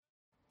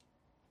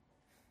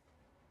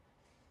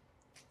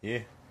Yeah.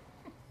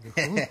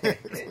 So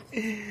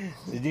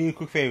do me a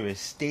quick favor.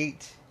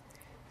 State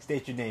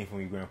your name for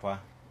me, Grandpa.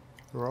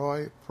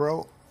 Roy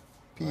Pro,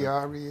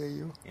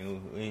 Preau.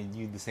 And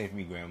you the same for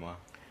me, Grandma.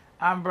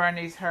 I'm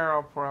Bernice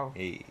Harold Pro.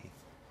 Hey.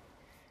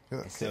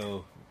 Okay.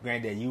 So,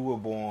 Granddad, you were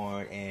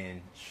born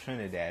in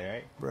Trinidad,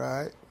 right?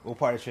 Right. What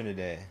part of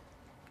Trinidad?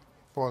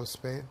 Port of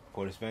Spain.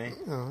 Port of Spain?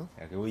 Uh-huh.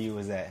 Okay, what year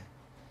was that?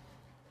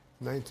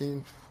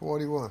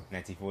 1941.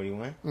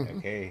 1941? Mm-hmm.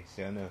 Okay,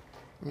 sure enough.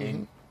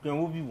 And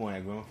Grandma, where were you born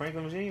at, Grandma?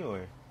 Franklin, Virginia,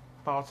 or?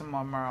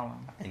 Baltimore,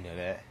 Maryland. I know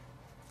that.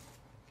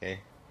 Okay.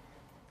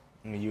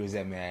 And when you was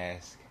at, may I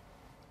ask?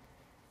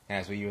 Can I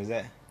ask where you was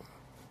at?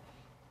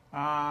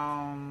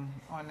 On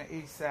the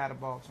east side of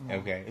Baltimore.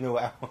 Okay. No,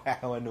 I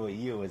want to know what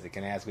year was it.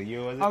 Can I ask what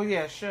year was it? Oh,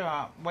 yeah, sure.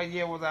 What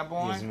year was I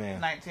born? Yes,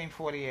 ma'am.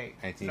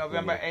 1948.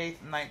 November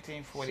 8th,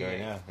 1948. Sure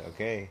enough.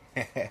 Okay.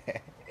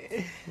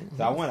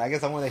 So I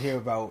guess I want to hear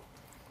about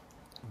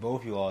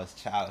both you all's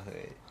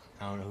childhood.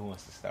 I don't know who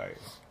wants to start.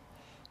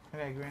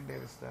 Hey,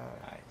 Granddaddy started.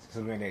 All right.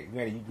 So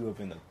Granddad, you grew up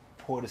in the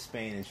Port of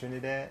Spain in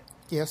Trinidad?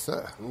 Yes,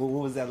 sir.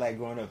 What was that like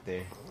growing up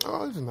there?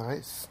 Oh, it was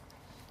nice.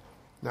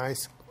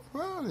 Nice.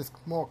 Well, it's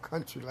more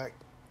country-like.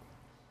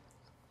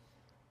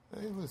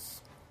 It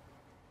was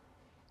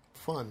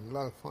fun. A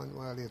lot of fun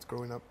while I was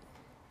growing up.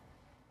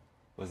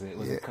 Was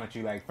it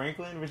country like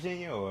Franklin,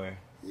 Virginia, or?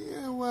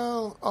 Yeah,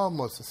 well,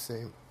 almost the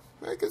same.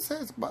 I can say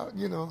it's about,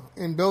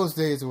 in those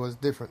days it was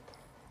different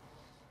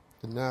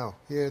than now.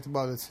 Yeah, it's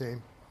about the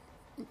same.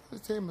 The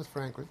same as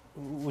Franklin.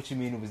 What you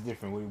mean it was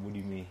different? What do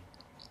you mean?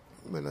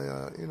 But,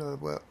 let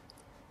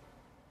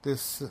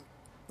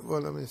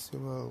me see,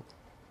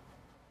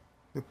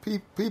 the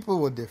people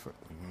were different.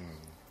 Mm-hmm.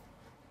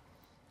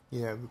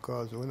 Yeah,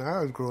 because when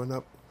I was growing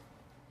up,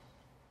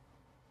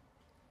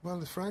 well,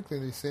 it's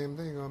Franklin, the same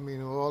thing. I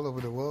mean, all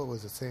over the world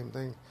was the same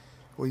thing.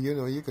 Well,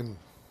 it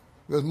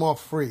was more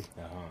free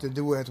to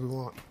do as we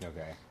want.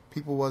 Okay.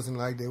 People wasn't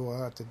like they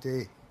were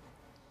today.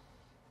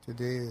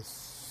 Today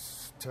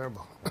is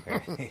terrible.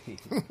 Okay.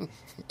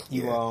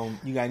 You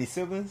got any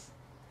siblings?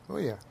 Oh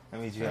yeah. How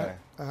many did you have?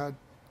 I had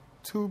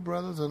 2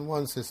 brothers and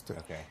 1 sister.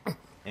 Okay.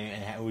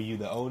 And were you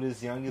the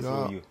oldest, youngest, or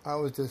No, were you? I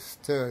was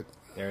just third.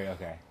 There.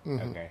 Okay.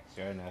 Mm-hmm. Okay.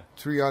 Sure enough.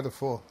 3 out of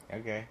 4.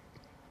 Okay.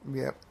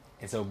 Yep.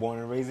 And so, born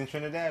and raised in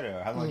Trinidad,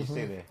 or how long did you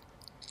stay there?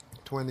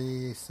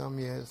 20-some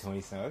years.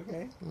 20-some.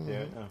 Okay. Sure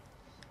enough.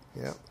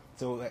 Yep.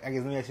 So, I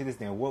guess let me ask you this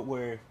then: what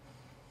were,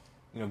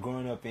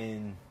 growing up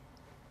in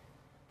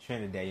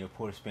Trinidad,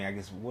 Port of Spain? I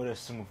guess what are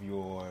some of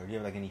your? Do you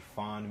have like any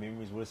fond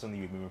memories? What are some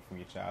you remember from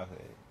your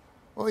childhood?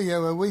 Oh yeah,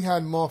 well we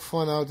had more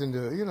fun out in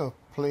the,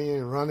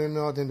 playing, running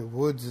out in the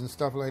woods and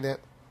stuff like that.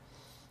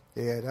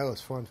 Yeah, that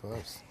was fun for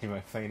us. You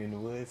might playing in the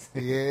woods.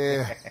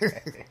 Yeah.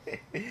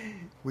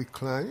 We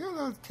climbed,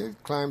 kids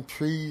climb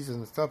trees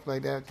and stuff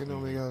like that. Make a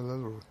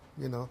little,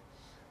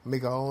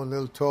 make our own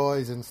little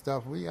toys and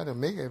stuff. We had to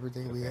make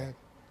everything we had.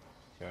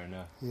 Sure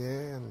enough.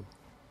 Yeah, and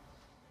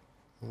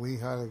we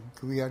had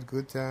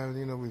good times.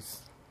 In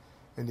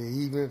the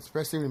evening,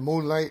 especially in the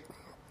moonlight.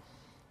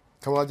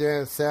 Come out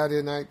there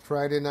Saturday night,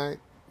 Friday night,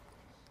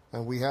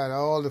 and we had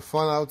all the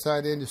fun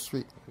outside in the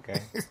street.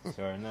 Okay,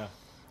 sure enough.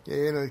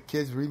 Yeah, the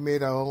kids, we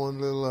made our own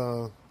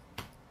little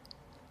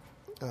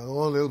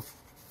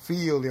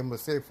field. I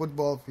must say,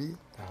 football field.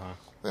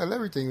 Well,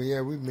 everything.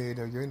 Yeah, we made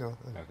it.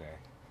 Okay.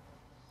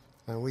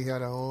 And we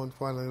had our own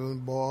fun little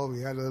ball.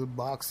 We had a little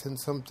boxing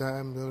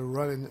sometime, little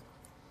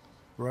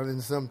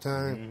running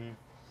sometime.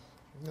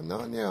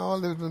 Mm-hmm.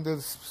 All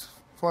the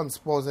fun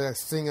sports like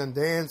sing and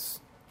dance.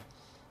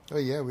 Oh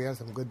yeah, we had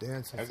some good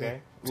dances.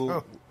 Okay.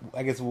 Well,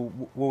 I guess what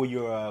were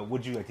your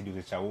what did you like to do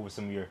as a child? What were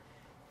some of your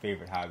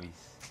favorite hobbies?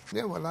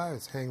 Yeah, well, I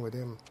was hang with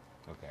him.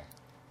 Okay.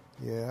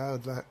 Yeah,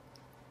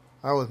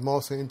 I was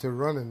mostly into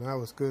running. I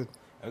was good.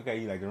 Okay,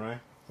 you like to run?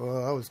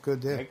 Well, I was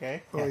good then.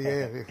 Okay. Oh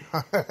yeah.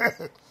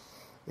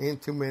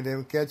 Ain't too many of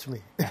them catch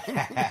me.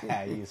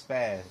 You was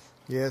fast.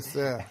 Yes,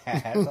 sir.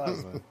 That's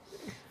awesome.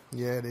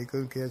 Yeah, they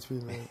couldn't catch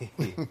me,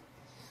 man.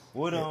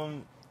 What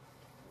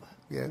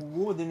Yeah.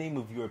 What was the name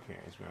of your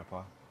parents,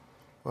 Grandpa?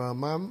 Well,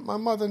 my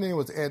mother's name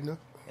was Edna.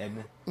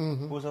 Edna?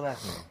 Mm-hmm. What was her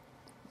last name?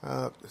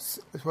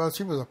 Well,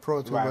 she was a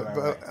pro too. Right.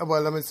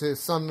 Well, let me say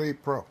Sunley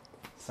Pro.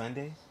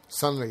 Sunday?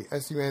 Sunley,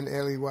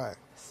 Sunley.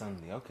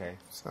 Sunday, okay.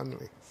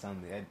 Sunley.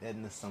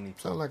 Edna Sunday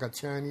Pro. Sound like a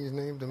Chinese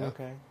name to me.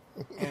 Okay.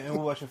 And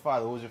what was your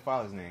father? What was your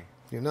father's name?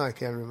 I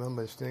can't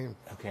remember his name.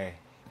 Okay.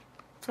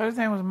 So his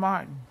name was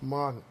Martin.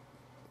 Martin.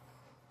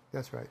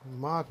 That's right,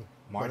 Martin.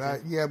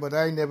 Martin? But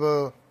I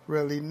never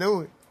really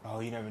knew it. Oh,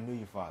 you never knew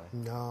your father?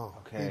 No.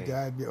 Okay. He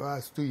died. I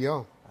was too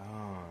young.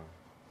 Oh.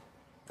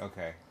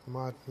 Okay.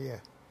 Martin, yeah.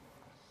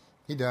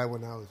 He died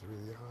when I was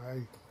really young.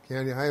 I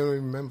don't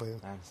even remember him.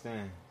 I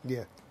understand.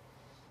 Yeah.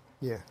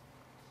 Yeah.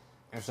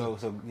 And so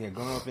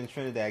growing up in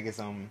Trinidad, I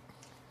guess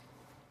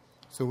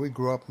So we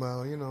grew up,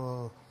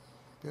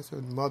 just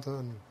with mother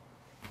and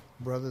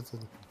brothers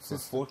and so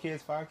sisters. 4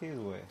 kids, 5 kids,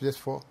 or what? Just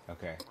 4.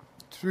 Okay.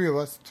 3 of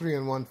us, 3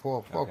 and 1,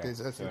 4. 4 Okay. kids.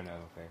 That's Sure it.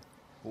 enough. Okay.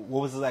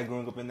 What was it like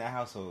growing up in that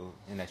household,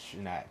 in that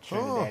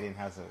Trinidadian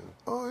household?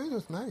 Oh, it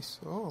was nice.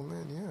 Oh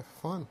man, yeah,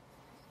 fun.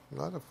 A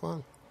lot of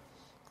fun.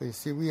 'Cause you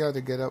see, we had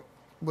to get up.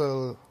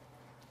 Well,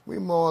 we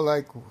more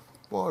like,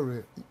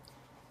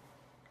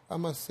 I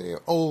must say,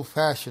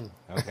 old-fashioned.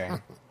 Okay.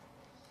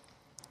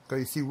 Because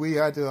you see, we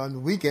had to, on the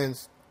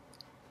weekends,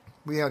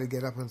 we had to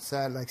get up on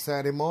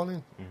Saturday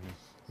morning.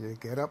 Mm-hmm. You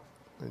get up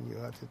and you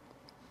had to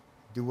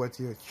do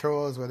whatever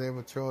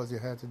chores you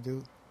had to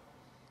do.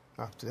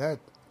 After that,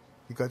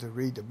 you got to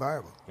read the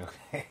Bible.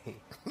 Okay.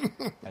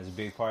 That's a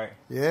big part.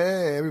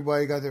 Yeah,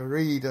 everybody got to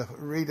read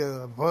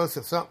a verse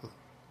or something.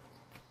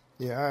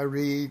 Yeah, I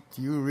read,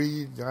 you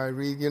read, I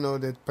read,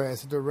 they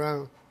pass it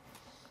around.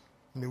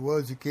 And the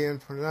words you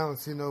can't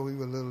pronounce, we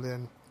were little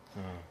then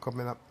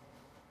coming up.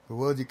 The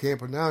words you can't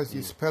pronounce,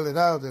 you spell it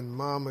out, and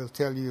Mom will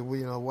tell you,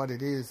 what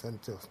it is,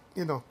 until,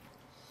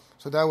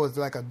 So that was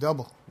like a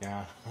double.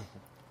 Yeah.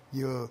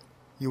 You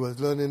was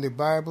learning the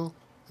Bible,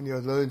 and you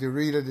was learning to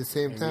read at the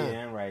same time. Read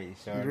and write,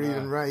 sure. You read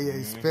and write,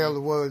 you spell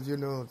the words,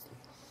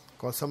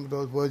 because some of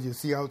those words you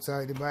see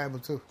outside the Bible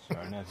too.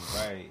 Sure enough,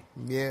 right.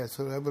 Yeah,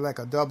 so that was like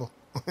a double.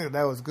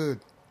 That was good.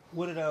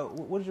 What did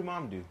your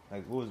mom do?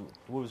 Like, what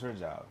was her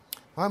job?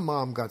 My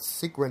mom got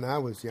sick when I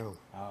was young.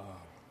 Oh.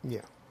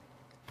 Yeah,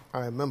 I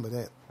remember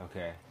that.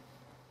 Okay.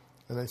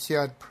 And then she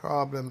had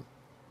problem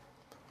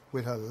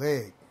with her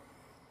leg,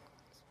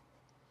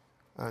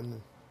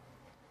 and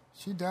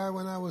she died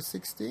when I was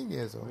 16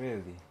 years old.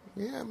 Really?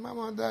 Yeah, my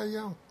mom died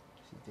young.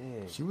 She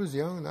did. She was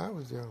young and I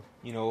was young.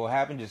 You know what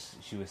happened?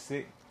 Just she was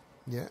sick?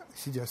 Yeah,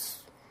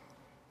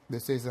 they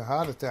say it's a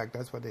heart attack.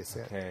 That's what they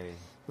said. Okay.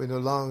 But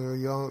long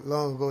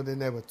ago, they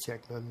never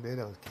checked nothing. They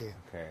don't care.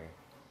 Okay.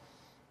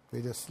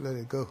 They just let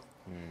it go.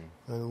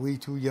 And we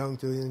too young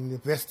to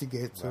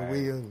investigate, so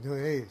we,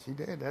 hey, she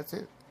dead, that's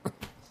it.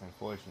 It's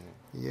unfortunate.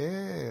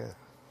 Yeah.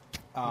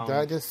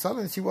 Died just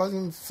suddenly. She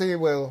wasn't, say,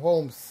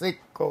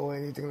 homesick or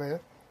anything like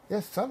that.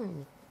 Just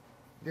suddenly,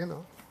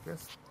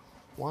 just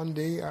one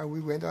day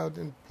we went out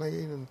and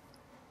played, and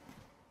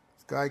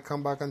this guy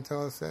come back and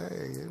tell us,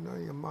 hey,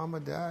 your mama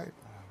died.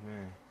 Oh,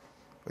 man.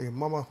 Or your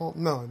mama home?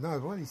 No,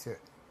 what he said.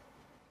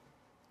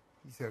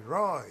 He said,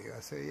 Roy. I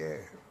said, yeah.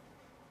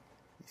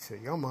 He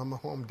said, your mama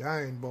home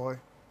dying, boy.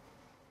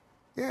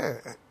 Yeah,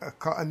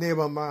 a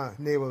neighbor of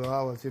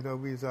ours,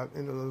 we was out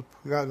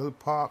we got a little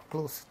park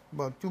close,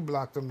 about 2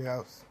 blocks from the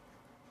house.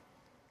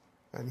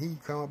 And he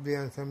come up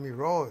there and tell me,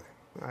 Roy.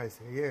 I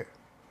said, yeah.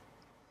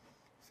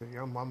 He said,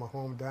 your mama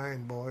home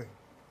dying, boy.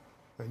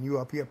 And you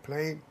up here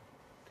playing?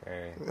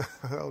 Okay.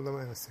 I told him,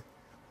 I said,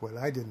 well,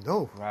 I didn't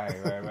know. Right,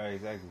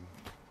 exactly.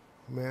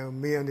 Man,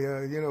 me and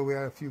we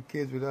had a few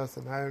kids with us,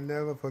 and I'll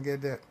never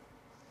forget that.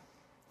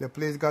 The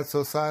place got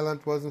so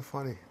silent, wasn't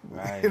funny.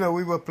 Right.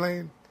 We were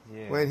playing.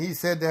 Yeah. When he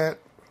said that,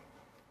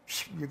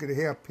 you could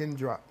hear a pin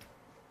drop.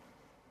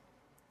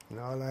 And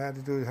all I had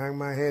to do is hang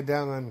my head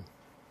down and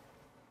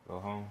go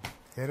home.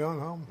 Head on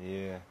home.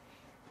 Yeah.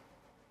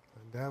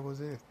 And that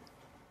was it.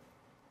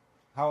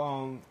 How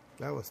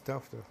That was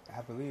tough though.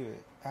 I believe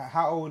it.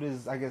 How old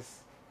is, I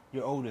guess,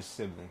 your oldest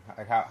sibling?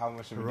 Like how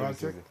much of a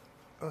difference is it?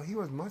 Oh, he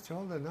was much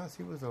older than us.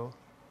 He was old.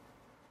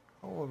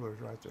 How old was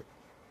Roderick?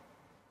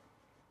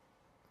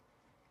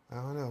 I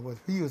don't know, but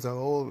he was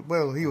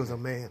he was a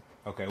man.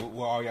 Okay,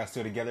 were all y'all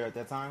still together at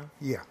that time?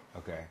 Yeah.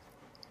 Okay.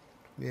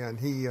 Yeah, and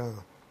he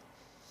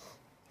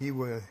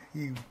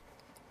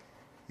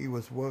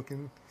was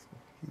working.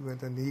 He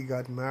went and he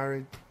got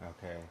married.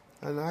 Okay.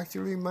 And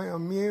actually,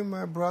 me and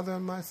my brother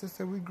and my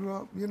sister, we grew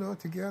up,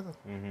 together.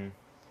 Mm-hmm.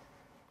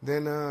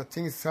 Then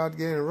things started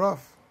getting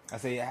rough. I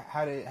say,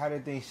 how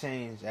did things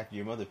change after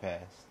your mother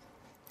passed?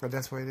 But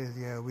that's what it is.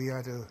 Yeah,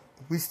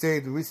 we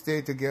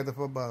stayed together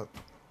for about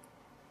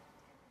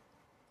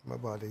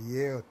a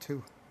year or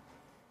two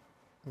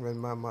when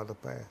my mother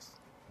passed.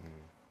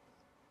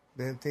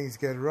 Then things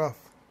get rough.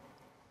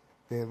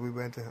 Then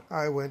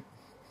I went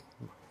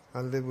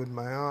and lived with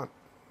my aunt.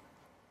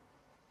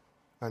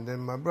 And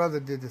then my brother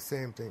did the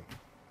same thing.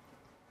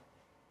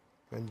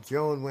 And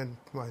Joan went,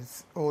 my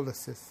older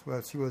sister,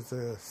 well, she was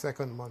the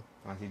second one.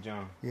 Auntie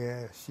Joan?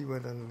 Yeah, she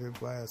went and lived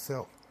by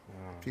herself.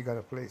 Yeah. She got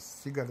a place,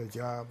 she got a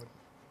job, and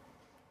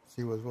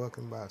she was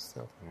working by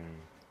herself.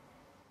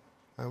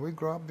 And we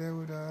grew up there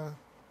with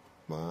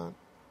my aunt.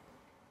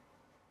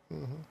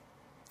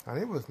 And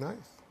it was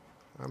nice.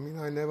 I mean,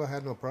 I never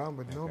had no problem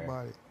with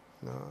nobody.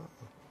 No.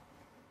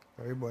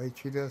 Everybody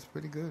treated us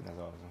pretty good. That's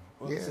awesome.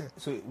 Well, Yeah.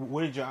 So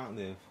where did your aunt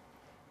live?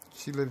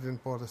 She lived in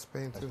Port of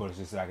Spain, too. That's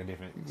just like a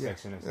different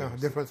section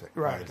of different.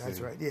 Right, that's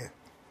right, yeah.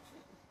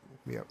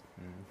 Yep.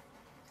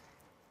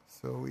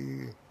 So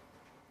we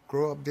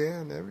grew up there,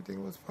 and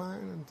everything was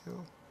fine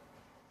until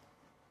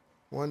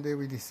one day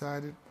we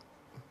decided,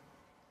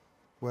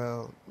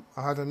 well,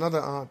 I had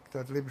another aunt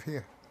that lived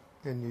here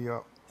in New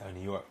York. Oh,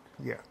 New York?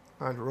 Yeah,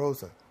 Aunt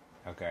Rosa.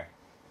 Okay.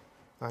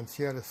 And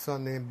she had a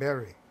son named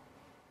Barry.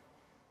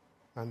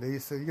 And they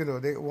used to,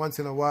 they once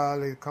in a while,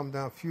 they'd come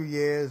down, a few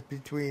years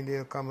between,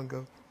 they'll come and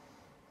go.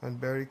 And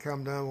Barry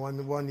come down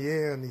one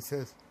year, and he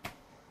says,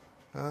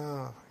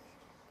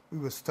 we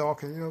was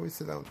talking, we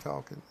sit down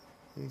talking.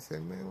 And he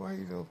said, man,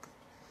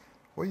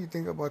 what do you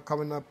think about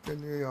coming up to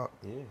New York?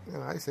 Yeah.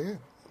 And I said,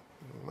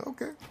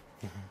 okay.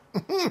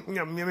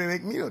 It may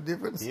make me no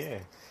difference. Yeah.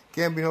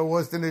 Can't be no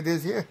worse than it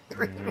is here.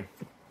 Mm-hmm.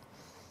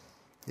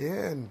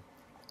 Yeah. And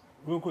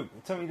Real quick,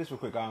 tell me this real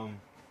quick. I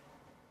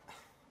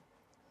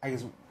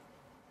guess, do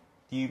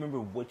you remember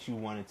what you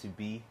wanted to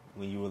be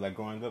when you were like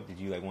growing up? Did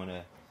you like want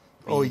to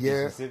be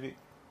anything specific?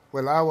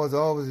 Well, I was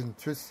always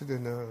interested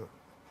in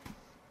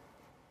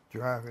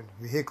driving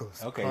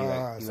vehicles. Okay,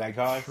 cars, you like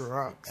cars?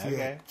 Trucks, Okay.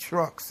 yeah,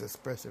 trucks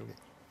especially.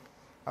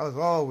 I was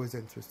always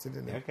interested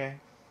in it. Okay.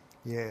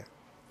 Yeah.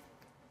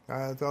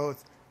 I was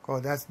always,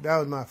 cause that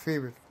was my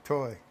favorite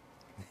toy.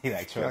 You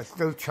like trucks?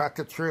 Little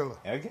tractor trailer.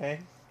 Okay.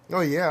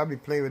 Oh yeah, I've been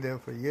playing with them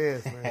for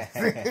years,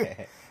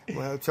 man.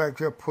 Well,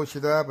 tractor push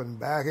it up and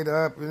back it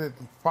up and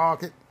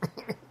park it.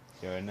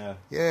 Sure enough.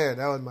 Yeah,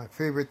 that was my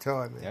favorite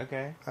toy, man.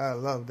 Okay. I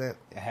love that.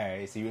 All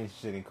right. So you're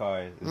interested in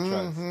cars and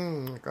trucks.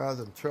 Mm-hmm. Cars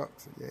and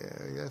trucks. Yeah,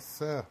 yes,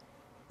 sir.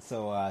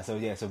 So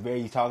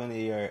Barry, you talking to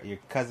your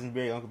cousin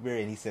Barry, Uncle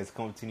Barry, and he says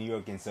come to New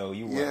York, and so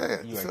you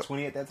were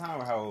 20 at that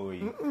time, or how old were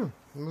you?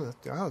 I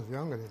was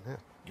younger than that.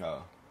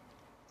 Oh.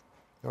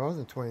 I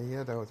wasn't 20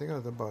 yet. I think I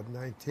was about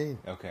 19.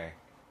 Okay.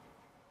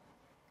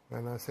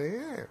 And I say,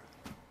 yeah.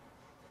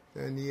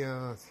 And he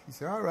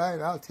said, all right,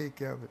 I'll take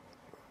care of it.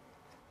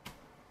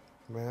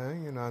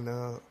 Man, you know,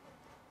 and,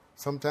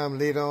 sometime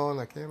later on,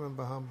 I can't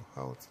remember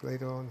how it's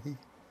later on,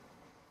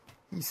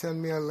 he sent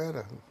me a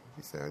letter.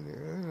 He said,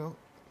 you know,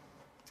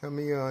 tell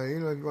me, you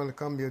know, if you want to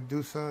come here,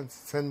 do something,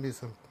 send me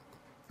some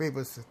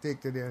papers to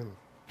take to them.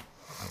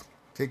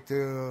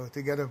 To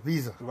get a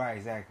visa. Right,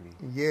 exactly.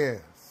 Yeah,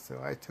 so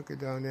I took it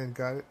down there and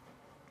got it.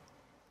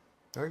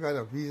 I got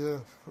a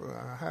visa.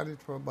 I had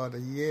it for about a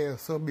year or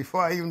so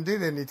before I even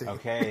did anything.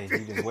 Okay,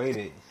 you just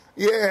waited.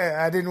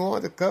 Yeah, I didn't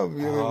want to come.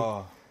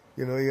 You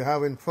know, you're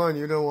having fun.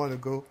 You don't want to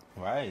go.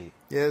 Right.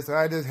 Yeah, so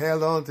I just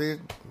held on to it.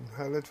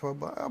 Held it for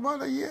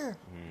about a year.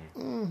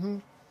 Mm-hmm.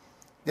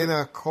 Then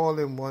I called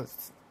him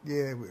once.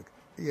 Yeah,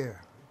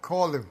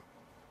 called him.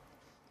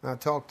 And I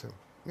talked to him.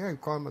 Yeah, I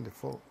called him on the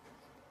phone.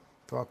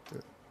 Talked to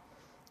him.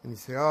 And he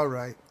said, all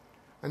right.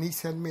 And he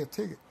sent me a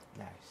ticket.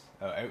 Nice.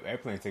 Oh,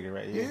 airplane ticket,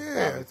 right?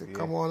 Yeah, I said,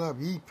 come on up.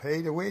 He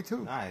paid the way,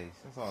 too. Nice.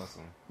 That's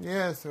awesome.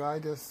 Yeah, so I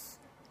just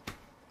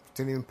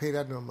didn't even pay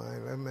that no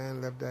mind. That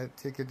man left that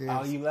ticket there.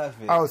 Oh, you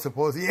left it? I was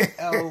supposed to, yeah.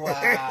 Oh,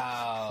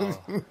 wow.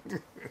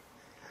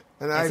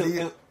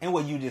 And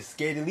what, you just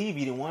scared to leave?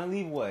 You didn't want to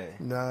leave? What?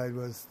 No, it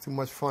was too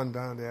much fun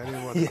down there. I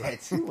didn't want to Yeah,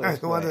 too much I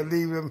didn't want to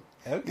leave him.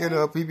 Okay. You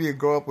know, people you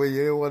grow up with,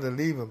 you didn't want to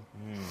leave them.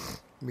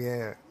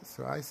 Yeah,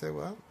 so I said,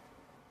 well,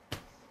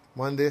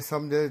 one day,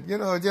 someday, you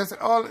know, just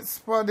all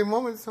for the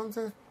moment,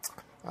 something.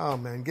 Oh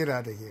man, get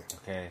out of here.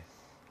 Okay.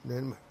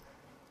 Then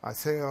I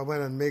say I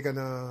went and make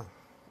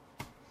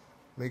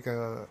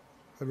a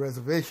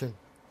reservation.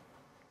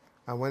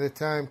 And when the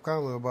time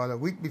comes, about a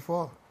week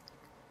before,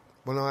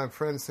 one of my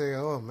friends say,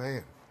 "Oh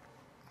man,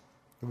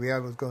 I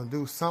was going to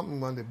do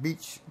something on the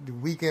beach the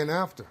weekend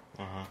after."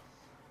 Uh-huh.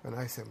 And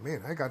I said,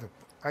 "Man, I got to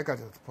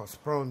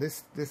postpone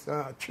this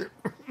trip."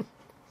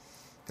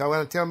 So I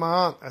went to tell my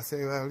aunt. I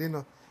said, "Well, you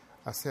know,"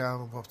 I said,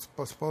 "I'm going to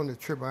postpone the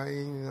trip.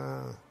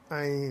 I'm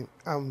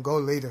go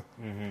later."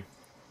 Mm-hmm.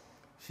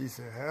 She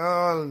said,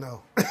 "Hell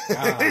no."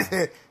 She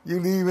said, "You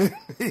leaving?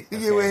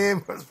 You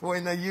ain't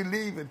postponing. Now you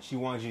leaving." She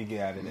wanted you to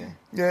get out of there.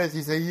 Yeah,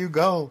 she said, "You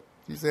go."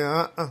 She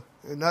said,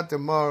 not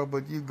tomorrow,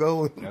 but you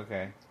go."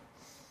 Okay.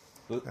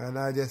 And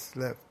I just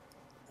left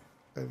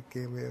and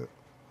came here.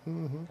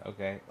 Mm-hmm.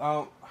 Okay.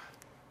 I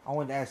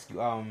wanted to ask you,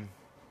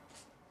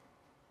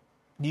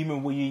 do you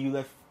remember what year you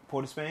left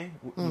Port of Spain?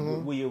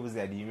 Mm-hmm. What year was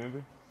that? Do you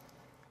remember?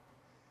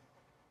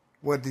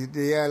 What, the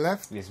year I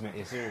left? Yes, ma'am.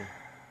 Yes, sir.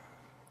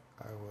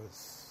 I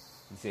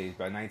was You say it's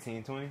about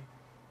 19, 20?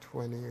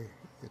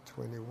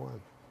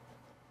 21.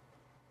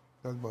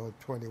 That's about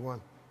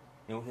 21.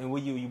 And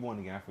what year were you born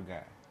again? I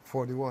forgot.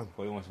 41.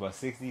 41. So about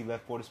 60, you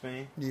left Port of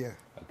Spain? Yeah.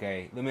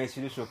 Okay. Let me ask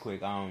you this real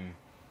quick. Can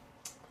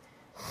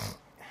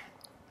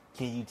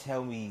you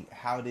tell me,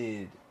 how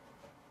did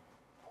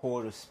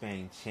Port of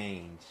Spain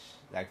change,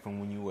 like from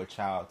when you were a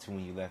child to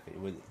when you left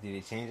it? Did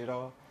it change at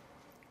all?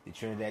 Did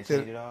Trinidad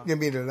change at all? You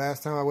mean the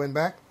last time I went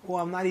back?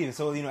 Well, I'm not even.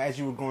 So, you know, as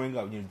you were growing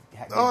up, did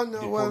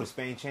Port of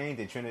Spain change?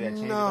 Did Trinidad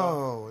change at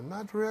all? No,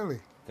 not really.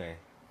 Okay.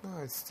 No,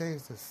 it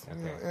stays this. Okay.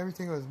 You know,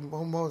 everything was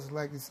almost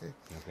like you say.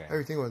 Okay.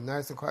 Everything was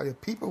nice and quiet. The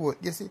people would,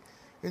 you see,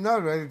 you're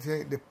not ready to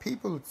change. The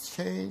people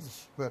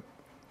changed, but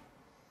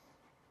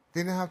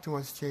they didn't have too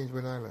much change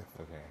when I left.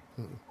 Okay.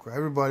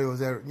 Everybody was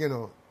there, you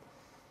know,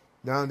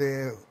 down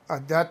there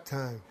at that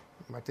time.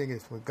 I think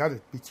it's got to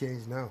be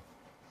changed now.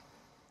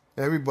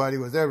 Everybody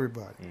was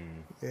everybody.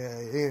 Yeah,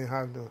 you didn't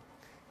have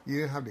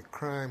the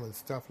crime and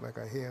stuff like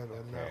I hear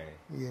right now.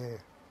 Yeah.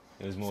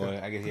 It was more,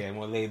 I guess,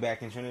 more laid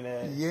back in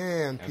Trinidad?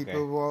 Yeah, and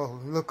people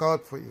will look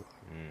out for you.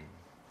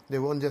 They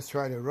won't just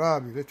try to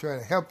rob you. They try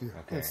to help you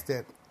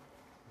instead.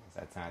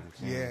 That time to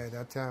change. Yeah,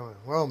 that time.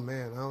 Well,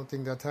 man, I don't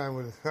think that time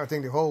was, I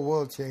think the whole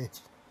world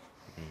changed.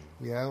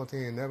 Yeah, I don't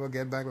think it'll never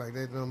get back like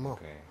that no more.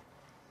 Okay.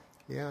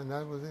 Yeah, and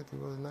that was it.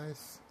 It was a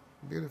nice,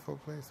 beautiful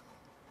place.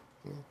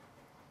 Yeah.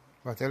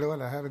 But I tell you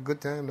what, I had a good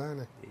time down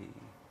there.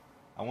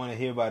 I want to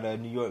hear about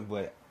New York,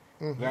 but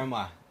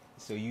Grandma,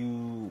 so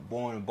you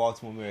born in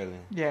Baltimore,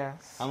 Maryland.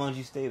 Yes. How long did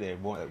you stay there?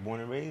 Born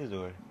and raised,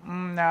 or?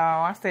 No,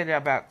 I stayed there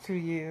about 2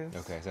 years.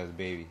 Okay, so as a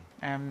baby.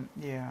 And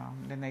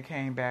then they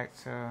came back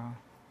to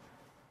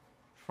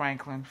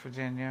Franklin,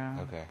 Virginia.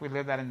 Okay. We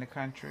lived out in the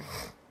country.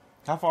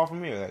 How far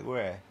from here? Like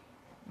where at?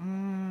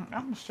 I'm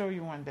gonna show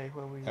you one day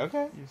where we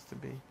used to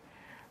be.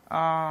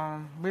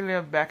 We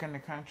lived back in the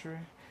country.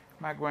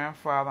 My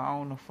grandfather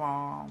owned a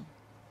farm,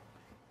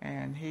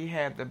 and he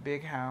had the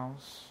big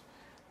house.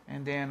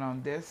 And then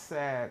on this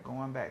side,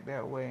 going back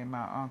that way,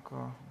 my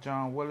uncle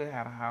John Willie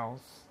had a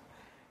house.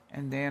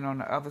 And then on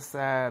the other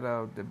side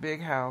of the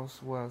big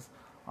house was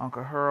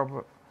Uncle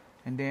Herbert.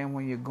 And then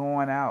when you're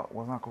going out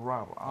was Uncle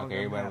Robert. Okay,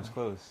 everybody was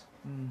close.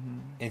 Mm-hmm.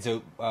 And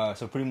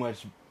so pretty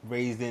much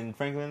raised in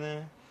Franklin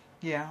then?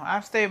 Yeah, I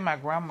stayed with my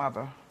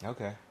grandmother.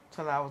 Okay.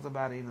 Till I was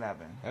about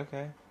 11.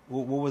 Okay.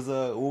 What was it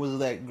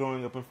like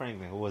growing up in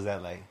Franklin? What was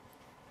that like?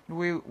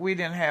 We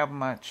didn't have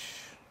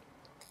much.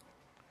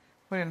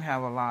 We didn't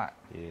have a lot.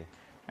 Yeah.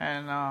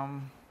 And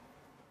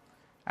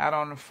out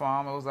on the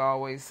farm, it was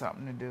always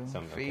something to do.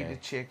 Feed the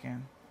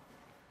chicken.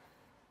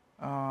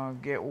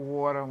 Get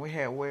water. We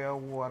had well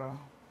water.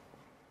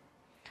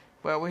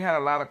 But we had a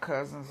lot of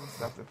cousins and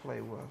stuff to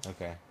play with.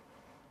 Okay.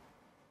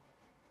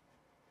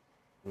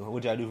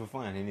 What'd y'all do for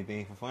fun?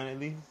 Anything for fun at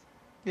least?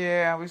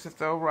 Yeah, we used to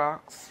throw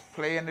rocks,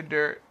 play in the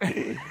dirt.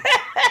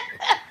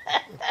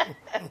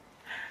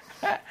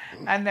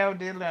 I never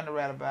did learn to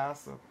ride a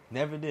bicycle.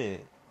 Never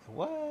did?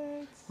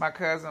 What? My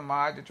cousin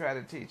Margie tried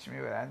to teach me,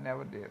 but I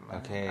never did learn.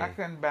 Okay. I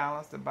couldn't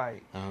balance the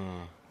bike.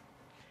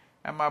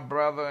 And my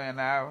brother and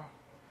I,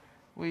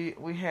 we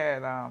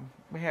had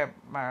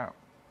my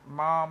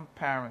mom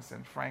parents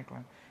in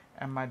Franklin,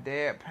 and my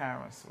dad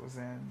parents was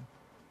in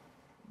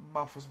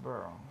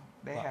Murfreesboro.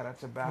 They had a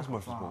tobacco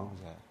farm. What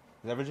was that?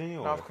 Is that Virginia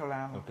or North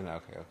Carolina?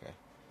 Okay.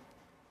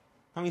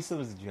 How many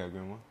siblings did you have,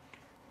 Grandma?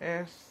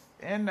 It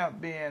ended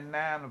up being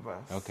 9 of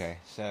us. Okay,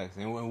 shucks.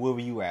 And where were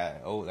you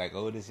at? Oh, like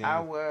oldest?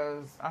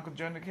 Uncle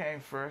Junior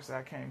came first.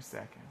 I came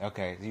second.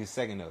 Okay, so you were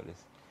second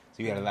oldest.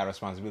 So you had a lot of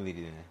responsibility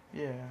then.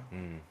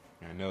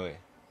 Yeah. I know it.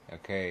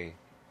 Okay.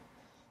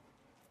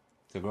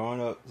 So growing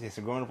up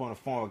on the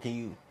farm,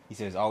 you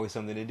said there's always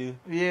something to do?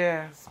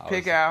 Yes.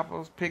 Pick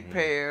apples, pick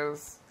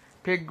pears,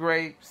 pick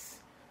grapes,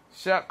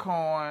 shuck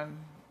corn,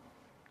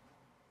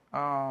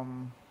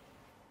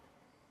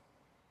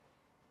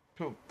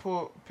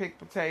 pick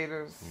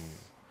potatoes.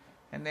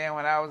 And then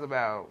when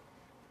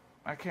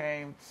I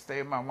came to stay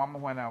with my mama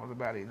when I was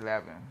about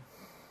 11.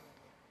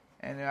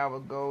 And then I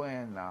would go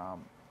and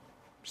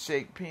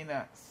shake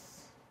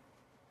peanuts.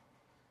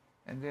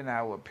 And then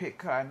I would pick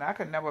cotton. I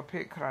could never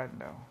pick cotton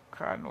though.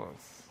 Cotton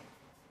was,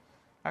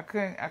 I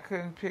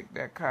couldn't pick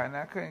that cotton.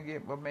 I couldn't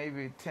get but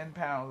maybe 10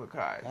 pounds of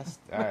cotton.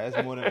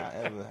 That's more than I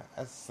ever.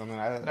 That's something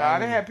I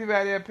they had people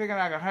out there picking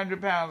like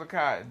 100 pounds of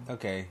cotton.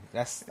 Okay,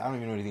 I don't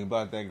even know anything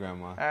about that,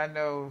 Grandma. I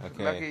know.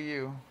 Okay. Lucky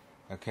you.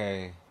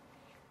 Okay.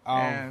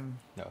 And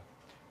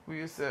we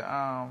used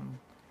to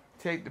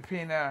take the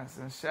peanuts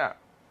and stack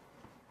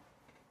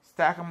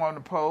them on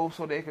the pole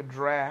so they could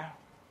dry.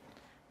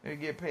 They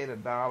get paid $1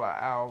 an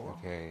hour.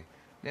 Okay.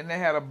 Then they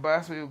had a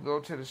bus. We would go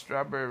to the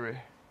strawberry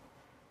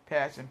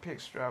patch and pick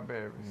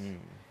strawberries.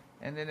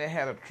 And then they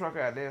had a truck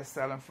out there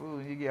selling food,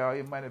 and you get all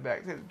your money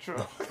back to the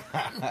truck.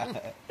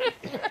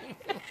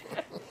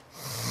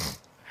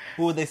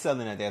 What were they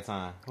selling at that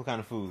time? What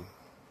kind of food?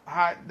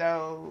 Hot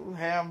dogs,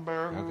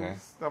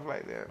 hamburgers, stuff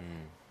like that.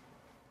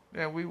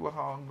 And we were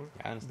hungry.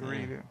 I understand.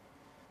 Greedy.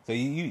 So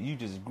you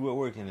just grew up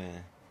working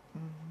then?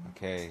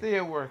 Okay.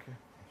 Still working.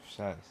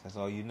 Shucks, that's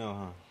all you know,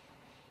 huh?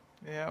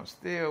 Yeah, I'm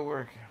still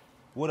working.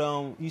 What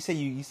you say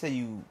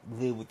you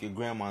lived with your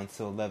grandma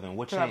until 11.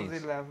 What changed? I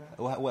was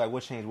 11.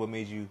 What changed? What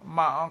made you?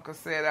 My uncle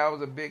said I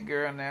was a big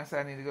girl now, so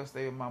I need to go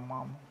stay with my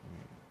mama.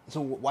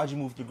 So why'd you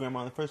move with your grandma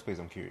in the first place?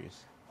 I'm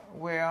curious.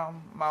 Well,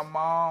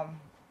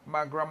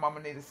 my grandmama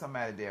needed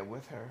somebody there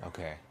with her.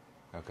 Okay.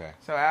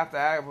 So after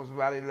I was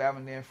about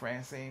 11, then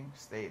Francine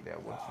stayed there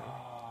with her.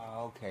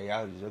 Oh, okay.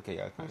 I we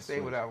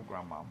stayed with our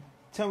grandmama.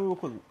 Tell me real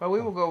quick. But we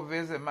would go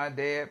visit my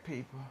dad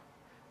people.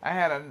 I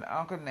had an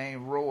uncle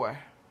named Roy.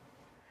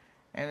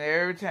 And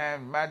every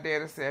time my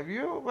daddy said,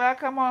 when I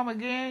come home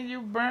again, you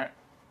burnt,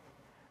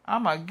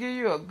 I'm going to give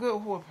you a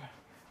good whooping.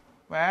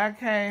 When I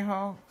came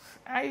home,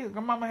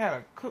 Grandmama had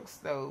a cook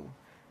stove.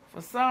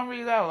 For some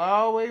reason, I was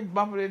always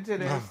bumping into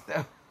that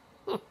stove.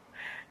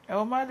 And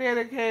when my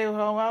daddy came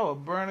home, I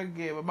would burn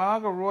again. But my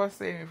Uncle Roy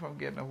saved me from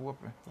getting a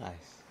whooping.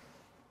 Nice.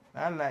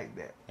 I like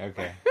that.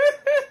 Okay.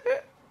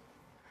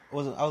 I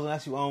was going to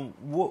ask you,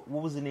 what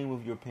was the name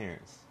of your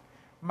parents?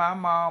 My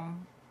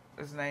mom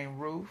is named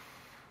Ruth.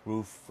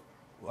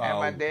 And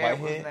my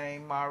dad was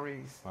named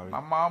Maurice.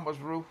 My mom was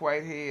Ruth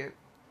Whitehead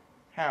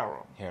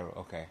Harold,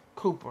 okay.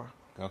 Cooper.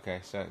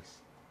 Okay, shucks.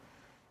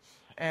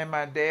 And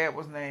my dad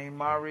was named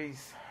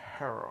Maurice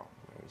Harold.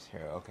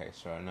 Okay,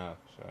 sure enough.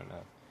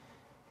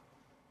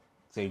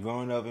 So you're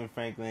growing up in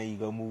Franklin, you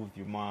go move with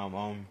your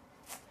mom.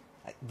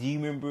 Do you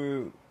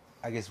remember,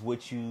 I guess,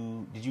 did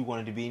you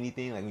want to be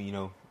anything, like,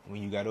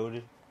 when you got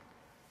older?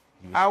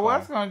 I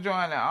was going to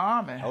join the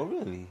Army. Oh,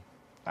 really?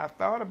 I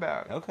thought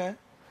about it. Okay.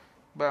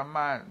 But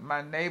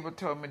my neighbor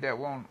told me that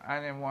I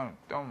didn't want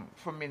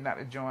for me not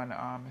to join the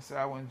Army, so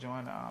I wouldn't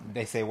join the Army.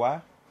 They say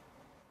why?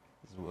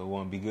 It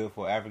won't be good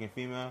for African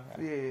female?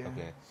 Yeah.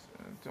 Okay.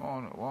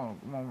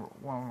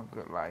 Want a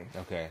good life.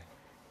 Okay.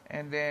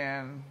 And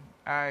then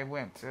I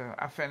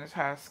finished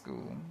high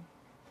school.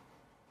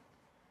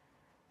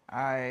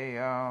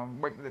 I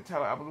worked at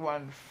I was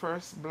one of the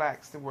first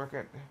blacks to work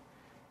at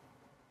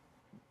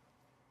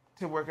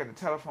the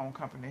telephone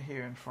company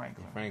here in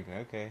Franklin.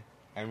 Okay.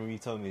 I remember you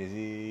told me this.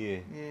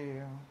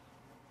 Yeah.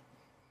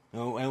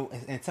 No,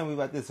 and tell me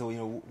about this. So,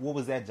 what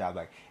was that job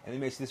like? And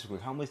let me ask you this real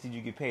quick. How much did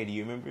you get paid? Do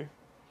you remember?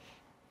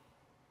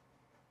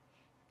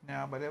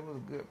 No, but it was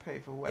good pay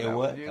for what I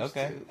was used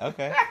to.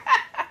 Okay.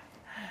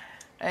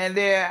 And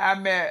then I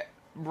met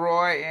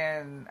Roy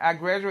I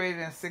graduated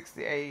in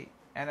 68,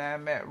 and I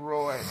met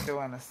Roy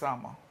during the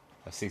summer.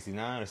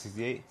 69 or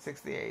 68?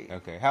 68.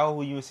 Okay. How old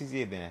were you in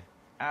 68 then?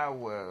 I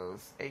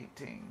was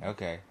 18.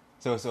 Okay.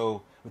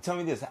 So tell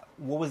me this.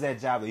 What was that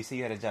job? You said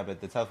you had a job at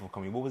the telephone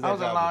company. What was that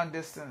job? I was a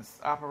long-distance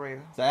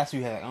operator. So that's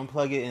you had to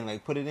unplug it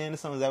and put it in or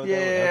something? Is that what that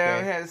was? Yeah,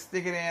 I had to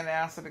stick it in and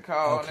answer the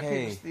call, okay. and the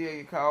people steal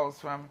your calls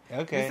from me.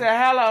 Okay. You say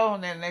hello,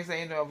 and then the next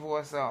thing you know, a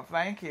voice off.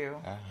 Thank you.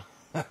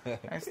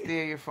 And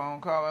steal your phone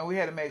call. And we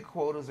had to make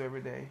quotas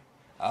every day.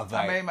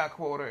 I made my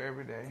quota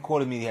every day.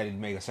 Quota means you had to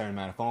make a certain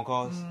amount of phone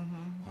calls?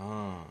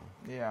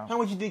 Mm-hmm. Yeah. How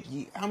much you think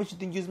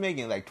you was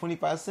making? Like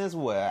 25 cents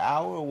what? An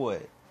hour or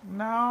what?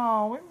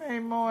 No, we made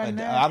more than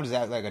that. I'm just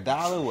at like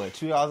 $1, what?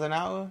 $2 an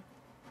hour?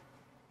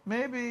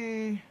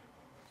 Maybe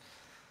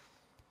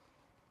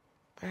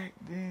back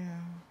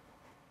then.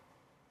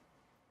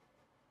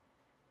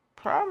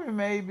 Probably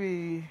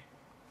maybe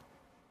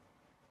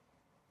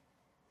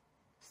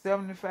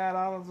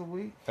 $75 a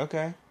week.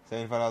 Okay.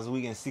 $75 a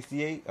week in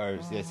 68? Or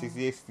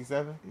 68,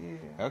 67?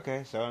 Yeah.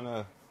 Okay, sure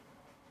enough.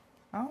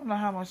 I don't know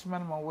how much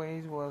minimum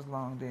wage was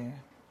long then.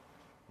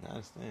 I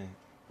understand.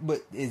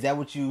 But is that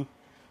what you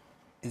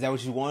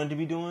wanted to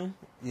be doing?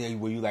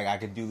 Were you like, I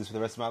could do this for the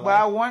rest of my life?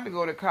 Well, I wanted to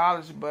go to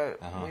college, but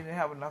we didn't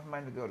have enough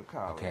money to go to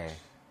college.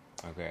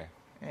 Okay.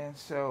 And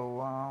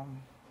so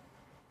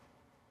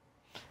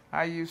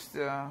I used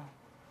to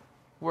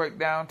work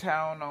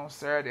downtown on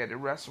Saturday at the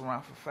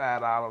restaurant for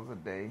 $5 a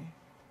day.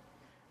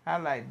 I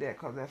like that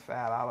because that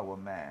 $5 was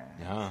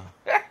mine.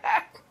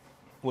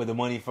 With the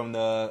money from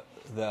the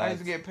I used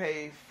to get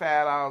paid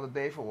 $5 a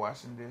day for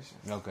washing dishes.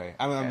 Okay.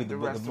 I mean the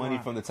money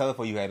from the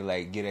telephone you had to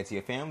like get it to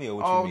your family, or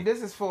what you mean?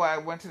 This is before I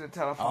went to the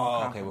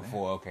telephone company. Okay,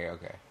 before. Okay.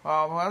 When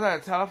I was at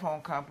a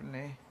telephone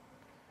company,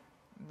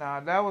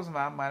 that was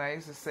my money. I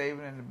used to save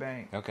it in the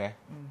bank. Okay.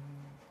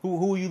 Mm-hmm.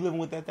 Who were you living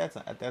with at that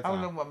time? I was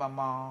living with my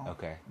mom.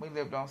 Okay. We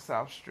lived on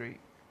South Street.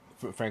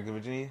 Franklin,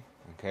 Virginia?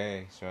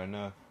 Okay, sure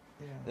enough.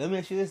 Yeah. Let me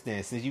ask you this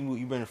then. Since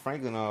you've been in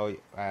Franklin a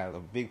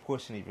big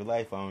portion of your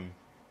life,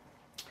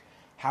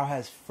 how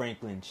has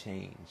Franklin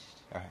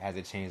changed? Or has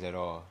it changed at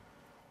all?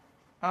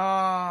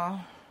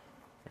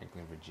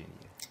 Franklin,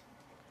 Virginia.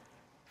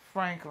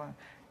 Franklin.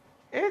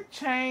 It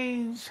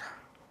changed.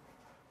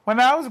 When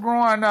I was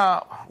growing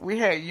up, we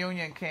had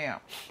Union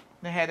Camp.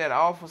 They had that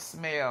awful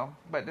smell.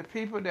 But the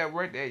people that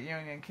worked at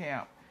Union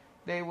Camp,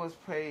 they was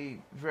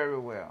paid very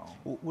well.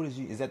 What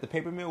is that the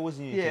paper mill? What's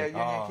Union Camp?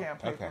 Union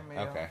Camp paper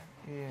mill. Okay.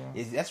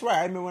 Yeah. That's right.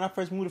 I remember when I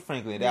first moved to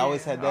Franklin. They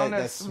always had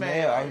that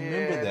smell. I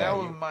remember that. That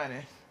was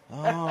money.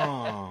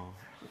 Oh.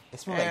 It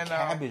smelled like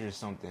cabbage or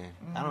something.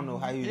 I don't know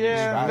how you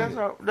describe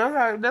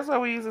it. That's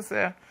what we used to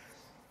say.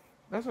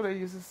 That's what they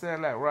used to say,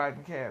 like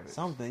rotten cabbage.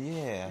 Something,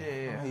 yeah.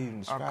 Yeah. How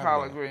you or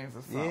collard greens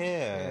or something.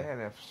 Yeah. They had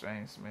that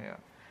strange smell.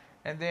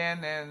 And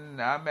then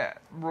I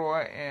met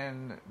Roy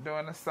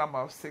during the summer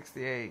of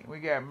 68. We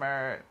got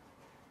married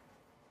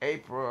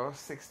April of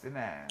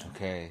 69.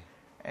 Okay.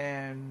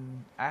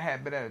 And I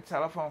had been at a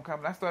telephone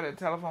company. I started a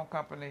telephone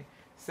company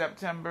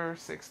September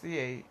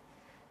 68.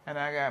 And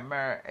I got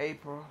married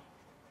April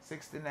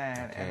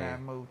 69. And I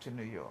moved to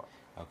New York.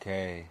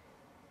 Okay.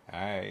 All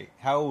right.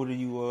 How old are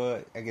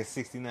you? I guess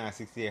 69,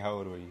 68. How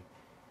old were you?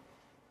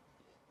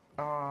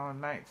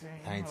 19.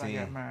 19. When I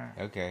got married.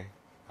 Okay.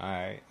 All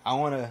right.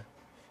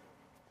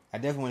 I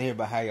definitely want to hear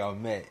about how y'all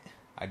met.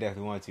 I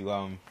definitely want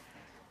to.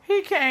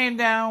 He came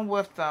down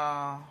with.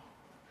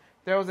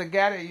 There was a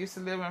guy that used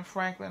to live in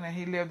Franklin, and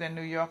he lived in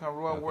New York, and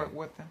Roy worked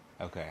with him.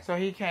 Okay. So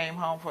he came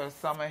home for the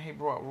summer, and he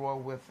brought Roy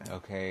with him.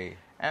 Okay.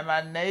 And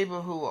my neighbor,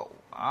 who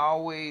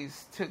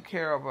always took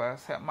care of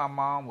us, helped my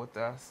mom with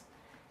us.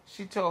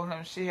 She told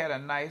him she had a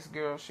nice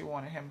girl she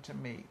wanted him to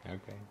meet.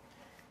 Okay.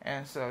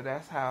 And so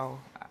that's how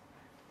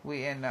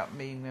we ended up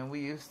meeting, and we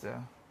used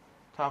to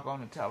talk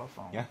on the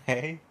telephone.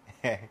 Okay.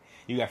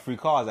 You got free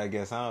calls, I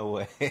guess, huh?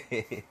 What?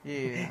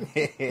 Yeah.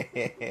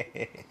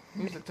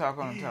 We used to talk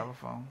on the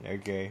telephone.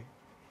 Okay.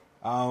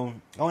 I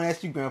want to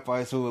ask you,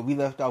 Grandpa, so we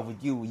left off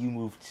with you when you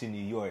moved to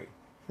New York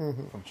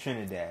from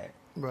Trinidad.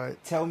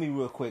 Right. Tell me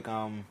real quick,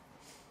 I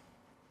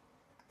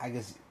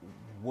guess,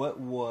 what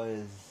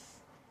was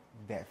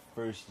that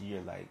first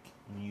year like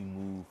when you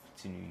moved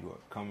to New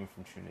York, coming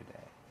from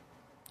Trinidad?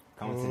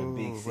 Coming to the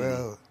big city?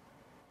 Well,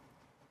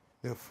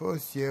 The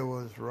first year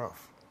was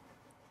rough.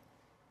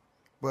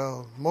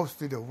 Well,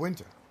 mostly the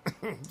winter.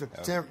 The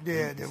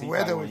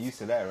weather was used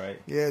to that,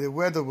 right? Yeah, the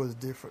weather was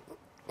different,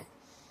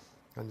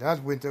 and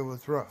that winter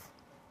was rough.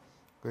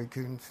 We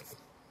couldn't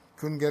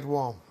get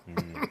warm.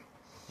 Mm-hmm.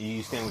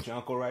 You staying with your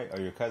uncle, right, or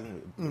your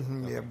cousin?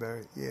 Mm-hmm, okay. Yeah,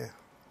 Barry. Yeah.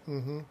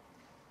 Mm-hmm.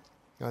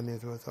 And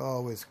it was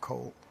always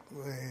cold.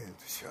 Man,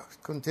 shucks,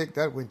 couldn't take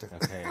that winter.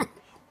 Okay.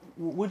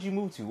 Where'd you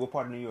move to? What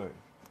part of New York?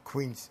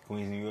 Queens.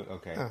 Queens, New York.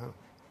 Okay. Uh-huh.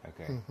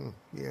 Okay. Mm-hmm.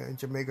 Yeah, in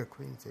Jamaica,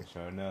 Queens. Yeah.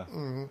 Sure enough.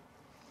 Mm-hmm.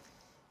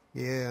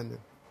 Yeah, and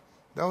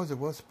that was the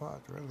worst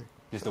part, really.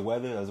 Just the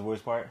weather? That was the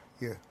worst part?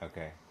 Yeah.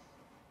 Okay.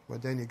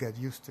 But then you got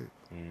used to it.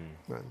 And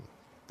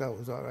that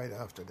was all right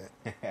after that.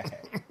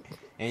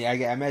 And I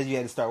imagine you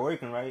had to start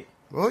working, right?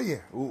 Oh,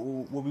 yeah.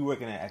 What were you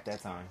working at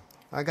that time?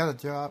 I got a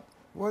job.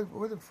 What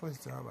was the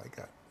first job I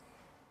got?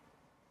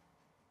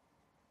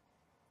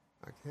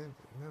 I can't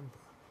remember.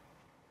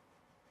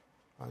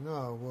 I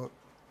know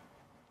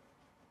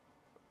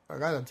I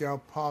got a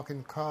job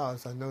parking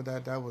cars. I know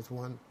that was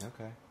one.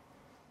 Okay.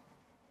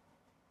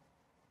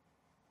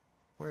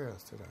 Where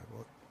else did I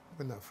work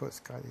when I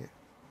first got here?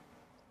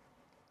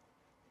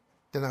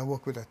 Then I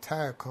worked with a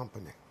tire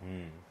company.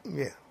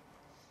 Yeah.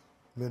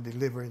 We're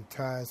delivering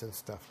tires and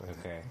stuff like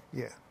that. Okay.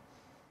 Yeah.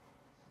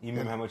 You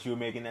remember how much you were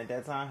making at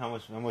that time? How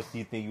much do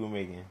you think you were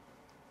making?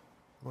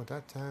 Well,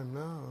 that time,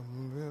 no.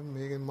 We weren't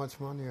making much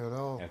money at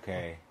all.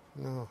 Okay.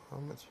 No, how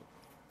much?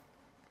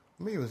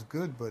 I mean, it was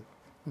good, but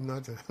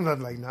not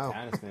like now.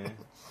 I understand.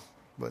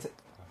 But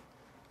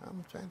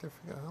I'm trying to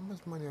figure out how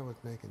much money I was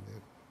making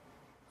then.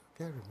 I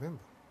can't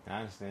remember. I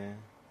understand.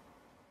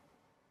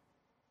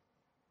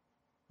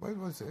 But it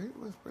was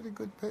pretty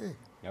good pay.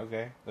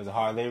 Okay. Was it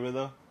hard labor,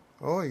 though?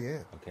 Oh,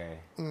 yeah. Okay.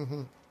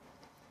 Mm-hmm.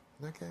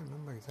 I can't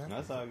remember exactly.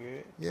 That's all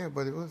good. Yeah,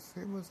 but it was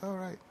all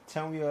right.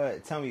 Tell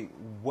me,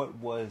 what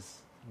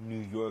was New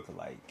York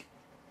like?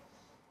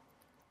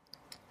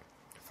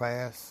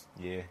 Fast.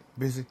 Yeah.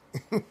 Busy.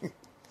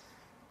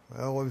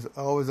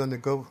 always on the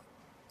go.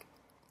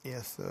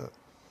 Yes, sir.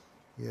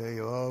 Yeah,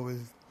 you're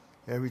always,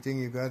 everything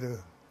you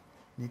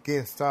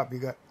can't stop. You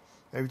got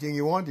everything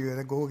you want, you got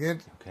to go get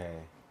it. Okay.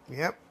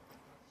 Yep.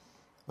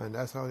 And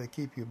that's how they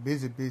keep you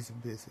busy.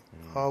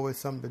 Always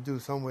something to do,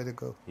 somewhere to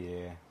go.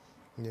 Yeah.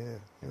 Yeah.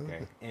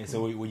 Okay. And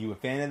so were you a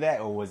fan of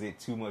that, or was it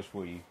too much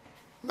for you?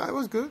 No, it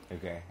was good.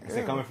 Okay. And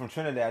so coming from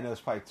Trinidad, I know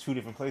it's probably two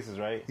different places,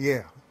 right?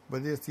 Yeah.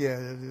 But that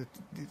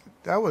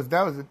was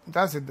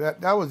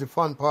the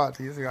fun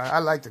part. I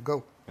like to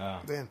go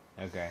then.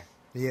 Okay.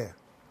 Yeah.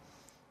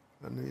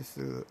 And we used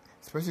to,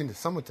 especially in the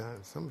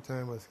summertime.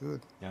 Summertime was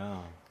good.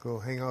 Oh. Go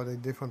hang out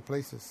at different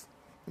places.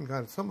 You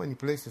got so many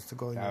places to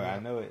go. I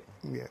know it.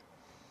 Yeah.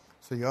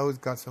 So you always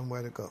got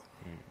somewhere to go.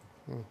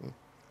 Mm-hmm.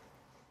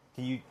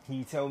 Can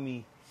you tell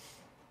me,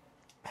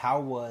 how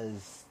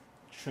was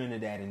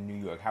Trinidad and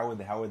New York? How were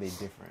they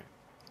different?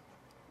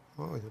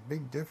 Oh, it's a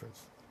big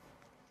difference.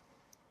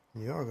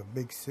 New York, a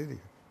big city.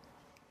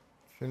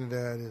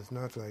 Trinidad is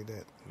not like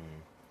that.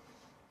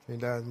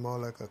 Trinidad is more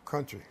like a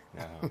country.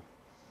 Uh-huh.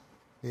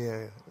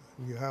 Yeah,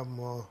 you have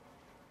more,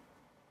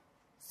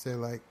 say,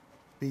 like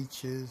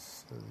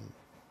beaches and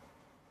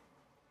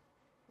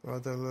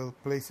other little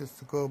places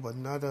to go, but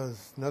not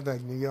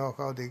like New York.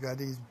 How they got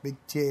these big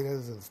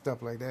theaters and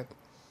stuff like that.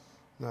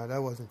 No,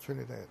 that wasn't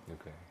Trinidad.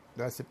 Okay,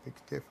 that's a big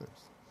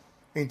difference.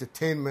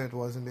 Entertainment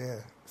wasn't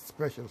their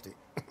specialty,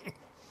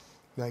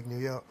 like New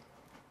York.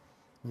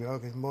 New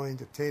York is more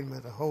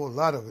entertainment, a whole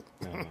lot of it.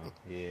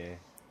 Yeah.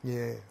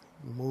 Yeah,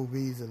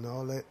 movies and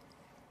all that.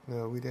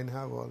 No, we didn't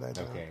have all that.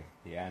 Okay,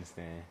 yeah, I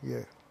understand.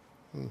 Yeah.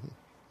 Mm-hmm.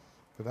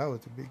 But that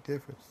was a big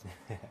difference.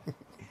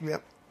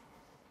 Yep.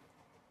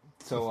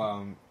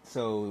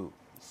 So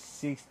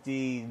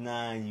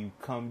 69, you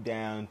come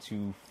down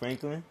to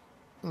Franklin?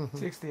 Mm-hmm.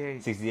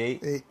 68.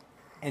 68? 8.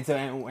 And so,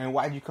 and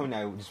why did you come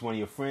down? Just one of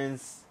your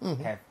friends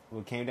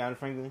came down to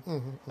Franklin?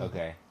 Mm-hmm.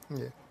 Okay.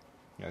 Yeah.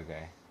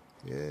 Okay.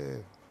 Yeah.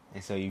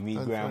 And so you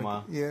meet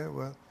Grandma? Yeah,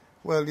 well,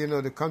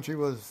 the country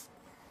was,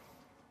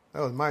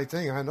 that was my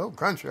thing. I know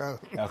country. I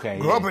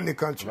grew up in the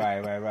country.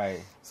 Right.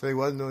 So it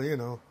wasn't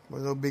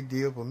was no big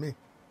deal for me.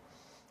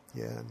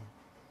 Yeah.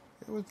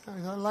 It was, I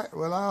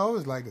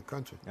always liked the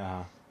country.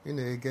 Uh-huh.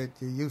 You get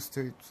used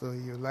to it, so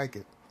you like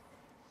it.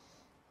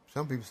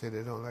 Some people say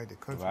they don't like the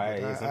country.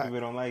 Right, some people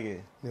don't like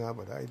it. Yeah,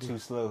 but I do. Too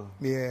slow.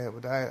 Yeah,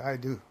 but I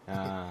do.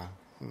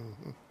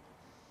 Mm-hmm.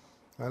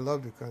 I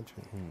love the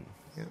country. Mm-hmm.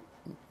 Yeah.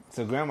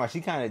 So Grandma,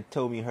 she kind of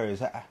told me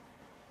hers.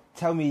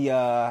 Tell me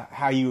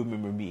how you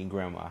remember meeting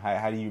Grandma.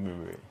 How do you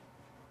remember it?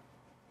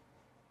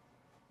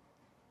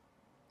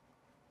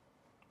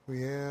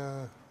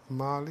 Yeah,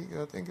 Molly.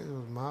 I think it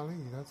was Molly.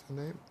 That's her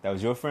name. That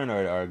was your friend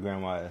or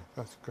Grandma?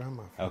 That's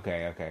Grandma.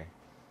 Okay.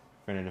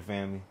 Friend of the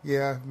family?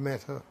 Yeah, I've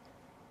met her.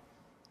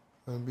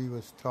 And we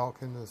was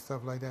talking and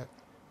stuff like that.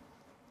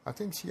 I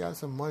think she had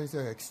some money to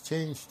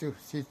exchange too.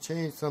 She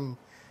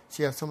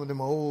had some of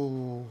them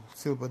old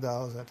silver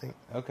dolls, I think.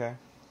 Okay.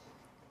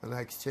 And I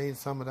exchanged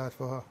some of that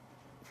for her.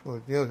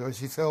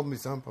 She sold me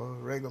some for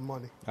regular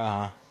money.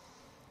 Uh-huh.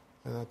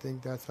 And I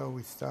think that's how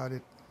we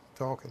started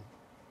talking.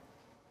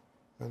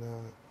 And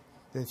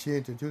then she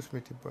introduced me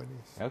to Bernice.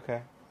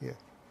 Okay. Yeah.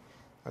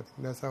 I think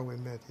that's how we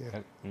met, yeah.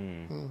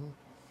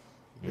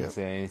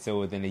 Yeah. So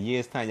within a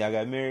year's time, y'all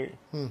got married?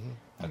 Mm-hmm.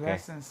 Okay.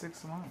 Less than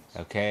 6 months.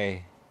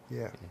 Okay.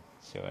 Yeah.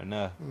 Sure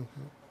enough.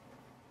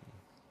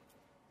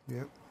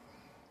 Yep.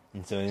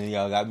 And so then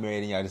y'all got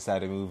married and y'all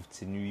decided to move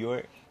to New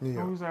York? New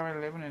York. He was already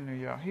living in New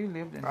York. He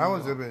lived in New York. I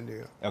was living in New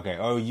York. Okay.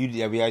 Oh, you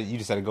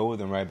decided to go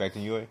with him right back to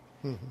New York?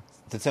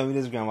 So tell me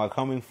this, Grandma,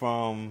 coming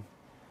from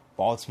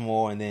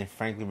Baltimore and then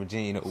Franklin,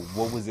 Virginia,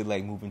 what was it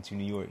like moving to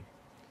New York?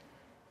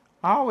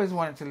 I always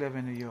wanted to live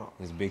in New York.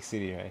 It's a big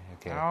city, right?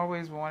 Okay. I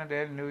always wanted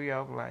that New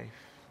York life.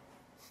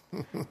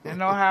 Didn't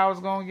know how I was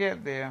going to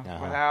get there,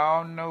 but I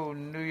all know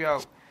New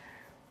York,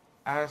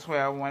 that's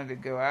where I wanted to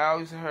go. I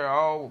always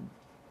heard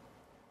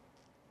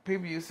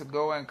people used to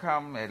go and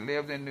come that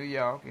lived in New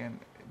York, and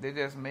they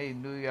just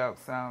made New York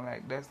sound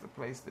like that's the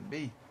place to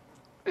be.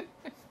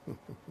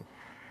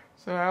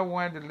 So I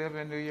wanted to live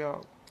in New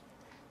York.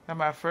 And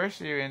my first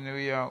year in New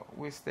York,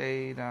 we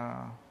stayed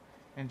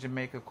in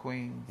Jamaica,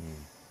 Queens,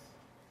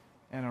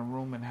 in a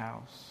rooming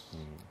house.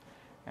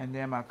 And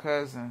then my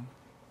cousin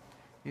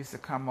used to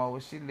come over.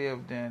 She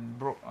lived in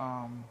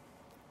Brooklyn.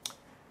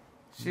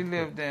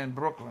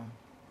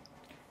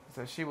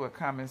 So she would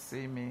come and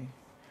see me.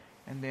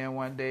 And then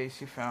one day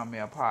she found me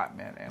an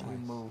apartment, and we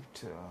moved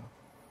to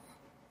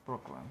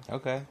Brooklyn.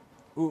 Okay.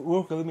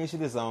 Real quick, let me ask you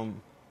this. How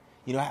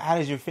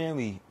does your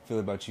family feel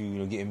about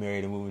you, getting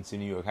married and moving to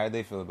New York? How did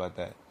they feel about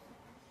that?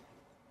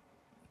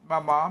 My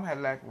mom had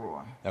liked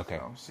Roy. Okay.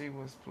 So she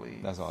was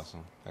pleased. That's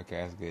awesome. Okay,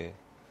 that's good.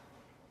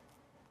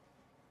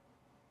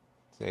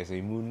 So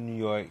you moved to New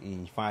York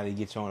and you finally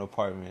get your own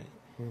apartment.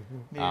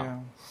 Yeah.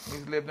 We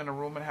lived in a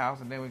rooming house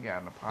and then we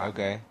got an apartment.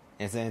 Okay.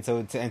 And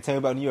so tell me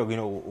about New York.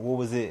 What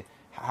was it?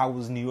 How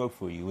was New York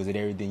for you? Was it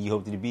everything you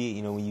hoped it to be,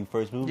 when you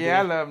first moved there? Yeah,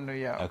 I love New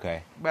York.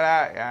 Okay. But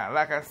I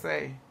like I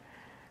say,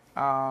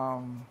 I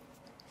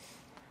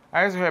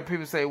used to hear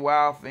people say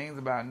wild things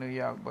about New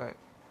York, but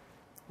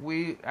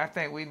I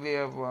think we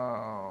live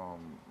a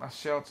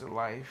sheltered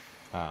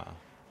life.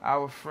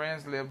 Our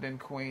friends lived in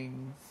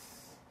Queens.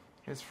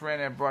 His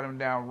friend had brought him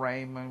down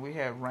Raymond. We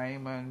had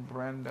Raymond,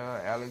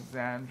 Brenda,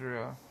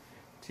 Alexandria,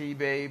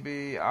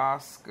 T-Baby,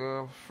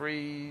 Oscar,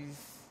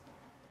 Freeze,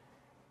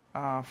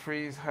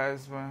 Freeze's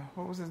husband.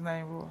 What was his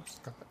name, Roy?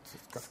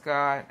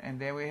 Scott. And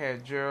then we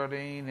had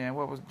Geraldine, and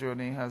what was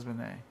Geraldine's husband's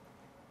name?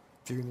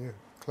 Junior.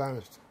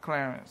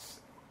 Clarence.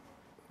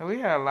 And we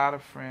had a lot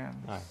of friends.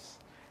 Nice.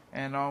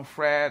 And on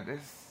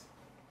Fridays,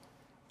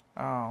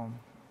 Roy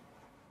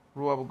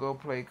would go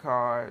play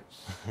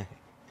cards.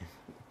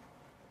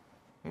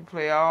 We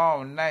play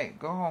all night.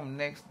 Go home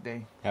next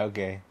day.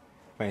 Okay.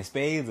 Playing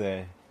spades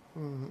or?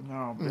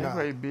 No, they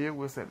played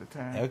billiards at the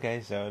time.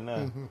 Okay, sure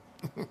enough.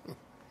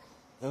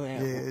 Oh,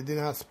 yeah, it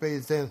didn't have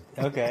spades then.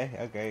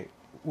 Okay.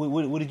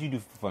 What did you do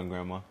for fun,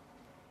 Grandma?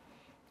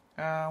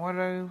 What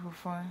did I do for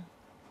fun?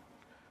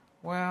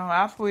 Well,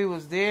 after we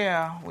was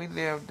there, we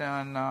lived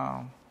in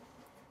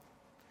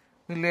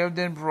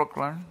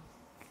Brooklyn.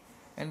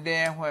 And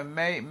then when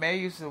May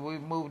we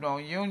moved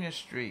on Union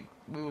Street.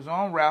 We was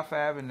on Ralph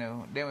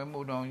Avenue. Then we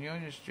moved on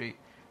Union Street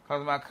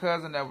because my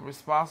cousin that was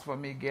responsible for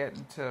me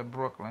getting to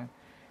Brooklyn,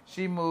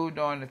 she moved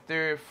on the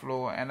 3rd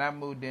floor, and I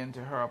moved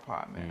into her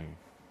apartment.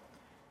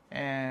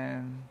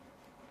 And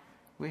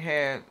we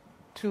had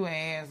 2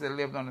 aunts that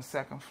lived on the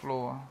 2nd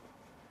floor.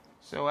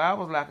 So I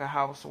was like a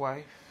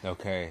housewife.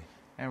 Okay.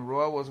 And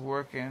Roy was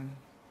working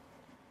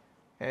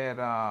at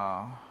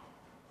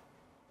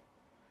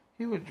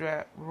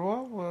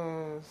Roy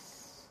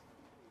was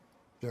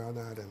John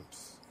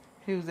Adams.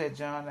 He was at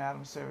John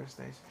Adams service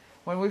station.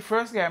 When we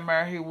first got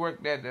married, he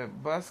worked at the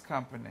bus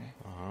company.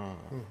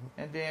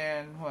 And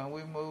then when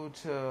we moved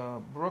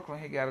to Brooklyn,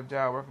 he got a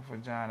job working for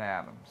John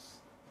Adams.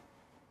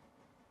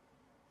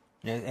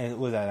 And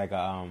was that like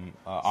a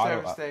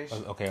service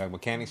station? Okay, like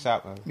mechanic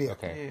shop? Yeah.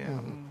 Okay.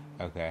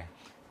 Yeah. Okay.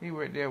 He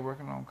worked there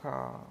working on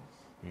cars.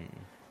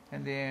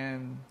 And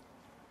then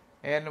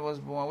Edna was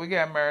born. We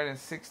got married in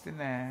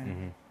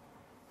 1969.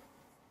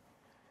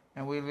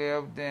 And we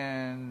lived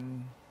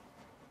in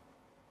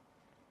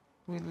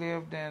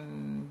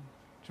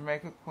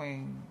Jamaica,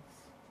 Queens.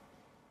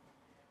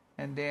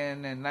 And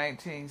then in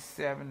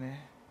 1970,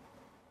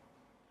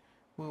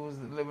 we was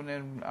living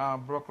in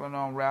Brooklyn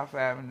on Ralph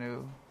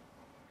Avenue.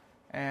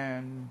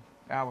 And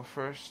our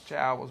first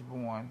child was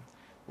born,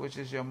 which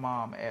is your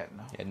mom,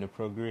 Edna. Edna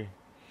Progre.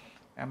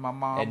 And my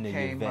mom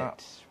came up.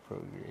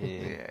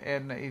 Yeah,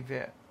 Edna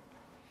Yvette.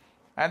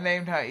 I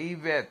named her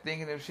Yvette,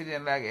 thinking if she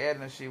didn't like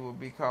Edna, she would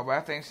be called. But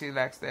I think she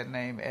likes that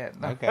name,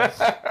 Edna. Okay.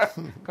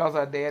 Because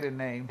her daddy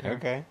named her.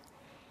 Okay.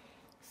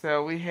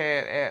 So we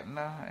had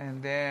Edna,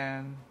 and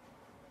then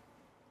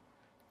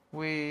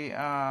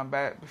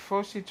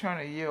before she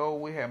turned a year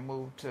old, we had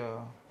moved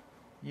to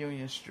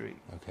Union Street.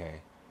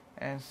 Okay.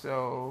 And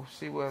so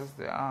she was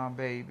the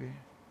baby.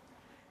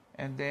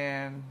 And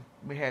then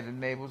we had the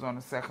neighbors on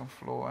the 2nd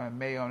floor and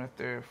May on the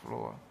 3rd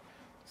floor.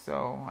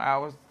 So I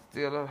was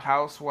still a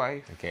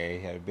housewife. Okay,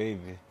 had a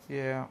baby.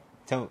 Yeah.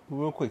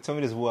 Real quick, tell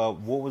me this. What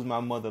was my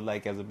mother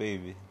like as a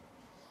baby?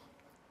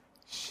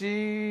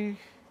 She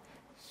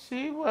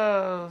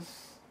was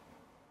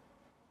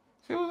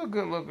a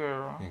good little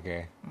girl.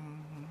 Okay.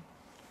 Mm-hmm.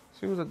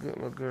 She was a good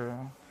little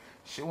girl.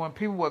 When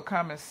people would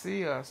come and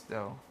see us,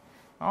 though,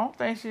 I don't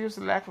think she used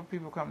to lack for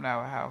people coming to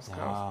our house.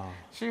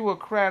 She would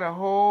cry the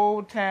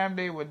whole time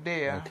they were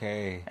there.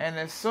 Okay. And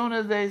as soon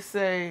as they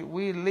say,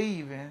 we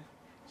leaving,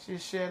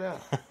 she'd shut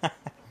up.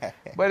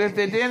 But if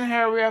they didn't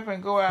hurry up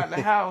and go out the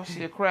house,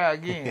 she'd cry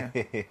again.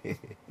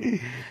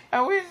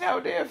 And we know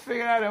they'd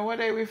figure out, and one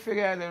day we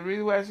figured out the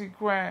reason why she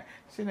crying,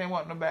 she didn't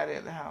want nobody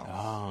at the house.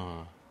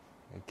 Oh.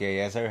 Okay,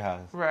 that's her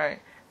house.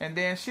 Right. And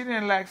then she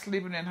didn't like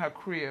sleeping in her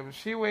crib. If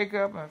she wake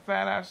up and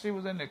find out she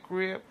was in the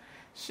crib,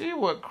 she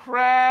would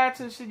cry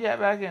till she got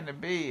back in the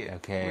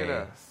bed with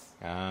us.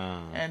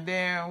 And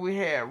then we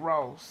had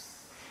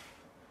Ross.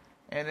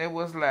 And it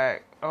was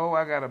like, oh,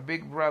 I got a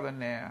big brother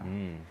now.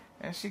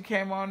 And she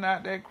came on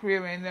out that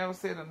crib and never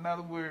said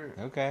another word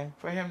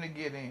for him to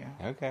get in.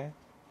 Okay.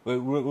 Wait,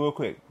 real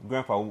quick.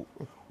 Grandpa, what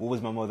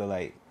was my mother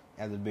like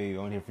as a baby? I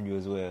want to hear from you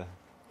as well.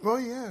 Oh,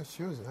 yeah,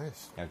 she was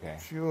nice. Okay.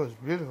 She was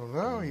beautiful.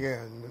 Oh,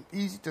 yeah, and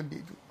easy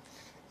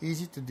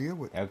to deal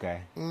with.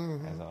 Okay.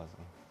 Mm-hmm. That's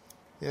awesome.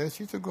 Yeah,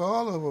 she took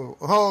all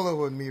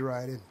over me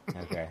riding.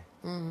 Okay.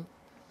 Mm-hmm.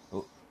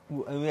 Well,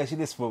 let me ask you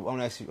this. I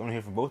want to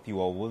hear from both of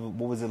you all.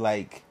 What was it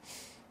like?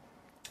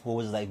 What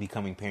was it like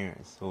becoming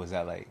parents? What was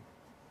that like?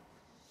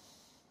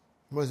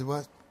 Was it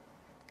what?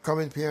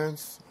 Becoming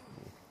parents?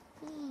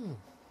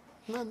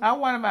 I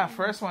wanted my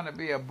first one to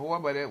be a boy,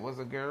 but it was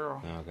a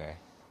girl. Okay.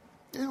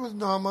 It was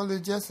normal.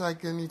 It's just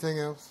like anything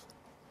else.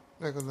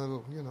 Like a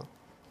little,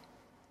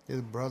 his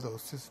brother or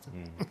sister.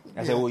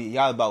 I said, well,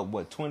 y'all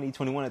about, 20,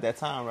 21 at that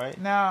time, right?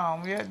 No,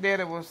 your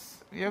granddaddy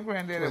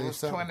was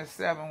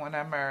 27 when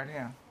I married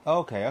him.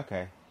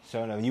 Okay.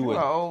 So no, you were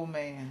an old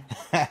man.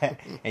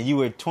 And you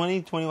were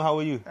 20, 21, how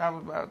were you? I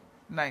was about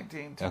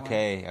 19,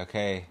 20.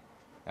 Okay.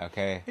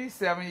 He's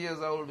 7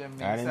 years older than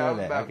me, I didn't so know I was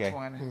that. about Okay.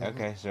 20.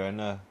 Okay, sure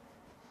enough.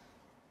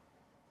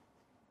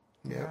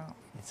 Yeah.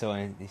 So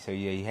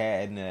you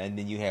had, and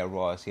then you had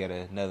Ross. You had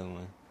another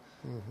one.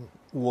 Mm-hmm.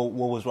 What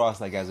was Ross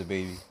like as a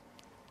baby?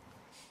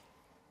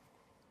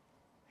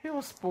 He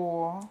was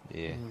spoiled.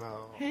 Yeah.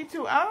 No. He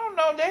too. I don't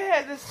know. They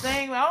had this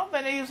thing. I don't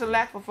think they used to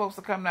lack for folks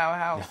to come to our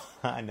house.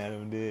 I know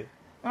them did.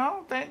 I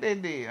don't think they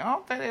did. I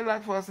don't think they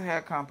liked for us to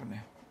have company.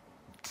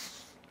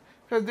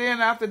 Because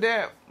then after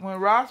that, when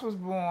Ross was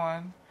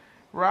born,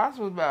 Ross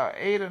was about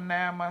 8 or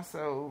 9 months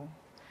old.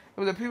 It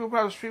was the people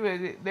across the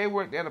street. They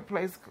worked at a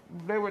place.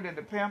 They worked at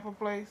the Pamper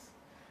place.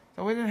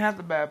 So we didn't have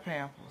to buy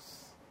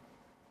Pampers.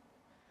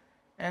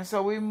 And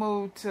so we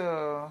moved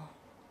to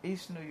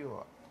East New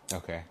York.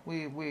 Okay.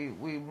 We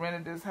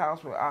rented this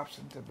house with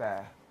option to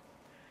buy.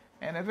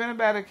 And if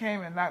anybody came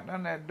and knocked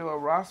on that door,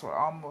 Ross would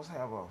almost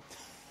have a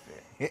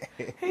fit.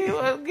 He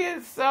would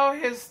get so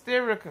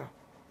hysterical.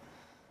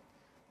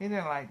 He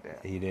didn't like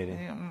that. He didn't?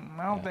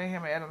 I don't think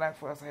him and Eddie like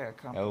for us to have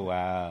company. Oh,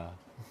 wow.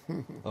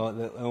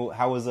 Well,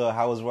 how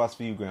was Ross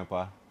for you,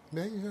 Grandpa?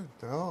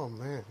 Oh,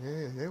 man.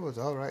 Yeah, it was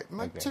all right.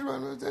 My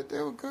children,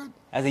 they were good.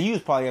 I said, you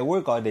was probably at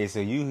work all day, so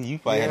you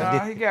probably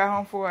had to... he got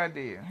home before I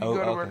did. He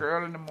go to work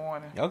early in the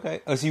morning.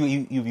 Okay. Oh, so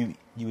you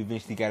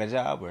eventually got a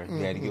job, or you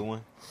had to get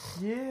one?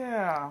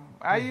 Yeah.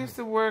 I used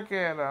to work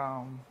at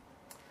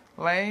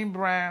Lane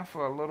Brand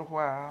for a little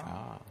while.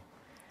 Ah.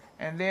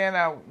 And then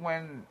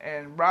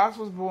and Ross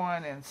was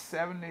born in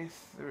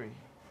 73.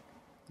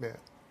 Yeah.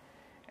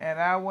 And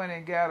I went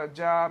and got a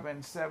job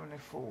in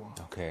 74.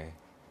 Okay.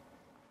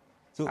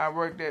 So I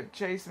worked at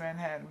Chase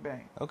Manhattan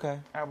Bank. Okay.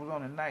 I was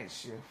on a night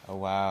shift. Oh,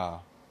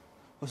 wow.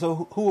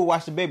 So who would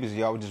watch the babies?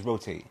 Y'all would just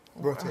rotate?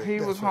 He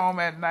was home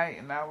at night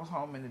and I was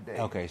home in the day.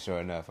 Okay, sure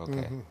enough. Okay.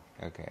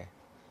 Mm-hmm. Okay.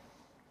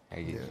 I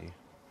get you.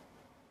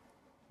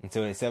 And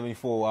so in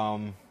 74,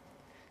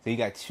 so you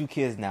got 2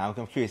 kids now.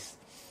 I'm curious,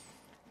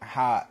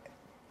 how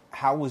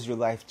was your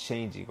life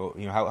changing? Or,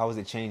 how was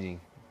it changing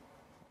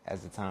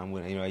as the time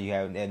when, you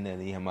have Edna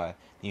and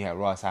you have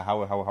Ross? How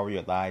were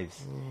your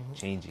lives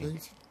changing?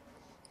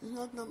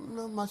 Not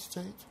much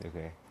change.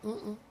 Okay.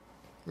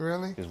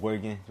 Really? Just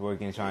working,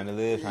 trying to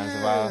live, trying to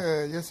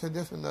survive? Yeah,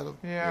 just another.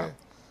 Yeah.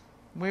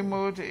 We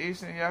moved to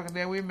East New York, and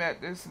then we met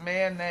this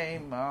man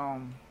named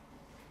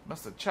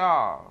Mr.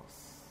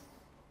 Charles.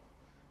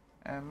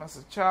 And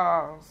Mr.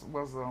 Charles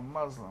was a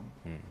Muslim.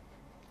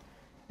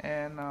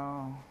 And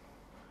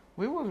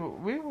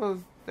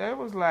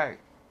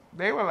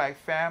they were like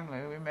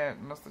family. We met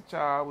Mr.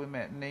 Charles, we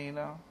met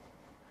Nina,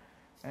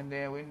 and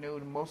then we knew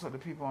most of the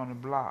people on the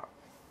block.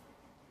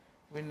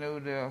 We knew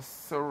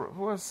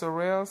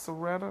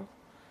Soretta?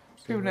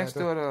 People next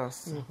door to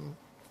us. Mm-hmm.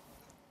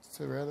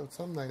 Soretta,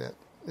 something like that.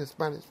 The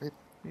Spanish people.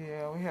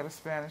 Yeah, we had a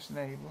Spanish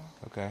neighbor.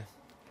 Okay.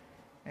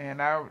 And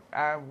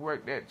I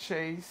worked at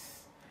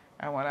Chase,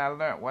 and when I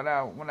learned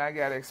when I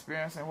got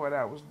experience in what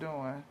I was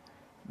doing,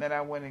 then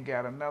I went and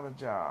got another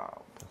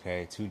job.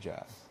 Okay, 2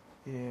 jobs.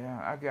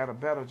 Yeah, I got a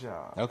better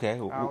job. Okay. I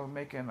was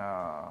making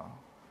 $190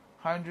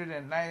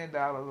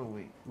 a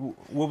week.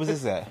 What was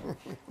this at?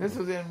 This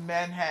was in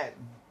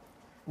Manhattan.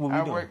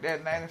 I worked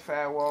at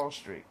 95 Wall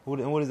Street.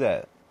 What is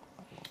that?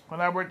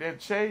 When I worked at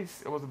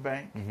Chase, it was a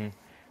bank. Mm-hmm.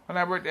 When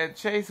I worked at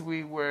Chase,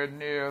 we were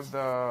near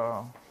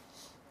the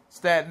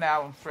Staten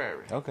Island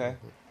Ferry. Okay.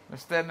 The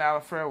Staten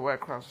Island Ferry was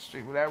across the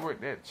street. When I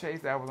worked at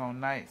Chase, I was on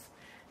nights.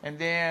 And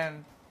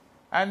then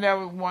I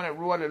never wanted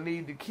Roy to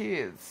leave the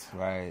kids.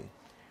 Right.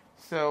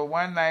 So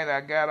one night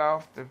I got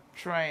off the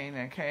train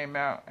and came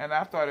out, and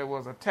I thought it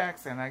was a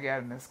taxi, and I got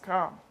in this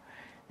car.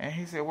 And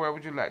he said, "Where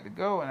would you like to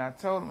go?" And I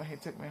told him, and he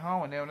took me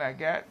home. And then when I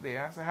got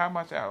there, I said, "How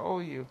much I owe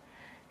you?"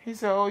 He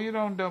said, "Oh, you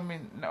don't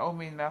owe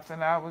me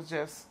nothing. I was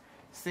just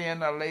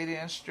seeing a lady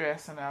in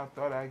stress, and I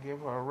thought I'd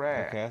give her a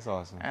ride." Okay, that's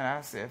awesome. And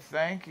I said,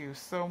 "Thank you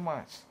so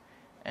much."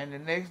 And the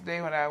next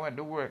day when I went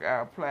to work,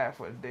 I applied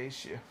for the day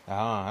shift.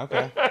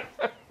 Okay.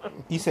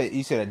 You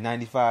said at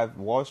 95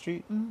 Wall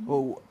Street? Mm-hmm.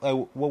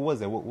 Well, what was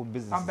that? What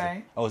business? A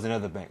bank. Oh, it was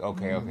another bank.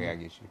 Okay, Mm-hmm. okay, I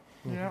get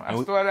you. Yeah,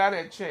 I started out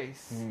at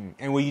Chase.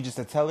 And were you just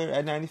a teller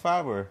at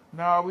 95 or?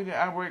 No, we didn't.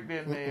 I worked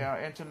in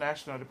the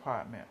international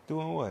department.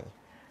 Doing what?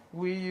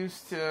 We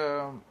used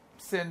to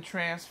send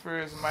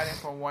transfers money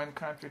from one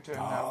country to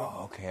another.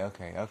 Oh,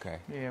 okay.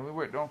 Yeah, we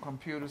worked on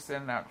computers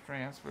sending out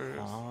transfers.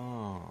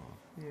 Oh,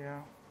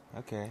 Yeah.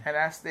 okay. And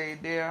I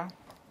stayed there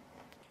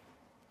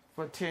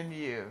for 10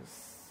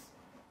 years.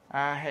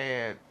 I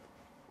had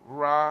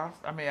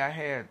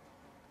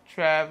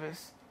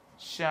Travis,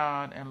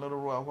 Sean, and Little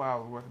Roy while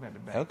I was working at the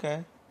bank.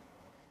 Okay.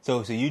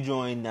 So you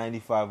joined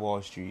 95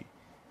 Wall Street.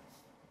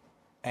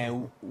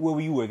 And where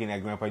were you working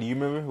at, Grandpa? Do you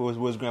remember? Where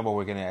was Grandpa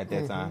working at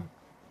that time?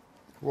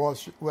 Well,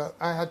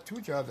 I had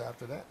 2 jobs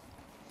after that.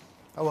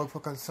 I worked for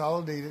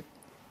Consolidated.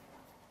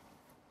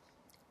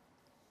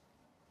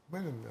 Wait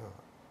a minute.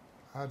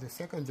 I had the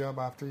second job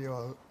after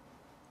y'all.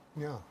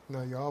 Yeah,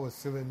 no, y'all was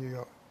still in New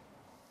York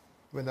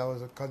when I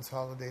was at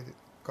Consolidated.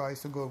 I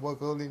used to go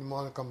work early in the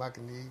morning, come back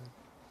in the evening.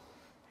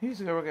 He used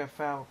to go work at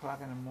 5 o'clock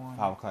in the morning.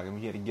 5 o'clock. And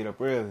we had to get up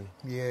early.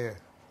 Yeah.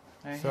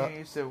 And So-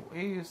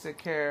 he used to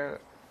carry,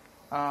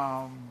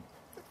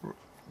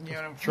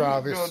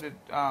 Travis.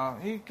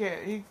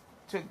 He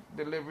took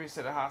deliveries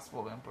to the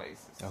hospital and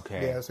places.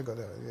 Okay. Yeah, that's a good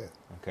idea.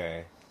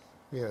 Okay.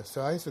 Yeah,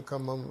 so I used to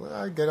come home.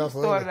 I get off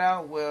Started early.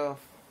 out with,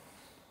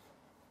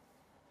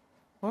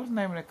 what was the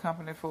name of the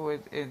company before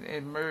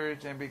it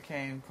merged and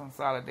became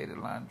Consolidated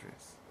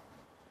Laundries?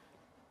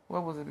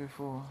 What was it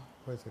before?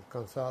 Was it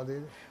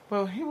Consolidated?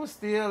 Well, he was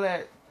still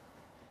at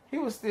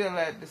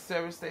the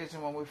service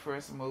station when we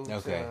first moved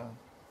Okay.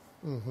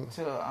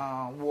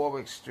 to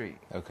Warwick Street.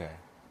 Okay.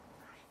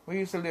 We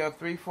used to live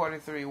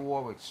 343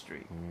 Warwick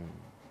Street.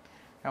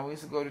 And we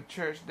used to go to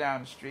church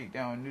down the street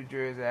down New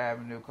Jersey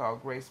Avenue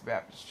called Grace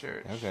Baptist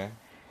Church. Okay.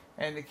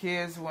 And the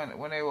kids, when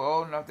they were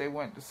old enough, they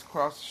went to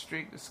cross the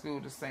street to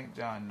school to St.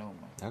 John Newman.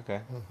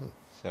 Okay.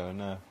 Sure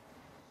enough.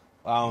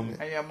 And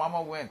your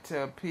mama went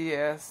to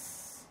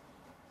PS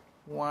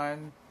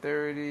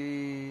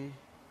 130.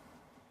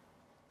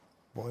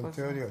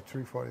 130 or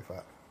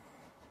 345.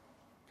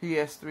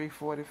 PS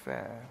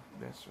 345.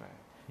 That's right.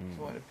 She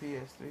went to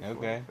PS 345.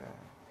 Okay.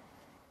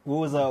 What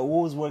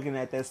was working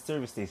at that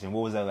service station?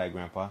 What was that like,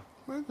 Grandpa?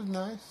 Well, it was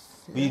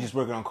nice. Were you just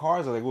working on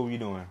cars, or like what were you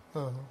doing?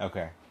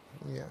 Okay.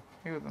 Yeah.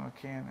 He was a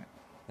mechanic.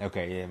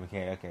 Okay, yeah,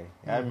 mechanic. Okay,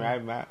 I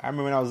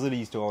remember when I was little, I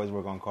used to always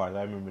work on cars.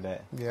 I remember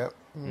that. Yep.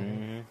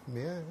 Yeah,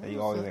 Yeah.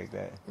 you always like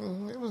that.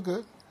 It was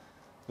good.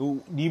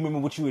 Do you remember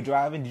what you were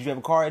driving? Did you have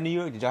a car in New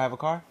York? Did y'all have a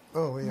car?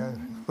 Oh, we had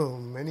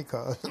many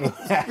cars.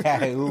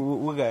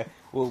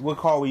 What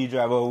car were you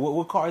driving?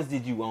 What cars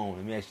did you own?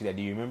 Let me ask you that.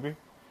 Do you remember?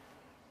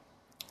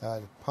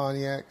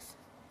 Pontiacs.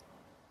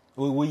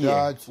 What year?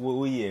 Dodge.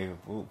 What year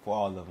for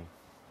all of them?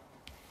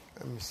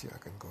 Let me see. I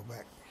can go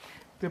back.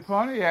 The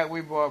Pontiac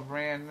we bought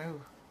brand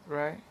new,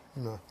 right?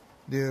 No,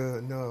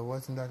 it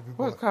wasn't that we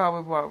What bought. car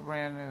we bought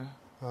brand new?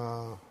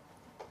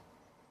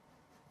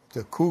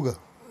 The Cougar.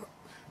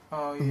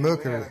 Oh, yeah.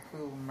 Mercury. We had a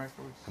Cougar,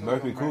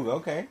 Mercury Cougar.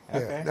 Okay. Yeah,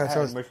 Okay. that's I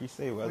had us. Mercury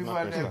Sabre. We That's my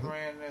bought first that car.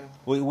 brand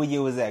new. What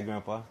year was that,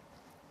 Grandpa?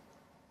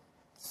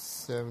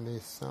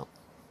 70-something.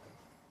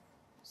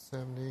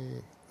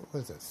 70. What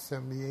was that?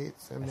 78, A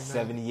 79?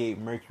 78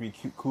 Mercury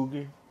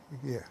Cougar.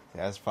 Yeah.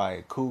 That's probably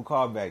a cool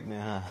car back then,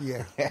 huh?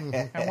 Yeah.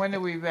 And when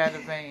did we buy the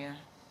van?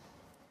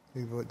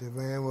 The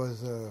van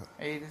was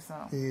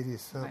 80-something? 80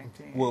 something.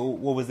 19.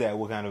 What was that?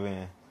 What kind of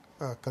van?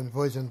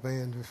 Conversion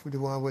van, the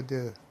one with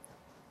the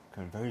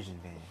Conversion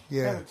van.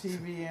 yeah. Got a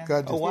TV in.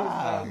 Got the, Oh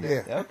wow!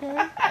 Yeah. Okay,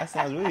 that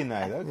sounds really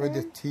nice. with the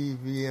Okay.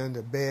 TV and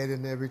the bed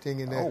and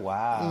everything in there. Oh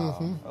wow!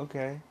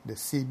 Okay. The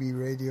CB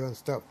radio and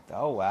stuff.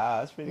 Oh wow,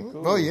 that's pretty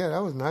cool. Oh yeah,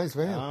 that was nice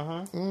van.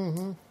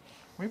 Uh-huh.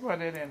 We bought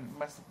it in,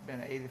 must have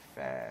been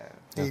 85.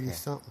 80 Okay.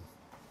 something.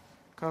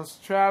 Because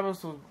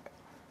Travis was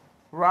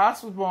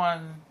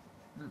born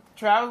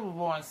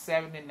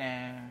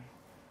 79.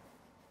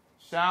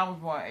 Sean was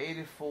born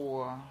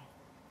 84.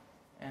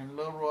 And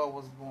Lil Roy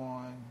was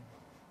born,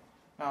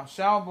 no,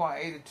 Sean was born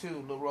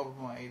 82. Lil Roy was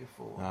born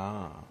 84.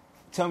 Ah.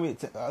 Tell me,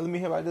 let me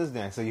hear about this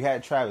then. So you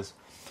had Travis.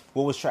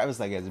 What was Travis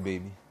like as a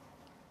baby?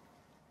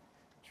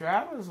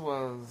 Travis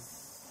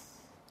was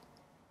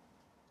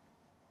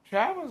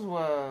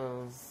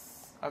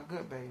a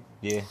good baby.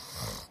 Yeah.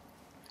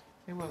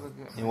 He was a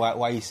good man. And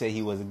why you say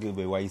he was a good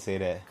baby? Why you say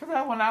that?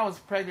 Because when I was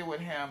pregnant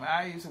with him,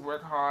 I used to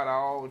work hard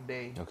all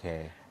day.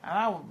 Okay. And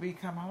I would be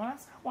coming home and I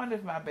said, I wonder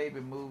if my baby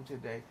moved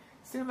today.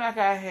 Seemed like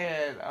I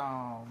had,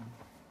 how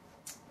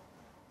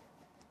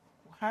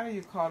do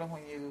you call it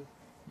when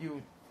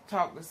you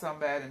talk to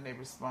somebody and they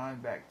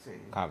respond back to you?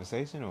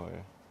 Conversation or?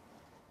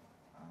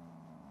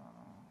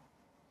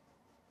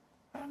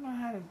 I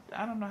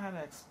don't know how to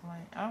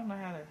explain. I don't know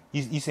how to.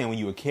 You saying when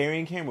you were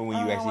carrying him or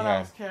when you actually when had? I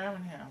was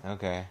carrying him.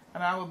 Okay.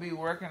 And I would be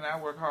working. I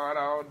work hard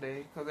all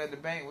day because at the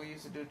bank we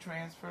used to do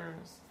transferring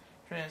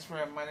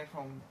money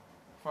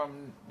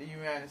from the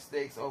United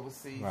States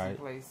overseas right. and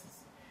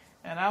places.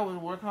 And I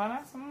would work hard.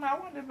 I said, I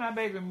wonder if my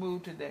baby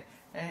moved today.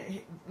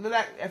 And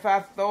like if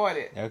I thought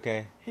it,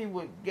 okay, he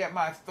would get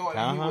my thought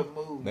and he would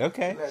move.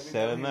 Okay,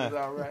 sure enough.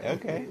 All right.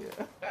 Okay.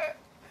 Yeah.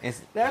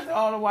 That's the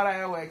only one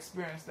I ever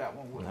experienced that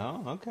one with.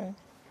 Oh, okay.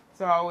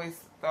 So I always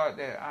thought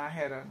that I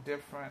had a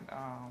different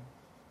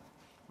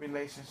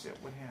relationship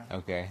with him.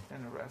 Okay.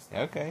 Than the rest of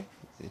them. Okay.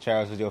 So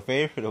Charles was your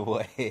favorite or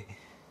what?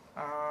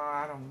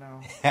 I don't know.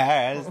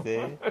 I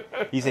understand.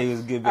 You say he was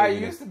a good baby. I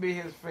used to be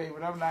his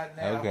favorite. I'm not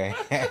now.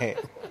 Okay.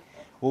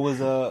 what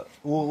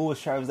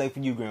was Charles like for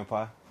you,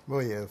 Grandpa? Oh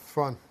yeah,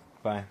 fun.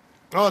 Fine.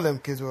 All them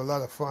kids were a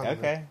lot of fun.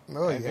 Okay.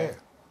 Oh okay. yeah.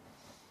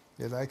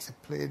 They likes to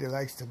play. They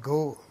likes to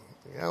go.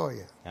 Oh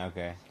yeah.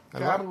 Okay.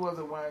 Travis was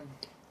the one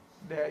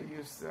that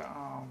used to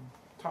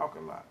talk a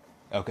lot.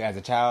 Okay, as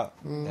a child,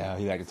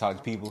 he liked to talk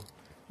to people.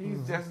 He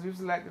just used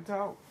to like to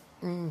talk.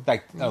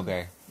 Like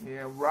okay.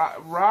 Yeah,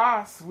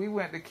 Ross. We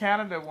went to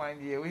Canada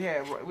one year. We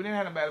didn't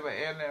have nobody but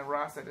Edna and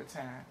Ross at the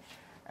time,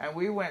 and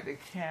we went to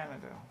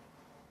Canada.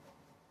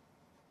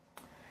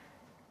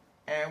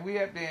 And we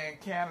up there in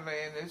Canada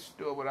in this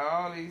store with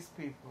all these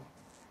people,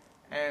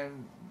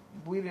 and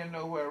we didn't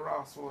know where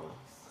Ross was.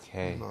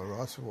 Okay. No,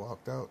 Ross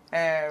walked out.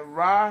 And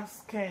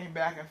Ross came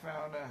back and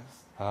found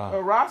us.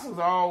 But Ross was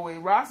always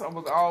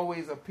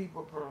a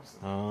people person.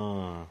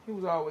 He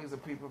was always a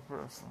people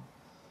person.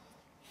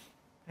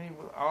 He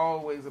was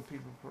always a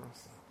people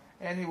person.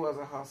 And he was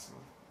a hustler.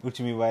 What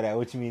you mean by that?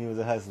 What you mean he was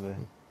a hustler?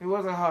 He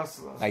was a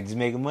hustler. Like just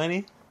making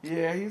money?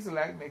 Yeah, he used to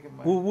like making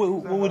money.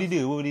 What would he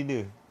do? What would he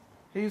do?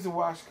 He used to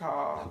wash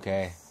cars.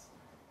 Okay.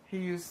 We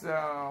used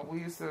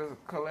to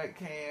collect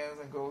cans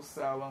and go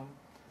sell them.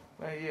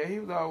 But yeah, he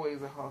was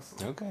always a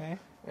hustler. Okay.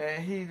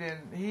 And he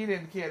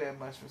didn't care that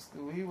much for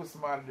school. He was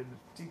smarter than the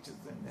teachers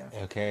in there.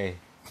 Okay.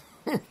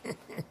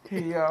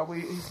 He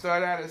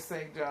started out at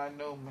St. John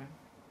Newman,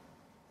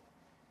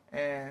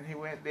 and he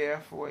went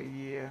there for a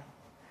year,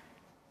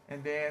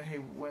 and then he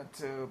went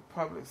to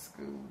public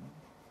school.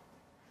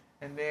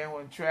 And then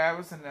when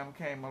Travis and them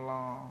came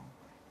along,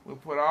 we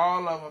put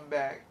all of them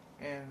back,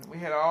 and we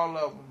had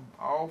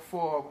all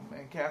four of them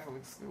in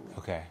Catholic school.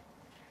 Okay.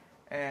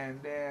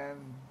 And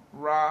then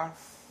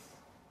Ross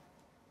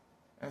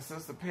and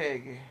Sister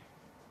Peggy,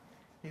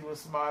 he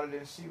was smarter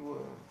than she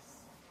was.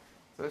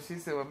 So she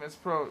said, well, Miss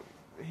Pro,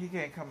 he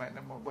can't come out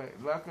no more.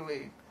 But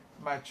luckily,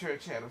 my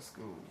church had a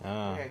school. We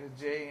had the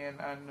J.N.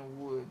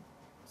 Underwood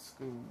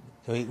school.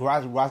 So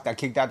Ross got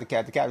kicked out the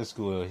Catholic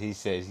school. He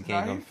says he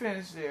can't go. He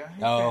finished there.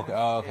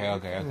 Okay.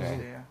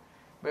 There.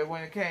 But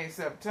when it came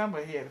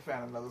September, he had to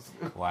find another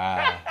school.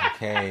 Wow.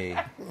 Okay.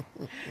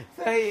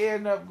 So he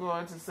ended up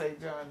going to St.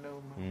 John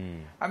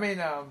Newman. I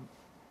mean,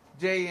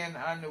 J.N.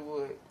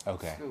 Underwood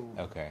school.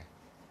 Okay.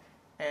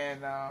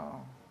 And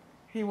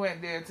he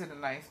went there to the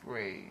 9th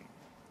grade.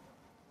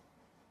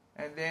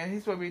 And then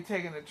he's supposed to be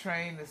taking the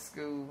train to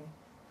school.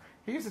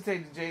 He used to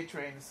take the J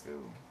train to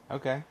school.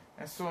 Okay.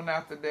 And soon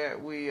after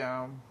that, we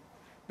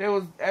there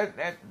was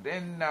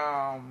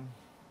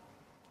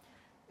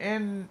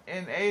in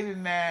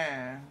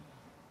 89,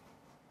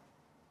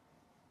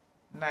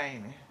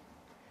 90,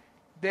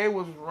 they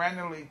was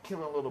randomly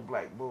killing little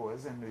black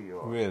boys in New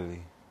York.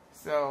 Really?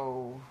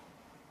 So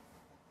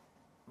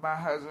my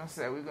husband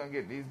said, we're going to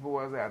get these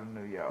boys out of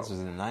New York. This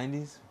was in the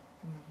 90s?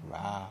 Mm-hmm.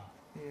 Wow.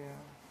 Yeah.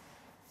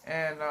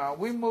 And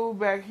we moved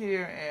back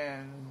here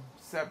in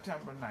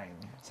September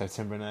 90.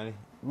 September 90?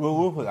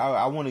 Real quick,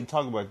 I want to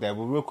talk about that,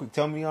 but real quick,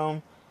 tell me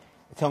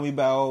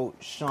about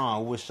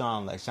Sean. What's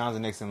Sean like? Sean's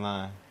the next in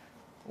line.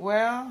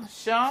 Well,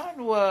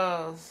 Sean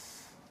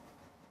was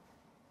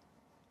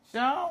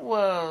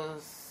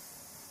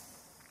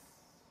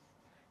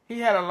he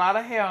had a lot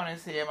of hair on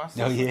his head. My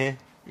sister. Oh yeah?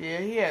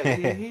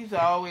 Yeah, he's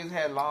always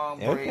had long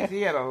braids. Okay.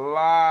 He had a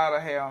lot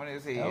of hair on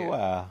his head. Oh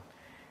wow.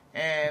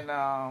 And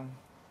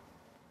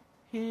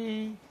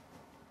when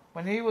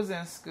he was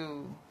in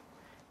school,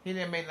 he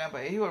didn't make nothing,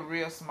 but he was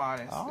real smart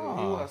in school.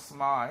 He was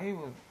smart. He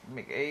would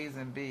make A's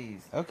and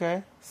B's.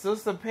 Okay.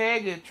 Sister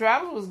Peggy,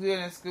 Travis was good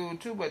in school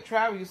too, but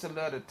Travis used to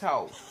love to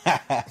talk.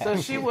 So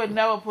she would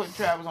never put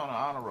Travis on the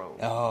honor roll.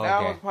 Oh,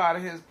 that was part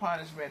of his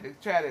punishment, to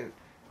try to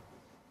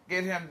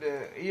get him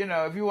to,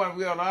 if you want to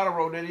be on the honor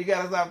roll, then you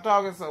got to stop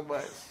talking so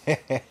much.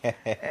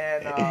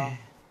 And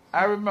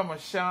I remember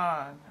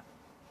Sean,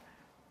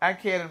 I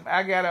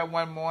got up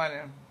one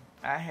morning,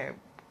 I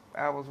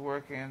was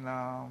working,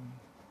 I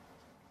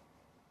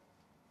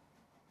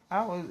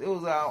was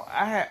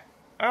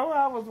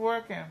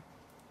working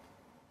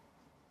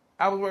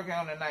I was working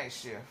on the night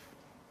shift.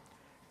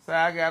 So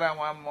I got up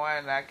one morning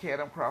and I carried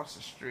him across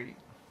the street.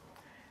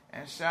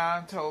 And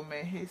Sean told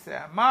me, he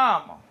said,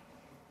 Mama,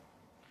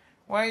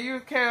 when you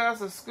carry us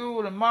to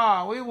school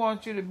tomorrow, we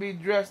want you to be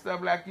dressed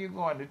up like you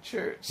going to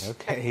church.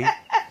 Okay.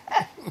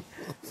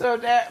 So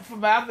that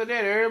from after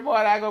that, every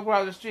morning I go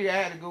across the street, I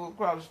had to go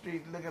across the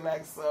street looking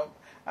like something.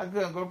 I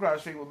couldn't go across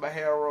the street with my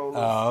hair rolled.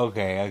 Oh,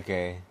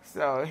 okay.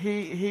 So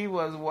he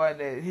was one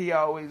that he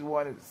always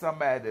wanted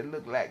somebody that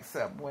looked like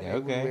something when they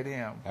were with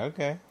him.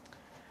 Okay.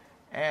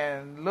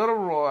 And little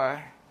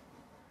Roy,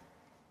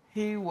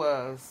 he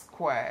was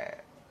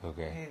quiet.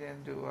 Okay. He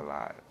didn't do a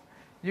lot.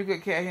 You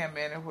could carry him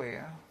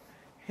anywhere.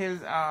 His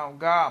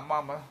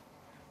godmama,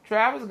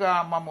 Travis'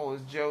 godmama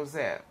was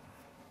Josette.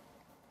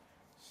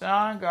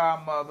 Sean's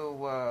godmother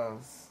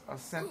was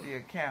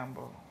Cynthia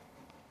Campbell.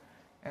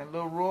 And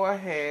little Roy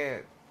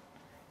had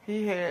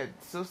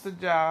Sister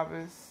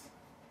Jarvis,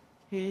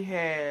 he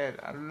had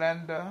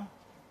Linda,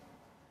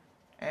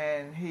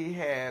 and he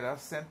had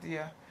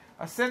Cynthia.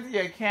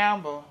 Cynthia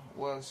Campbell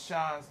was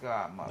Sean's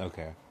godmother.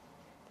 Okay.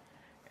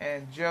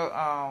 And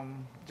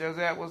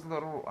Josette was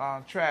little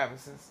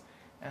Travis's.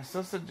 And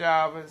Sister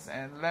Jarvis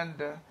and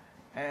Linda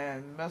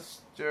and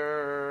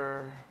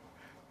Mr.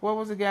 What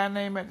was the guy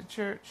name at the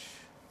church?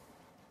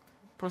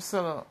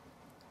 Priscilla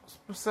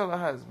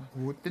husband.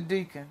 Wood. The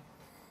deacon.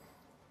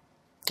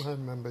 I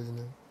remember his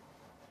name.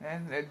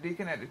 And the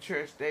deacon at the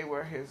church, they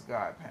were his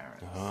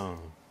godparents. Oh.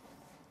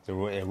 So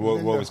Roy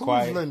was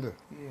quiet? Who's Linda?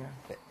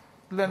 Yeah.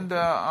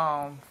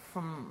 Linda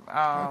from...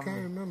 I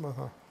can't remember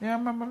her. Yeah, I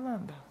remember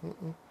Linda.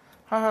 Mm-mm.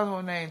 Her husband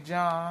was named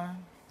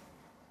John.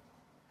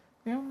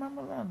 You don't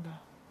remember Linda?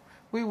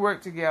 We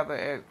worked together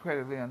at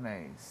Credit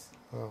Lyonnaise.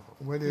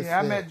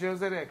 I met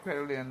Josette at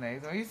Credit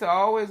Lyonnaise. We used to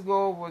always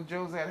go over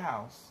Josette's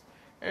house.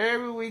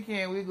 Every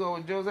weekend we go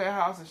to Josette's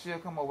house and she'll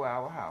come over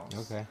our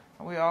house. Okay.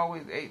 And we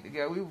always ate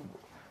together. We would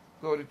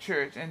go to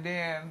church. And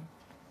then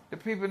the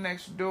people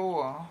next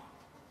door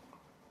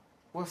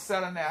was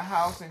selling their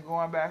house and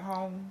going back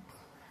home.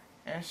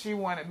 And she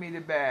wanted me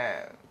to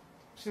buy.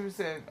 She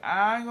said,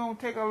 I ain't going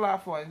to take a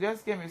lot for it.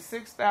 Just give me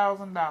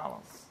 $6,000.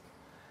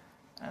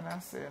 And I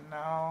said, no,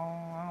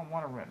 I don't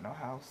want to rent no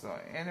house. So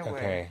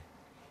anyway,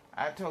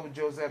 I told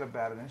Josette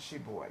about it and she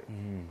bought it.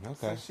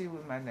 Okay. So she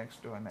was my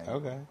next door neighbor.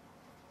 Okay.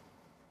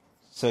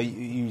 So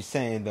you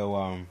saying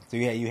though, so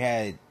you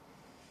had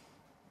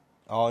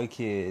all the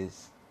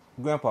kids.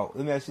 Grandpa,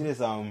 let me ask you this.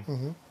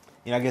 You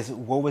know, I guess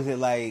what was it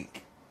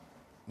like,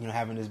 you know,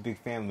 having this big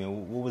family?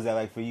 What was that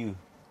like for you?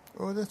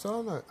 Oh, that's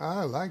all right.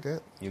 I like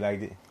that. You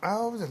liked it? I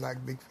always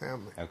liked big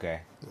family.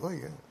 Okay. Oh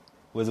yeah.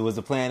 Was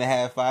the plan to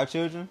have 5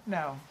 children?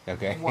 No.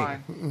 Okay.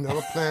 1. Never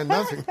planned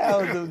nothing.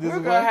 We're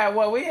gonna have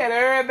one. We had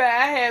everybody.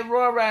 I had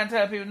Roy around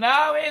tell people,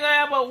 no, we ain't gonna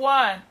have but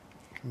 1.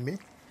 Me?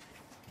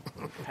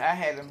 I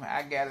had him.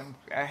 I got him.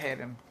 I had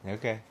him.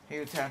 Okay. He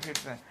was telling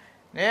people,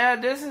 yeah,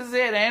 this is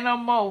it. Ain't no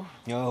more.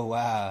 Oh,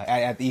 wow.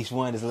 After each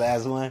one, it's the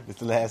last one? It's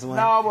the last one?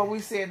 No, but we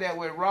said that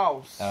with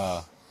Ross.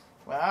 Oh.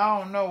 Well, I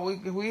don't know.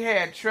 We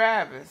had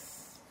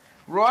Travis.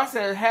 Ross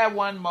said have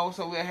 1 more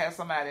so we'll have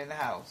somebody in the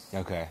house.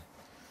 Okay.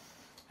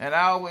 And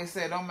I always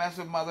say, don't mess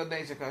with Mother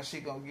Nature because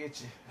she going to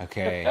get you.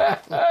 Okay.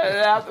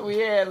 After we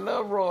had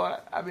Lil Roy,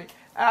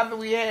 after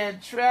we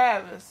had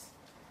Travis,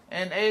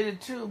 in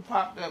 82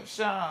 popped up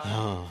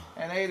Sean,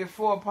 and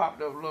 84 popped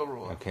up Lil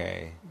Roy.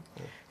 Okay.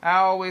 I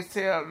always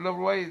tell Lil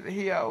Roy,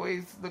 he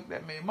always looked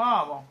at me,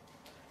 Mama,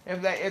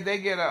 if they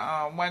get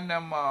one of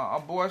them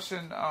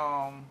abortion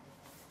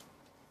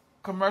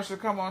commercial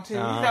come on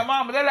TV, he said,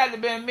 Mama, that had to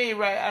been me,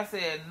 right? I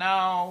said,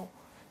 no.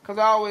 Because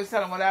I always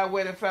tell him when I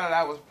went and found out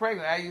I was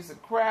pregnant, I used to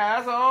cry. I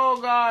said, oh,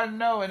 God,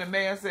 no. And the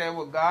man said,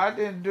 well, God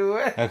didn't do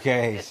it.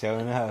 Okay, sure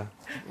enough.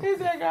 He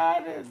said,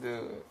 God didn't do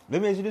it.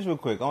 Let me ask you this real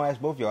quick. I want to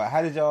ask both of y'all.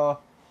 How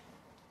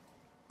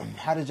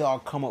did y'all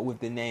come up with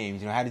the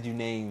names? You know, how did you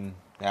name,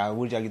 where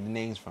did y'all get the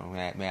names from,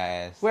 may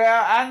I ask?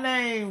 Well, I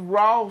named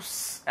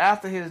Ross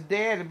after his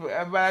daddy, but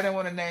I didn't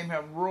want to name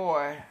him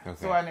Roy.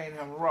 Okay. So I named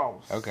him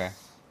Ross. Okay.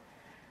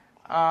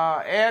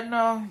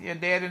 Edna, your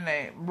daddy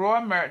named Roy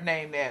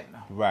named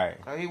Edna. Right.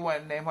 So he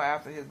wanted to name her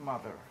after his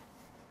mother.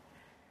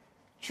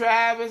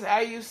 Travis,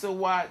 I used to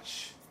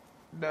watch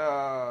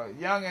the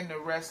Young and the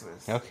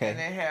Restless. Okay. And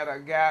they had a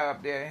guy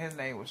up there, and his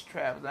name was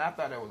Travis. And I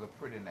thought that was a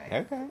pretty name.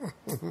 Okay.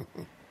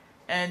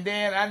 And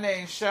then I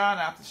named Sean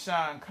after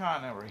Sean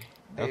Connery.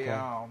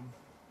 The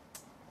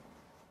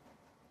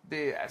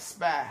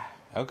Spy.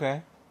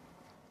 Okay.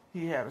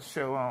 He had a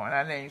show on, and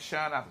I named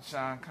Sean after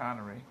Sean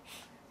Connery.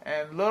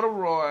 And Little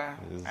Roy,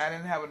 I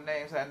didn't have a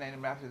name, so I named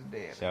him after his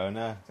dad. Sure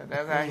enough. So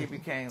that's how he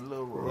became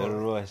Little Roy. Little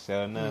Roy,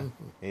 sure enough.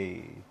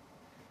 Hey.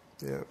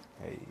 Yep.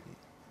 Hey.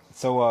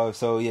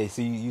 So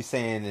you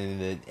saying in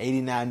the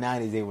 89,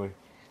 90s they were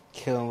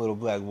killing little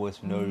black boys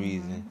for no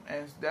reason.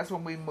 And that's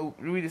when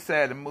we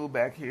decided to move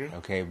back here.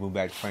 Okay, move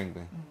back to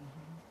Franklin.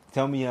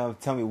 Tell me,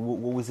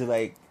 what was it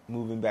like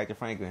moving back to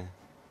Franklin?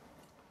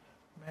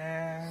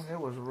 Man,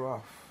 it was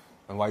rough.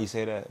 And why you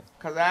say that?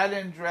 Because I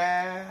didn't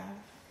drive.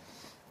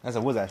 That's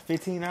what was that?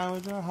 15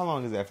 hours? Or how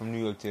long is that from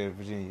New York to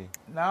Virginia?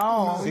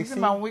 No,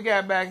 when we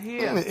got back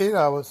here. 8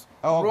 hours.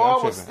 Oh, okay,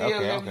 Roy was still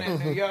living in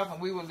New York, and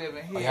we were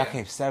living here. Oh, y'all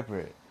came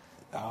separate.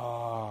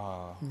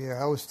 Oh.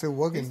 Yeah, I was still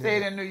working. He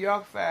stayed in New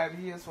York 5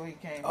 years before he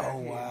came back here. Oh,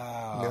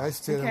 wow. Yeah, I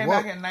still he came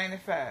back in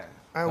 95.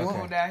 I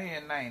moved down here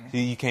in 90. So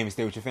you came to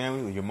stay with your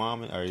family, with your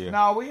mom, or your?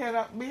 No, we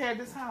had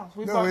this house.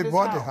 We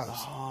bought the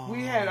house. Oh.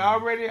 We had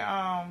already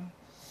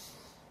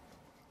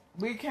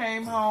we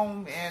came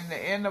home in the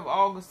end of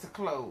August to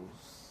close.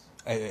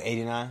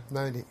 89?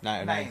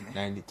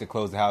 90 to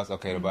close the house.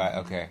 Okay, to buy.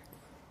 Okay.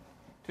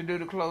 To do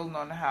the closing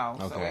on the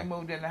house. Okay. So we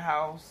moved in the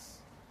house.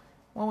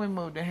 When we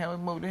moved in here,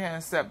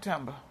 in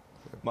September.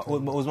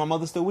 Was my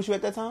mother still with you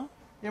at that time?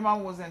 Your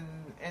mama was in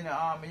the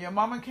army. Your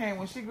mama came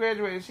when she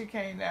graduated. She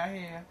came down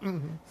here.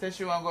 Said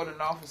she want to go to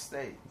Norfolk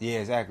State. Yeah,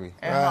 exactly.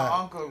 And her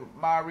uncle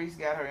Maurice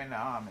got her in the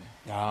army.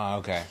 Oh,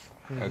 okay,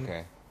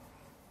 okay.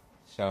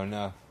 Sure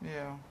enough.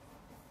 Yeah.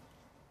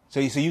 So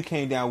you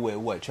came down with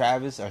what?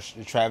 Travis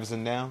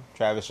and down?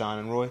 Travis, Sean,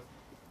 and Roy.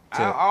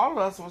 All of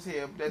us was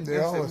here.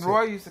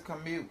 Roy used to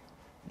commute.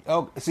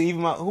 Oh, so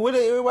even where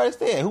did everybody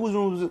stay at? Whose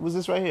room was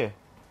this right here?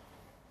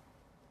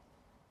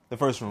 The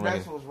first room,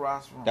 right? That was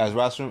Ross' room. That was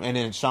Ross' room, and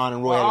then Sean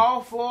and Roy. Well,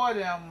 all four of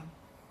them.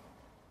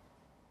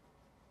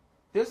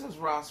 This was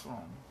Ross'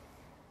 room.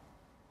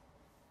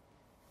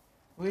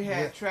 We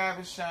had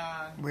Travis,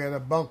 Sean. We had a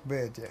bunk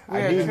bed, yeah.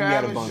 We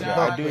had a bunk bed.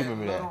 I do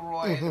remember that. Little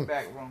Roy in the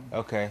back room.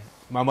 Okay.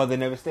 My mother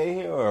never stayed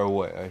here, or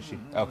what? Or she?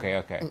 Okay.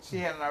 She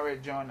hadn't already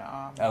joined the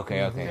army.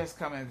 Okay. Just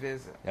come and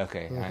visit.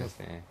 Okay, I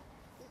understand.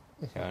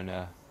 Sure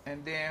enough.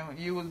 And then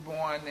you was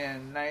born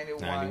in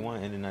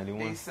 91. End of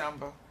 91.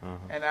 December.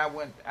 And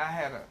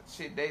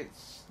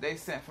they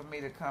sent for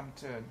me to come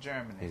to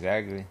Germany.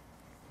 Exactly.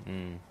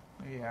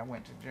 Yeah, I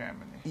went to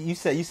Germany. You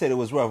said it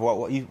was rough.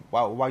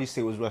 Why you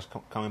say it was rough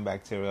coming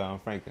back to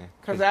Franklin?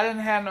 Because I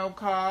didn't have no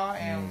car,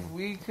 and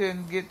we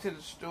couldn't get to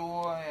the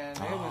store, and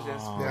it was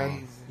just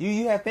crazy.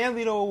 You had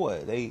family though, or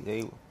what?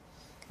 They.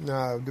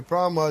 No, the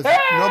problem was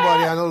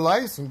nobody had no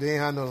license. They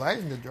didn't have no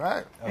license to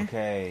drive.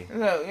 Okay.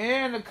 Look,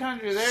 in the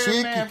country,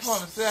 every man for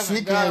himself.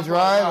 She can't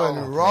drive,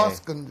 and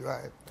Ross can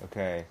drive.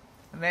 Okay.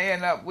 And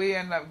we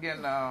end up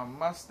getting a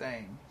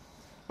Mustang.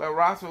 But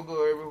Ross will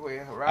go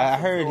everywhere. I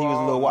heard he was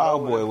a little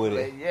wild boy with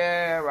it.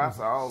 Yeah, Ross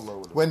all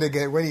over. When you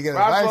get a license,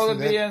 Ross supposed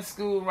to be in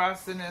school.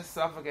 Ross in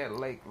Suffolk at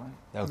Lakeland.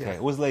 Okay,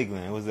 what's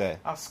Lakeland? What's that?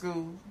 A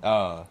school.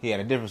 Oh, he had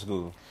a different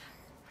school.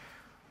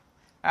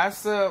 I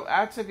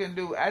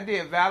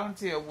did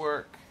volunteer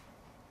work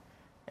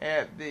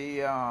at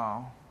the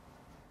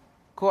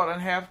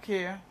Cortland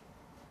Healthcare,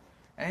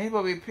 and he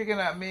will be picking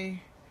up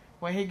me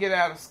when he get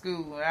out of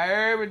school. And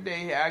every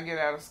day I get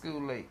out of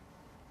school late.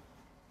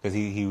 Cause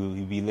he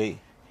would be late.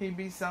 He'd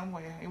be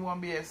somewhere. He won't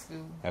be at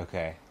school.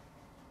 Okay.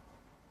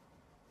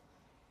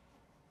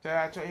 So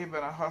I told you, he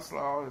been a hustler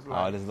all his life.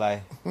 All his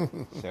life.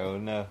 Sure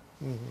enough.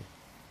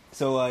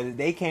 So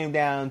they came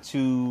down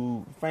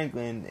to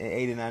Franklin in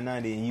 89,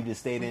 90, and you just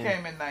stayed in. We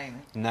came in 90.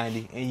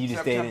 90, and you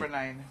just September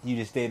 90. You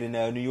just stayed in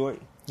New York.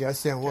 Yeah, I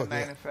stayed in work.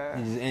 95.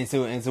 And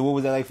so what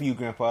was that like for you,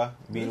 Grandpa?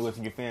 Being away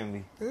from your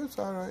family. It was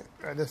all right.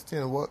 I just stayed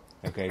in work.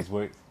 Okay, it's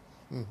work.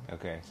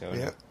 Okay, so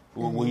yeah.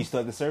 Were you still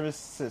at the service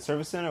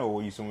center, or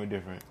were you somewhere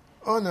different?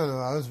 Oh no,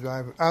 I was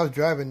driving. I was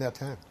driving that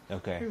time.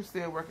 Okay. He was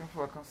still working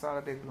for a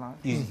Consolidated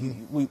Laundry.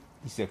 You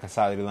said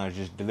Consolidated Laundry,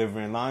 just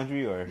delivering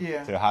laundry, or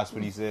to the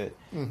hospital? You said.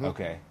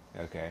 Okay.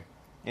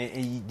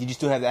 And did you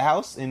still have the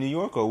house in New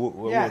York,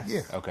 or yes.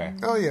 Yeah. Okay.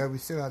 Oh yeah, we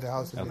still had the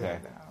house. Okay.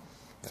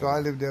 So I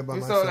lived there by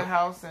myself. We sold the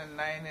house in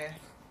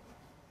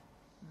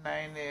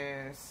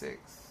 96.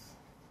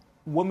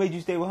 What made you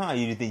stay behind?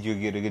 You didn't think you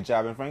could get a good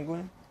job in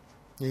Franklin?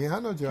 Yeah, I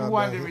had no job. He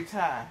wanted to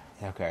retire.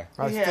 Okay.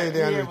 I stayed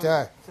there and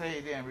retired.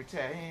 Stayed there and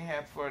retired. He didn't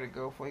have far to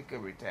go before he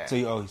could retire. So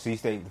you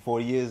stayed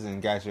 40 years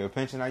and got your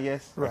pension, I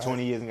guess? Right. Or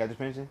 20 years and got your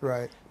pension?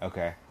 Right.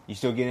 Okay. You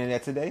still getting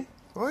that today?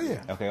 Oh,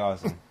 yeah. Okay,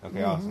 awesome.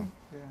 Okay, awesome.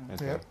 Yeah.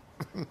 Okay. Yep.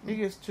 He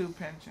gets 2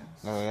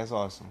 pensions. Oh, that's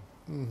awesome.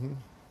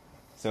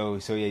 So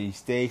yeah, you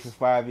stayed for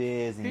 5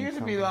 years. And he used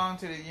to belong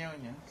to the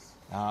unions.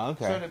 Oh,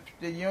 okay. So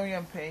the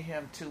union paid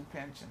him 2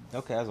 pensions.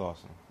 Okay, that's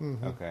awesome.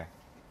 Okay.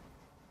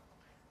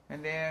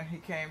 And then he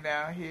came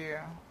down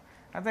here.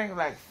 I think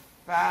like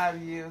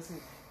 5 years.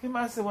 He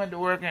must have went to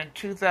work in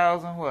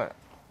 2000 what?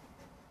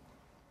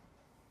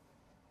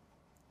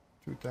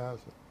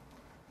 2000.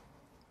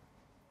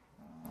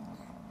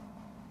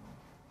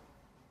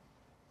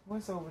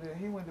 What's over there?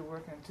 He went to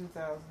work in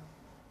 2000.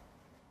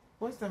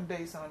 What's them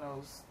dates on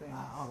those things?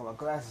 I don't got my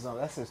glasses on.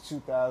 That says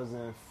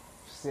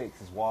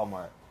 2006 is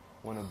Walmart.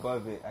 One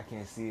above it, I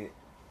can't see it.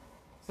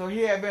 So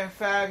he had been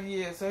 5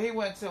 years. So he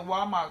went to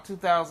Walmart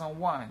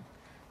 2001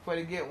 for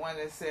to get one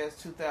that says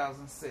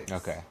 2006.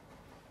 Okay.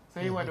 So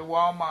he went to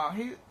Walmart.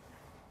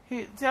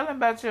 He tell him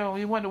about you.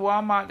 He went to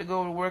Walmart to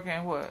go to work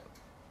in what?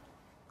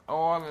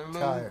 Oil and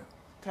lube.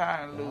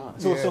 Tire and lube.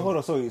 So hold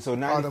on. So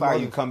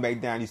 95 you come back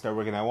down. You start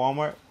working at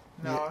Walmart.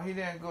 No, he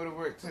didn't go to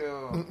work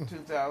till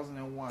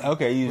 2001.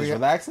 Okay, you just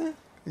relaxing?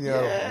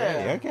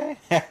 Yeah. Okay.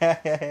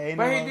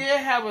 But he did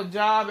have a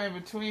job in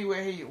between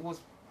where he was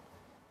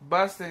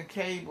busting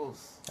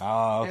cables.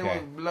 Oh, okay.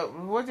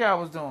 What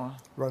y'all was doing?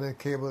 Running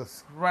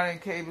cables. Running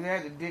cables. They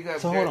had to dig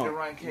up dirt to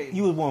run cables.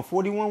 You was born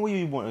 41? Where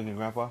you born again,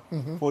 Grandpa?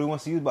 41,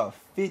 so you was about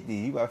 50.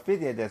 You about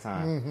 50 at that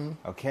time.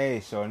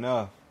 Okay, sure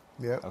enough.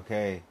 Yeah.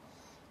 Okay.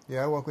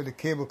 Yeah, I work with the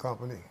cable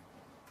company.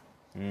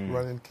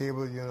 Running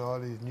cable, all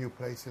these new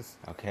places.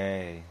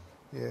 Okay.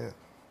 Yeah.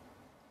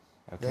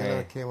 Okay. Then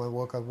I came and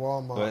work at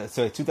Walmart.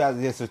 So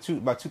 2000,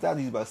 about 2000,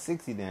 you was about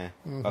 60 then.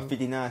 About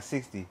 59,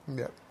 60.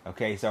 Yep.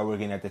 Okay, so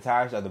working at the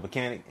tires or the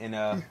mechanic in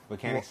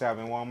mechanic shop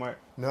in Walmart?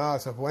 No,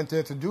 so I went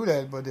there to do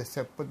that, but they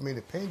said put me in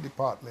the paint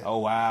department. Oh,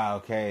 wow,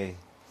 okay.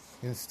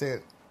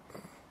 Instead.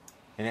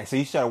 And so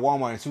you started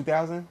Walmart in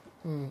 2000?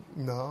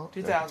 No.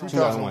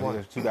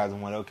 2001.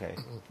 2001, okay.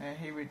 And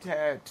he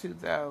retired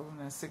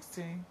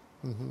 2016.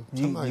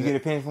 You get a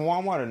pension from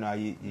Walmart or no?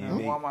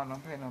 Walmart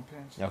don't pay no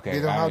pension. Okay.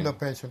 They don't have no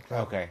pension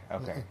plan. Okay.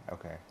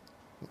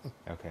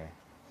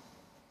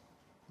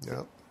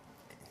 Yep.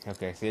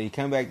 Okay, so you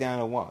come back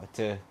down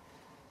to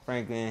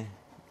Franklin,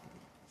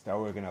 start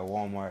working at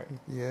Walmart.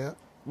 Yeah.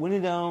 When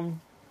did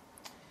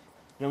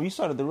you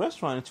started the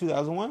restaurant in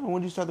 2001? Or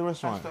when did you start the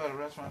restaurant? I started the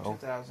restaurant in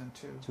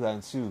 2002.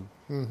 2002.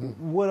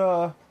 What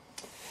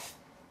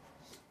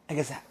I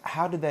guess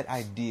how did that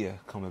idea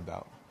come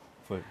about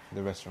for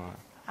the restaurant?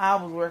 I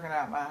was working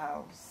out my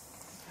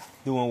house.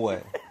 Doing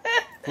what?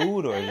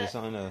 Food or just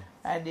something else?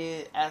 I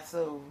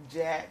sold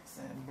jacks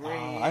and bread.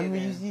 I remember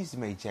you used to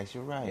make jacks,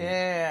 you're right.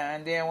 Yeah,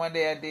 and then one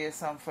day I did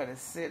something for the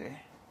city.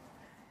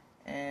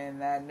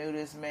 And I knew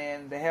this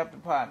man, the health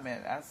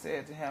department. I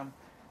said to him,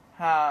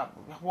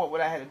 what would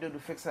I have to do to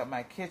fix up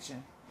my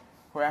kitchen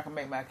where I can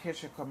make my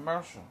kitchen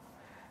commercial?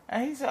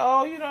 And he said,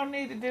 oh, you don't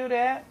need to do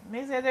that. And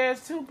he said,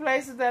 there's 2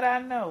 places that I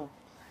know.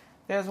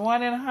 There's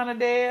one in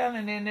Hunterdale,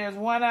 and then there's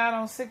one out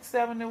on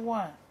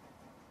 671.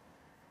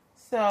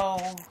 So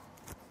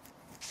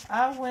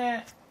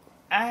I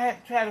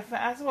had tried to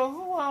find, I said, well,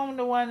 who owned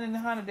the one in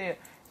Hunterdale?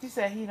 He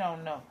said, he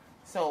don't know.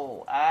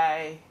 So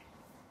I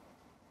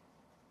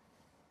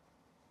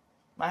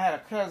had a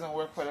cousin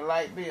work for the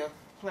light bill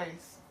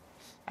place,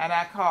 and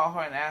I called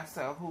her and asked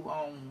her who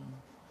owned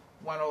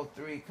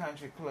 103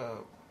 Country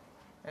Club,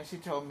 and she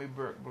told me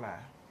Burke Bly.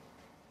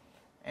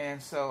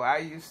 And so I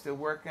used to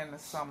work in the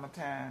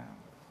summertime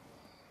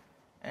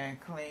and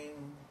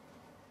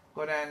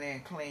go down there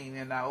and clean,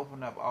 and I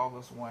opened up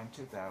August 1,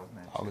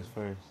 2002. August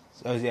 1st.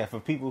 So yeah,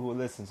 for people who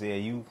listen, so yeah,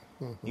 you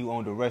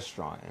owned a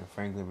restaurant in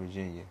Franklin,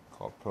 Virginia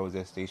called Pros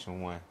at Station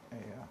 1. Yeah.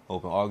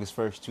 Open August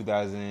 1st,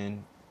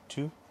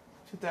 2002?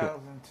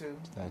 2002.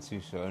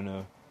 2002, sure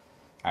enough.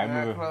 I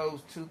remember. I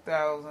closed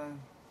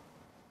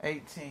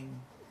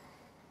 2018.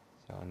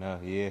 Sure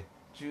enough, yeah.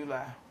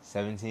 July.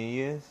 17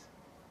 years?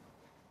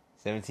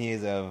 17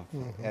 years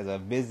as a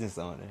business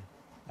owner.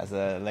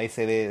 They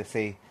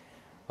say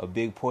a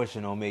big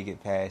portion don't make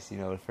it past,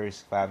 the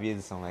first 5 years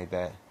or something like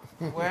that.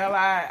 Well,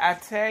 I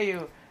tell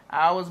you,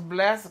 I was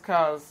blessed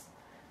because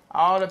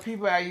all the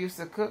people I used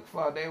to cook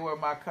for, they were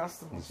my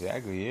customers.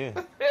 Exactly,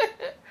 yeah.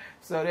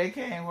 So they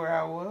came where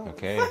I was.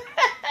 Okay.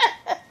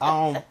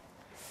 I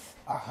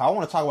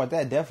want to talk about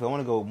that definitely. I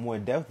want to go more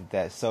in depth with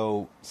that.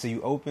 So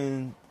you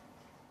opened.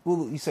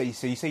 Well, you say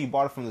you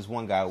bought it from this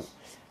one guy.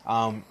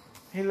 I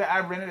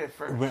rented it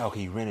first.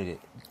 Okay, you rented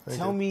it.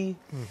 Tell me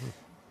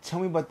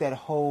about that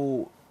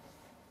whole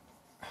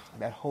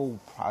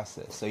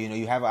process. So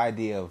you have an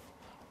idea of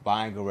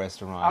buying a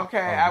restaurant. Okay,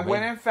 I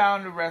went and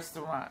found a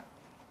restaurant,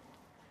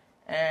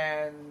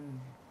 and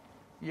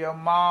your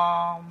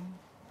mom,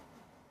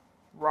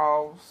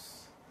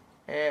 Ross,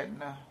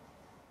 Edna,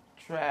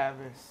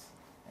 Travis,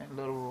 and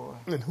Little Roy.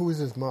 And who is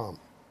his mom?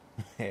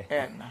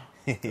 Edna.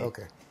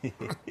 Okay.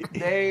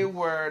 They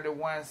were the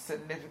ones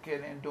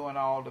significant in doing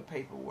all the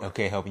paperwork.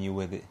 Okay, helping you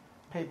with it.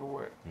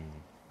 Paperwork.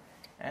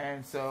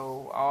 And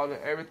so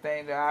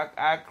everything that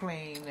I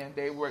cleaned, and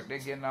they worked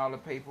at getting all the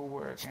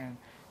paperwork, and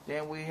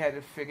then we had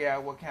to figure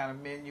out what kind of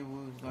menu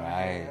we was going to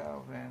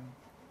have. And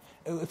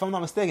if I'm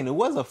not mistaken, it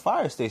was a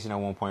fire station at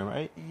one point,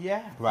 right?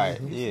 Yeah. Right.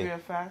 It used to be a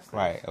fire station.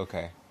 Right.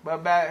 Okay.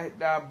 But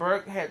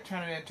Burke had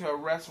turned it into a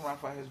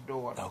restaurant for his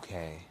daughter.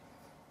 Okay.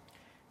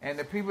 And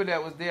the people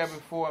that was there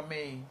before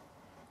me,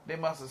 they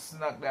must have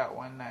snuck out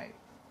one night.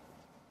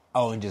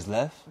 Oh, and just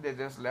left? They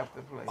just left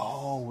the place.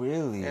 Oh,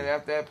 really? They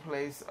left that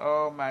place.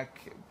 Oh, my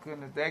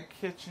goodness. That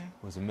kitchen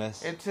was a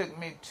mess. It took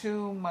me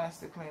 2 months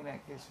to clean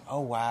that kitchen.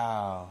 Oh,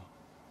 wow.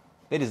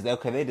 They just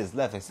left. They just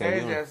left,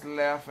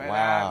 and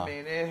wow. I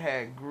mean, it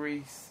had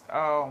grease.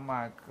 Oh,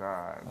 my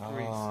God.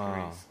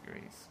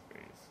 Grease.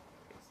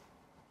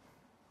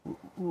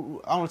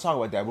 I want to talk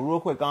about that, but real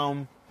quick,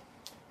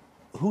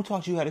 who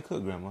taught you how to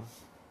cook, Grandma?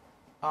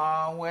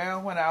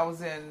 Well, when I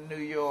was in New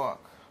York,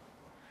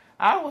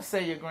 I would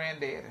say your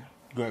granddaddy.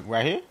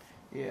 Right here?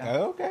 Yeah.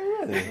 Okay,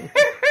 really?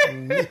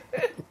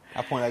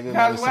 I point out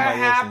because what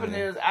happened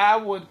is I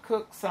would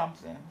cook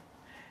something,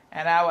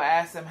 and I would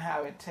ask him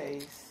how it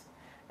tastes,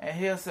 and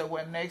he'll say,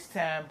 well, next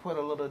time put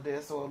a little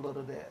this or a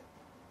little that.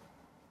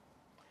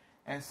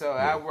 And so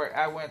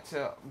I went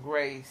to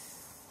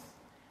Grace,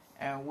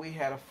 and we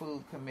had a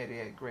food committee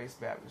at Grace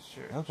Baptist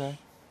Church. Okay.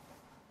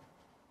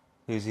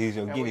 He's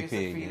your guinea pig. We used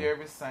to feed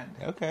every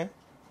Sunday. Okay.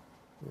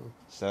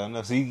 So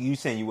no. So you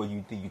saying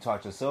you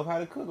taught yourself how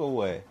to cook or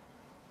what?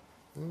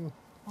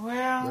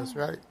 Well, that's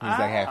right. You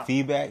just have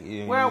feedback.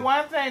 Well,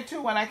 one thing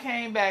too, when I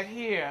came back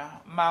here,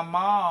 my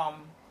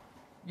mom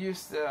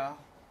used to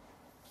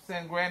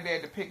send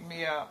Granddad to pick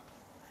me up,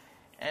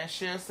 and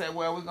she'll say,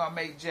 "Well, we're gonna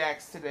make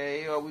jacks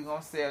today, or we're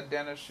gonna sell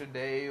dinners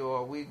today,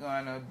 or we're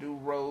gonna do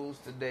rolls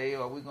today,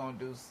 or we're gonna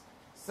do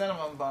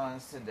cinnamon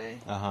buns today."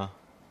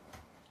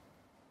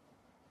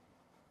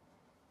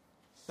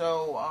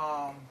 So,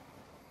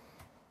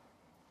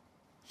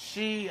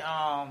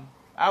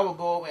 I would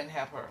go over and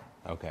help her.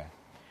 Okay.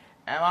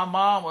 And my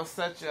mom was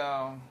such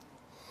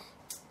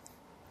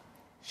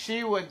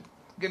she would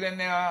get in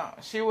there,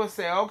 she would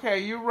say, "Okay,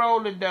 you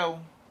roll the dough."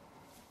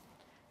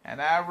 And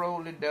I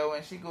roll the dough,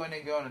 and she go in there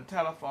and go on the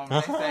telephone.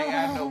 Next thing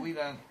I know, we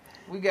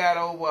got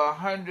over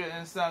 100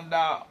 and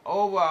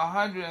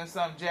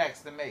some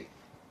jacks to make.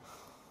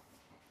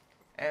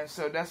 And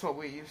so that's what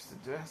we used to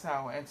do. That's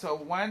how. And so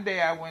one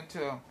day I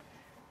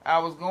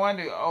was going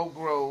to Oak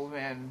Grove,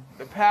 and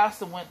the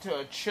pastor went to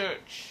a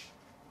church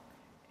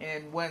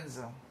in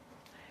Windsor.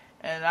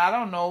 And I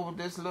don't know,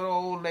 this little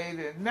old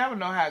lady, never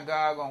know how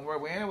God gonna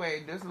work. But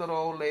anyway, this little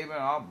old lady,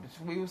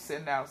 we were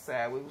sitting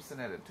outside, we were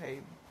sitting at a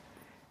table.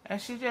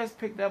 And she just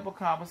picked up a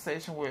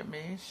conversation with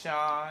me.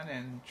 Sean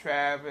and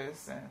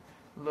Travis and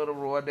Little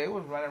Roy, they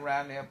was running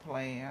around there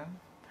playing.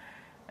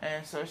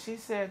 And so she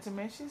said to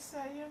me, you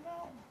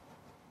know,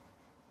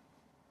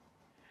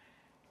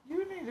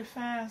 you need to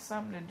find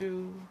something to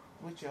do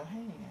with your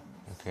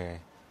hands. Okay.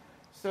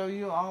 So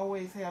you'll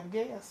always have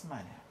gas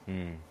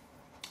money.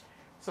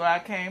 So I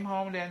came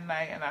home that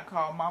night and I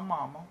called my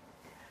mama.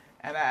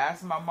 And I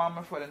asked my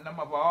mama for the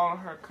number of all of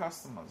her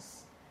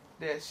customers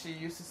that she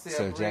used to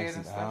sell bread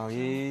and stuff. Oh,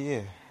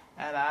 yeah.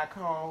 And I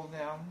called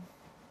them.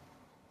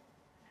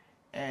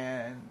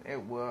 And it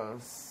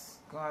was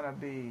going to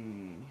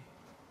be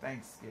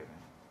Thanksgiving.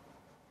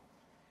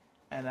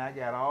 And I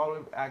got all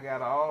of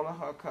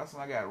her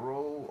customers. I got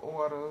roll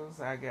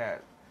orders. I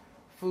got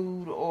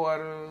food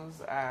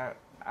orders.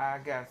 I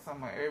got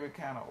some of every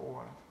kind of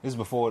order. This is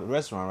before the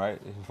restaurant,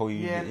 right? Before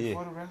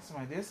the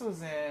restaurant. This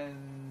was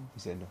in... You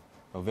said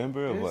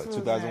November of what,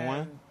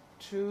 2001?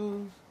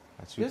 2000?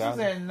 This was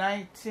in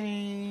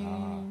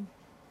 19...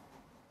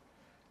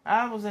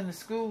 I was in the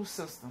school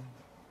system.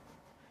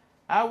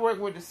 I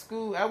worked with the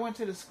school. I went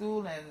to the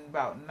school in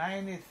about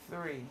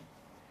 93.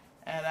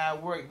 And I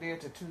worked there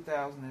to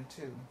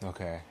 2002.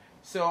 Okay.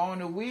 So on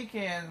the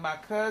weekend, my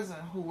cousin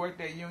who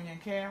worked at Union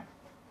Camp,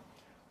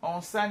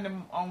 on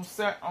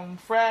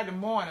Friday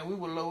morning, we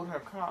would load her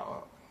car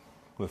up.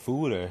 With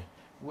food or?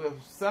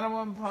 With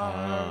cinnamon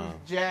buns,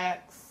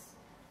 jacks,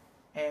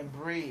 and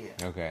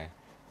bread. Okay.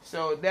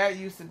 So that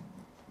used to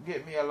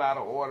get me a lot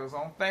of orders.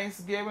 On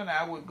Thanksgiving,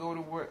 I would go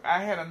to work. I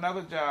had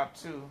another job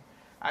too.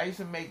 I used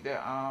to make the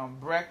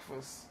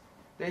breakfast.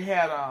 They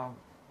had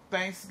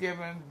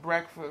Thanksgiving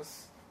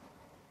breakfast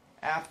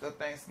after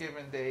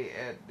Thanksgiving Day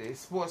at the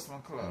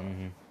Sportsman Club.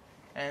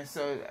 And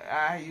so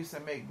I used to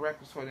make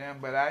breakfast for them,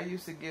 but I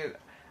used to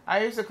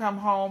come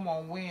home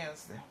on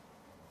Wednesday.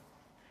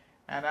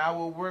 And I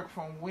would work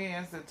from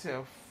Wednesday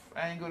till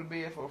I ain't go to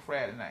bed for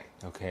Friday night.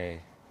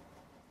 Okay.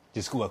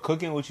 Just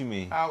cooking? What you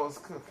mean? I was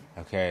cooking.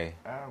 Okay.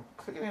 I was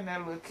cooking in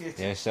that little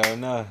kitchen. Yeah, sure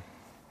enough.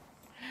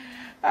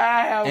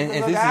 I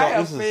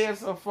have fed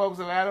some folks,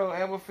 and I don't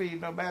ever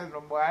feed nobody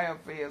no more. I have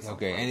fed some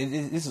folks.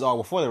 And this is all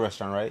before the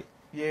restaurant, right?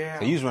 Yeah.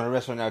 So you was running a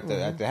restaurant at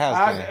the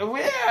house.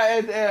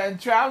 And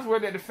Travis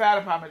worked at the fire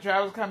department.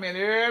 Travis come in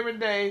every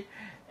day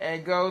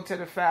and go to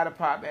the fire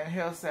department, and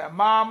he'll say,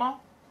 "Mama,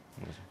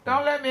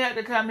 don't let me have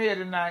to come here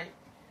tonight."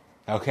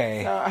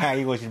 Okay. How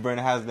you want you to burn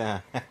the house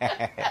down?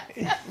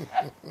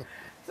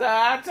 So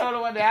I told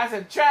her one day, I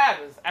said,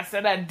 "Travis," I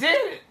said, "I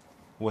did it."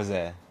 What's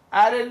that?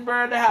 I didn't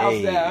burn the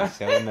house down.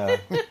 Sure enough.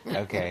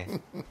 Okay.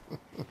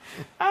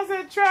 I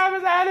said,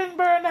 "Travis, I didn't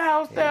burn the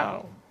house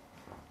down."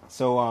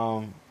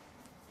 So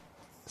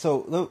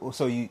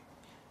you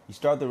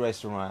start the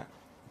restaurant.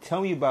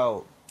 Tell me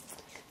about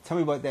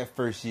that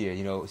first year.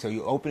 You know, so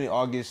you opened it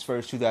August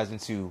 1st,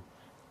 2002.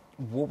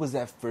 What was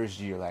that first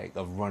year like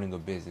of running a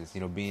business?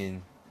 You know,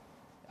 being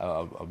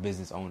a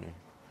business owner.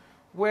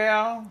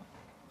 Well,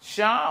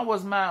 Sean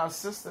was my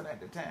assistant at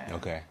the time.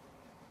 Okay.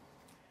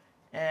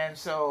 And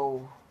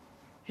so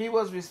he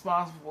was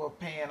responsible for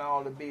paying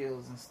all the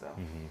bills and stuff.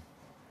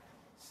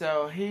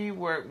 So he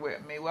worked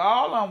with me. Well,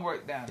 all of them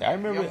worked down there. I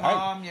remember. Your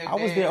mom, your dad. I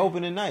was there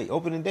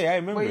opening day. I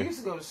remember. Well, you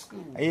used to go to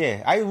school.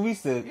 Yeah, I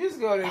used to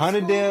go to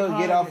Hunterdale,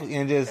 get off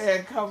and just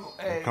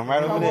come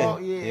right over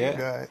there.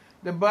 Yeah.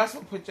 The bus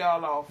would put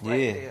y'all off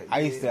right there.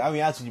 I used to. I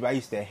mean, I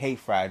used to hate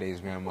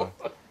Fridays, Grandma,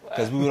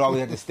 because we would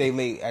always have to stay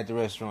late at the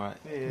restaurant.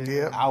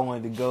 Yeah. I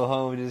wanted to go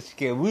home and just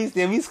chill. We used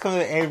to come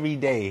there every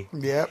day.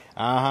 Yep.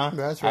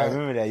 That's right. I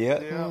remember that.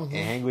 Yep. And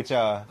hang with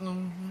y'all.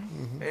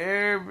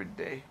 Every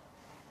day.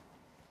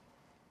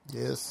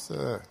 Yes,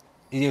 sir.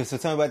 Yeah, so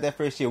tell me about that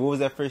first year. What was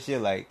that first year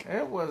like?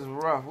 It was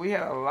rough. We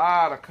had a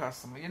lot of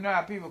customers. You know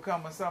how people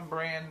come with something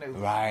brand new.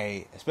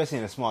 Right. Especially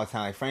in a small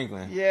town like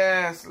Franklin.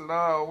 Yes,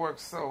 Lord,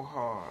 worked so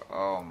hard.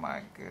 Oh,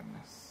 my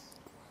goodness.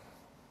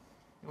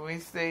 We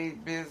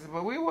stayed busy,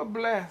 but we were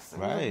blessed. It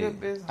was a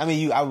good business. I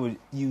mean,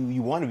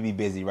 you want to be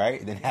busy,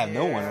 right? Then have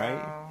no one,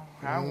 right?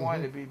 I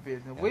wanted to be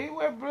busy. Yeah. We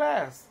were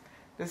blessed.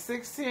 The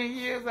 16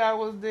 years I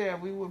was there,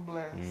 we were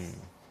blessed.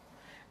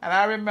 And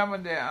I remember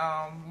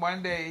that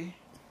one day,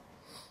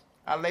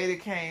 a lady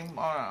came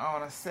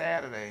on a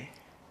Saturday,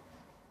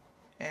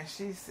 and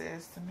she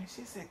says to me,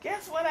 she said,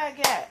 "Guess what I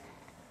got?"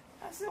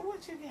 I said,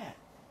 "What you got?"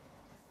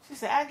 She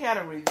said, "I got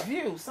a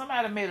review.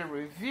 Somebody made a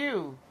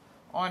review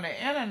on the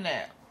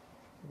internet."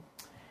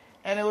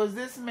 And it was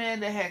this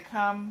man that had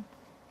come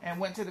and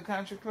went to the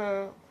country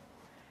club,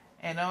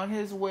 and on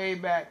his way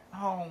back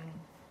home,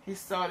 he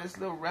saw this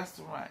little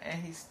restaurant,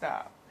 and he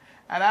stopped.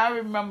 And I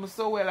remember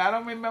so well. I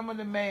don't remember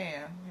the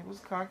man. He was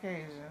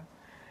Caucasian.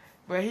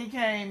 But he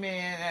came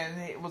in,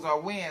 and it was a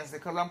Wednesday,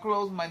 because I'm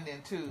closed Monday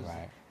and Tuesday.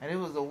 Right. And it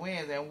was a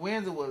Wednesday, and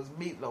Wednesday was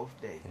Meatloaf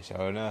Day.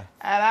 Sure enough.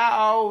 And I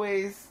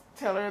always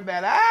tell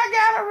everybody, I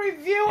got a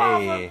review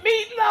off of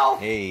Meatloaf.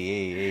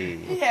 Hey.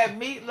 He had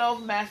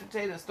meatloaf, mashed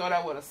potatoes, and started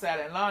out with a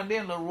salad. And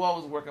then Leroy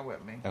was working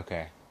with me.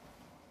 Okay.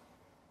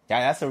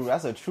 Yeah,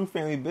 that's a true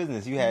family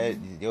business. You had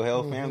your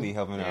whole family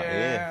helping out.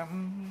 Yeah.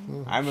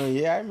 I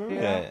remember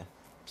that.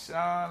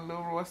 Sean,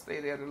 Leroy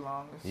stayed there the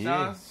longest.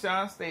 Yeah.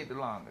 Sean stayed the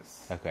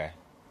longest. Okay.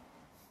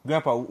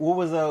 Grandpa, what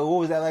was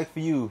that like for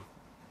you?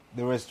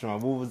 The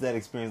restaurant. What was that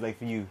experience like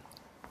for you?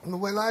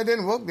 Well, I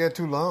didn't work there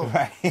too long.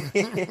 Right.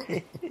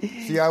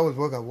 See, I was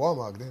working at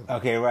Walmart then.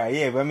 Okay, right.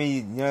 Yeah, but I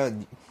mean, you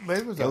know,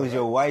 it was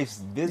your wife's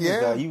business.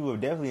 Yeah. You were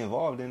definitely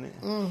involved in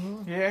it.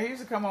 Mm-hmm. Yeah, he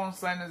used to come on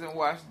Sundays and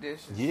wash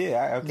dishes.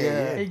 Yeah.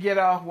 He'd get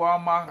off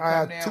Walmart and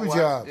come there and wash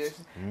jobs.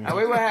 dishes. And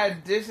we would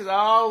have dishes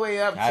all the way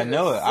up to the ceiling.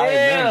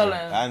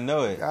 I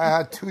know it. I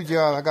had 2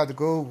 jobs. I got to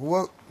go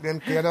work, then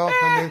get off,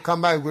 and then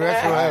come back to the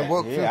restaurant and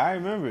work. Yeah, I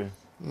remember.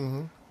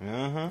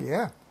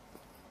 Yeah.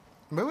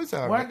 But it was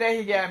all right. One day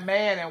he got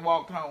mad and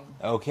walked home.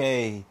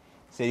 Okay.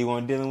 Said you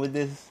weren't dealing with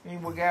this? He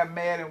got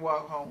mad and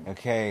walked home.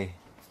 Okay.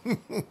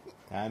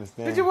 I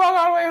understand. Did you walk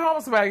all the way home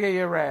or somebody gave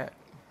you a ride?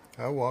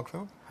 I walked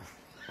home.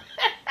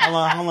 How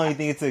long do you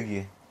think it took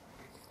you?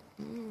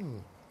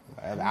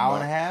 An hour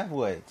and a half?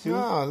 What? 2?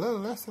 No, a little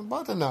less than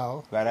about an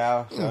hour. About an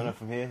hour? Showing up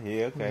from here?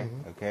 Yeah, okay.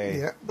 Okay.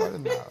 Yeah, about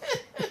an hour.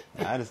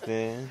 I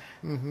understand.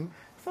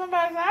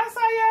 Somebody said, I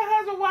saw your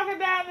husband walking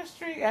down the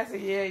street. I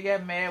said, yeah, he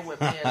got mad with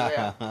me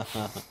and left.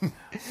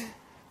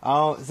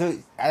 So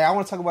I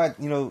want to talk about,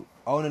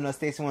 owning a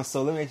Stacy One.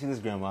 So let me ask you this,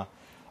 Grandma.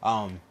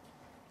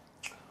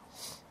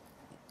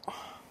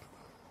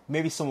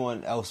 Maybe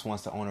someone else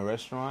wants to own a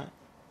restaurant.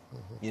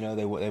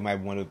 They might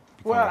want to.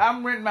 Well,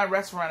 I'm renting my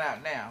restaurant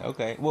out now.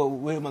 Okay. Well,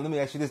 wait a minute. Let me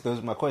ask you this. This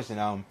is my question.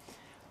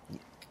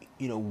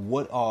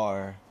 What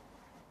are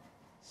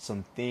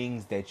some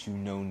things that you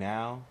know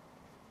now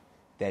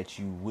that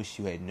you wish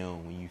you had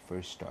known when you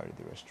first started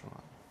the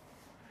restaurant?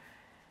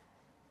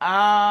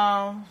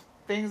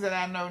 Things that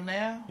I know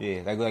now?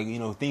 Yeah, like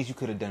things you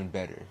could have done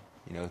better,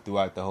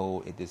 throughout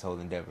this whole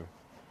endeavor.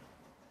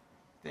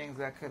 Things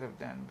I could have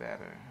done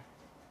better.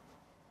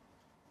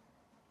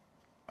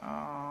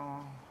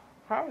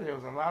 Probably there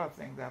was a lot of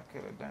things I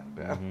could have done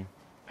better.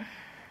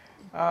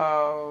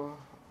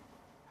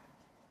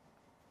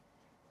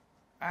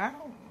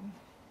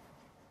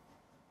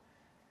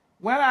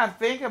 When I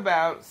think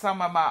about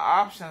some of my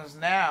options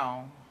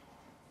now,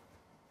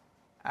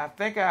 I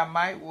think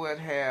I would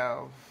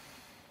have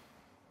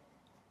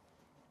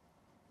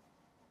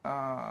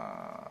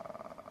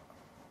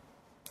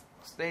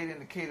stayed in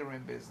the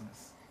catering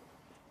business.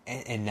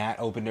 And not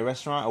opened the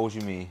restaurant, or what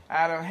you mean?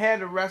 I'd have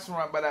had the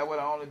restaurant, but I would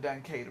have only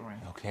done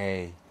catering.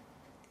 Okay.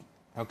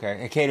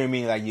 And catering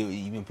means like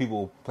you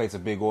people place a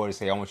big order,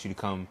 say I want you to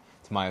come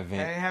to my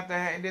event.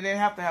 They didn't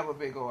have to have a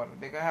big order.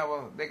 They could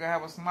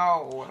have a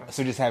small order.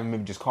 So just have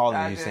them just calling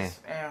you saying.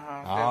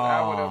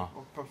 I would have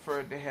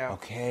preferred to have.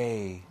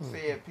 Okay.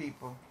 Said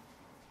people.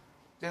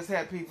 Just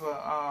had people.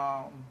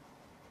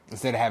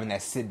 Instead of having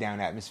that sit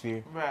down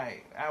atmosphere.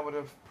 Right. I would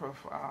have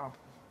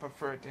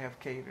preferred to have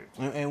catered.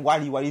 And why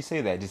do you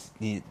say that? Just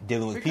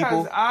dealing with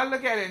people? Because I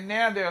look at it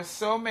now, there are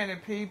so many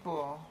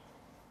people.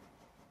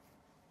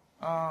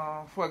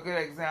 For a good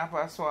example,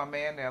 I saw a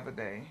man the other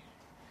day,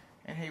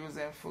 and he was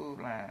in Food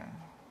Line,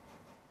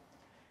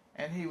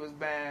 and he was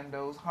buying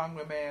those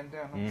Hungry Man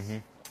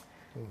dinners,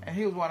 and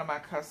he was one of my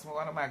customers,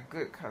 one of my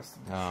good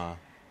customers.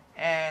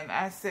 And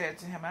I said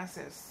to him,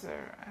 sir,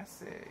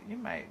 you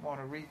might want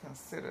to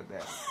reconsider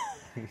that.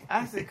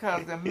 I said,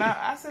 because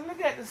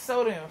look at the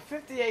sodium,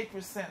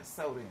 58%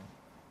 sodium.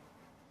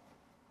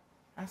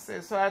 I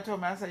told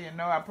him,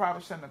 I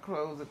probably shouldn't have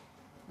closed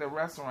the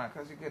restaurant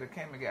because you could have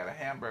came and got a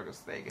hamburger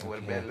steak and would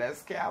have been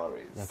less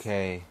calories.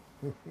 Okay.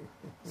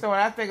 So when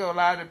I think of a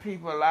lot of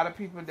people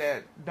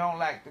that don't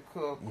like to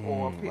cook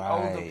or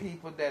older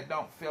people that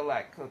don't feel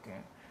like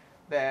cooking,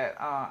 that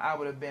I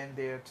would have been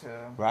there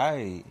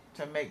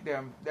to make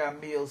their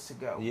meals to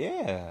go.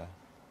 Yeah.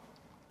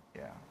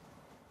 Yeah.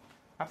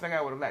 I think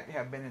I would have liked to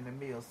have been in the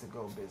meals to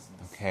go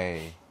business.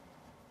 Okay.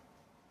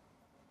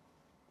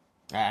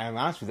 I'm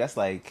honest with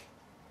you,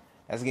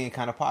 that's getting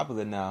kind of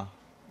popular now.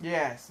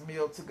 Yes,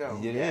 meal to go.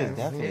 It is,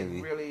 definitely.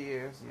 It really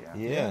is,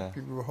 Yeah.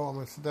 People go home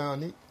and sit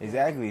down and eat.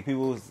 Exactly.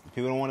 People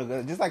don't want to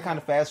go, just like kind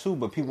of fast food,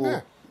 but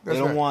people they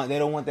don't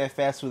want that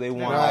fast food. They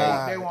want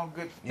they want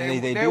good. They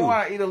They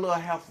want to eat a little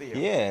healthier.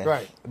 Yeah.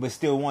 Right. But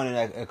still wanting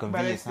a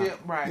convenience. But they still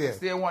They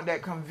still want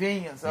that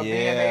convenience of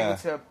being able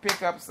to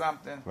pick up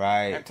something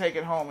and take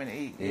it home and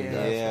eat.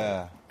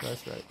 Yeah.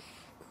 That's right.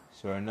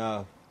 Sure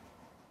enough.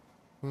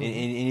 Mm-hmm.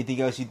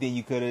 Anything else you think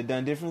you could have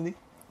done differently?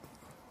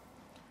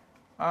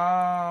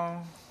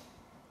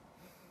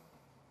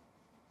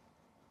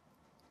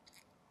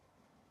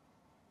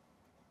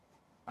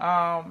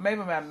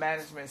 Maybe my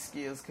management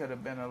skills could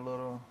have been a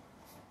little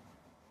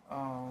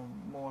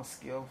more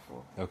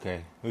skillful.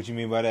 Okay. What you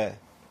mean by that?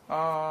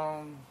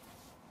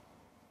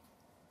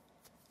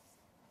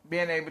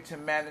 Being able to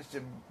manage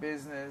the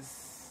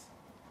business,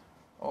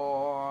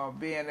 or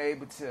being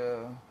able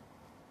to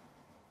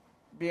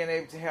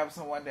have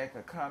someone that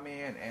could come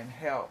in and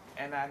help,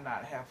 and I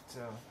not have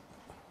to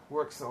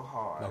work so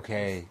hard.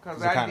 Okay.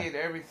 Because I did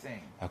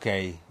everything.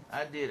 Okay.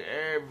 I did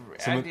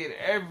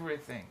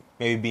everything.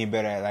 Maybe being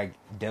better at like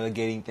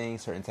delegating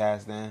things, certain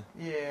tasks then?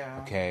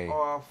 Yeah. Okay.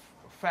 Or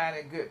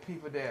finding good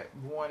people that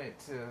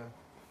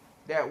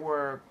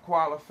were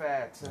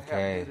qualified to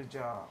help do the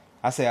job.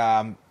 I say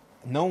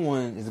no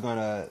one is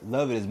gonna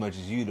love it as much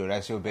as you do.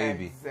 That's your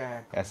baby.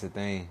 Exactly. That's the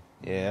thing.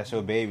 Yeah, that's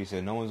your baby, so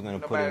no one's gonna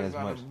put in as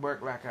much. Nobody's gonna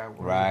work like I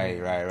work.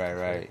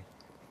 Right.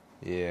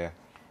 Yeah.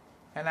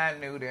 And I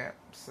knew that,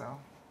 so.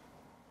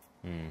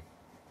 I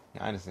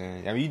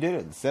understand. I mean, you did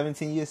it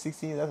 17 years,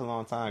 16 years. That's a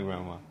long time,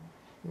 Grandma.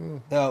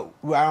 Mm.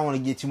 I don't want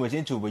to get too much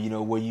into it, but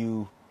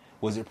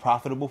was it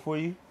profitable for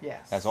you?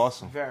 Yes. That's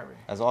awesome. Very.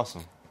 That's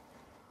awesome.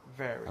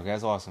 Very. Okay,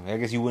 that's awesome. I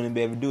guess you wouldn't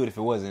be able to do it if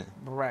it wasn't.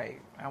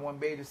 Right. I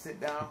wouldn't be able to sit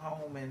down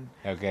home and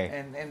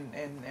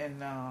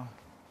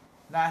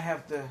not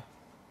have to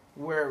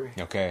worry.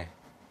 Okay,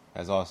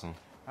 that's awesome.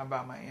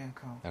 About my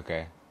income.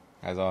 Okay,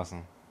 that's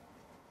awesome.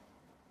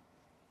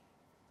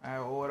 I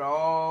owe it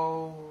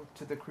all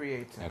to the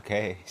Creator.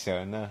 Okay, sure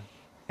enough.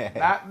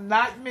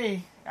 not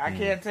me. I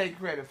can't take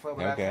credit for it,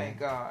 but I thank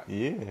God.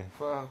 Yeah.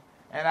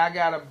 And I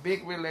got a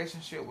big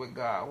relationship with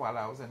God while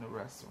I was in the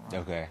restaurant.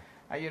 Okay.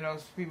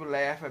 People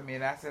laugh at me,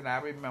 and I said, I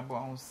remember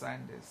on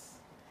Sundays,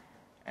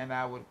 and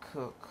I would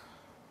cook,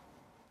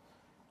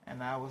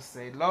 and I would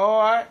say,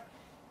 Lord,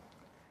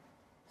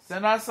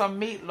 send us some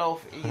meatloaf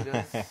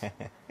eaters.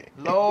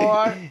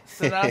 Lord,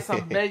 send us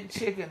some baked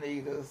chicken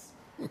eaters.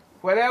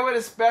 Whatever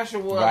the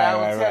special was, I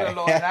would tell the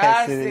Lord. And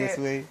I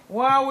said,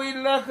 when we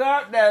look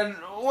up, we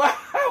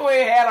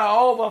had an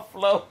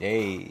overflow.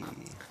 Hey.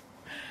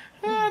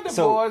 The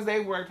boys, they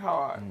worked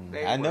hard.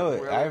 I know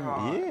it. Really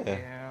hard.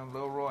 Yeah.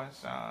 Lil Roy and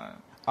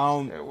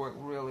Sean. They worked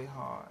really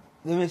hard.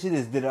 Let me ask you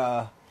this: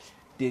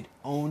 Did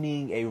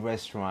owning a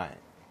restaurant,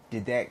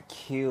 did that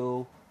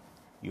kill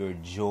your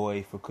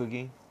joy for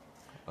cooking,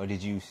 or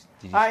did you?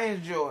 I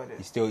enjoyed it.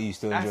 You still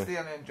enjoy it. I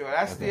still enjoy it.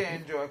 I still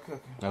enjoy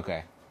cooking.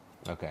 Okay.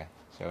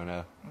 Sure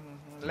enough.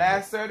 Mm-hmm.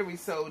 Last Saturday we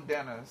sold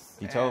dinners.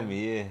 You told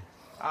me, yeah.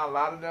 A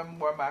lot of them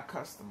were my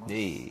customers.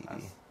 Yeah.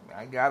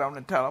 I got on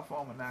the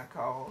telephone and I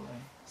called.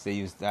 So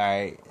you was all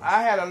right.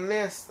 I had a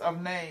list of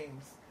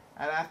names,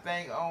 and I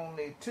think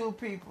only 2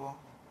 people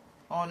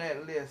on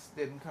that list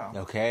didn't come.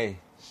 Okay,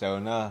 sure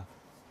enough.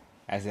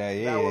 I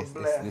said, I was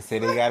blessed. They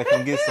said they gotta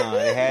come get some.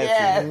 They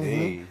had to.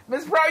 Mm-hmm.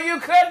 Miss Pro, you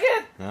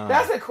cooking? No.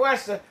 That's a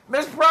question.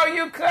 Miss Pro,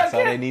 you cooking? That's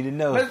all they need to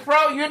know. Miss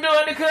Pro, you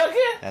doing the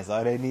cooking? That's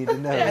all they need to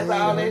know. That's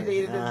all they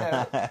needed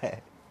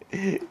to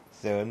know.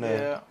 Sure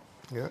enough.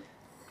 Yeah.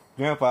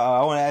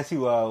 Grandpa, I want to ask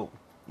you,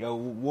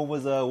 what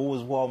was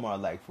Walmart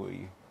like for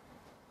you?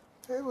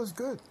 It was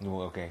good.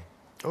 Oh, okay.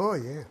 Oh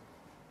yeah.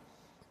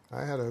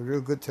 I had a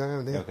real good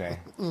time there. Okay.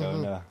 Sure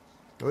enough.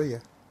 Oh yeah.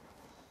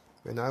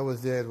 When I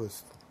was there, I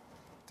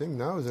think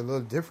now it's a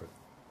little different.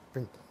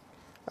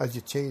 As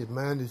you change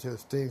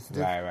managers, things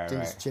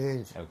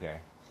change. Okay.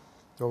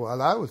 So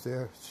while I was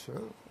there,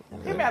 sure.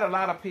 He met a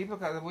lot of people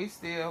because we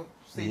still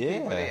see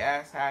people. They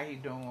ask how he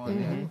doing.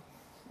 Mm-hmm.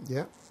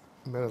 Yeah.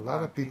 Met a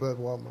lot of people at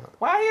Walmart.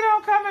 Why he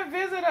don't come and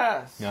visit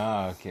us?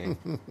 Oh, okay.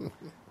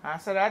 I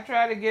said I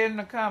tried to get him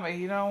to come, but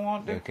he don't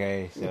want to.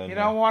 Okay, so he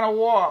don't want to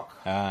walk.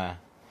 I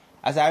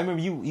said I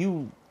remember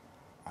you.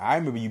 I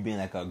remember you being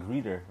like a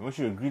greeter. Weren't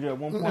you a greeter at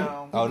one point?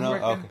 No. Oh no.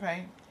 Worked in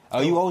paint.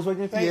 Oh, you always worked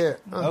in paint?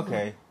 Yeah.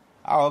 Okay.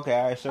 Oh, okay.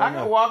 All right. Sure enough.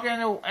 I could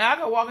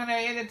walk in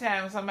there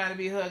anytime and somebody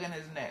be hugging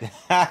his neck.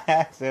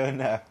 Sure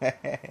enough. I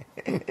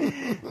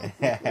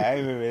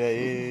remember that.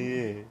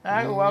 Yeah.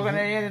 I could walk in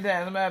there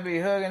anytime somebody be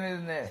hugging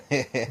his neck.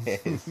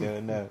 Sure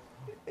enough.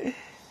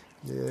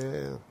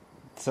 Yeah.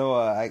 So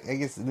I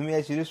guess let me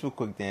ask you this real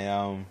quick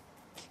then.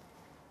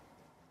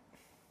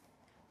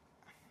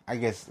 I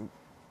guess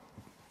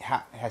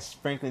has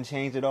Franklin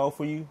changed at all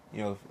for you?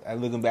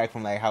 Looking back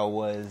from like how it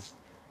was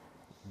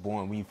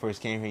born when you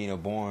first came here.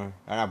 Not born,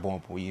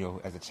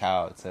 but as a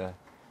child to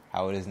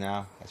how it is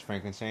now. Has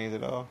Franklin changed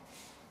at all?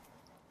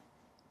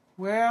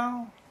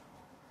 Well,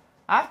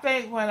 I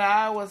think when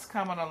I was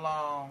coming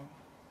along,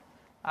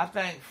 I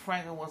think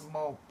Franklin was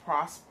more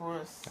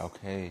prosperous.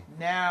 Okay.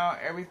 Now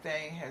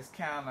everything has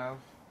kind of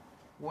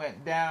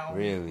went down.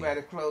 Really? By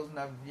the closing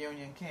of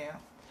Union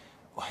Camp.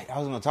 I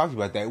was going to talk to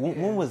you about that.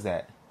 When was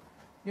that?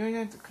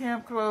 Union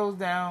Camp closed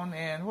down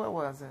in, what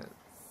was it?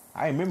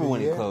 I remember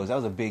when it closed. That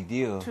was a big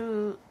deal.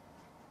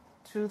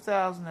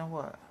 2000 and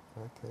what? I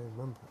can't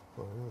remember.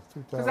 Well, it was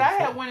 2000. Because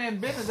I had went in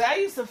business. I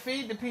used to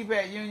feed the people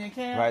at Union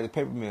Camp. Right, the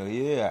paper mill.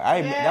 Yeah, I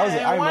remember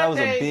that was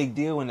a big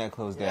deal when that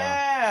closed down.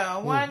 Yeah,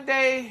 one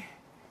day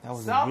that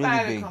was somebody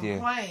a really big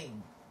complained.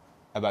 Deal.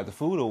 About the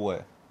food or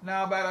what?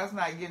 No, about us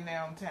not getting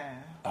there on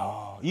time.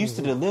 Oh, you used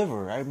to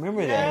deliver. I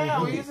remember that.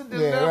 Yeah, we used to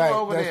deliver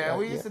over there.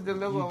 We used to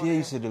deliver over there. You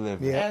used to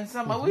deliver. Yeah.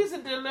 And we used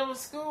to deliver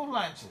school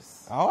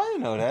lunches. Oh, I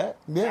didn't know that.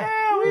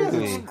 Yeah, we used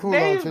to school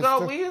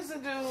lunches. We used to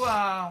do,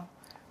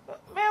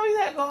 man, we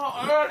had to go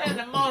home early in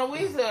the morning. We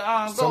used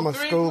to go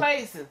three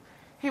places.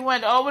 He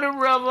went over the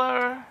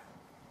river.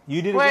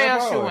 You did it. Where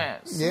else you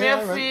went?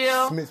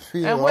 Smithfield.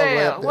 Smithfield. And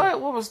where?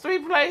 What was three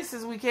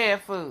places we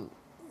had food?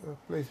 A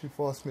place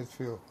before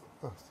Smithfield.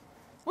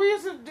 We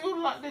used to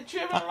do the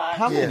children lunch.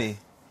 How many?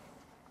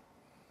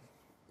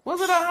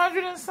 Was it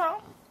 100 and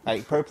something?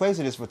 Like per place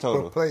or just for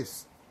total? Per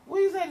place.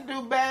 We used to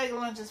do bag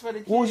lunches for the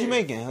kids. What was you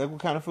making? Like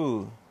what kind of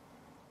food?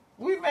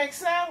 We make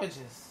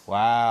sandwiches.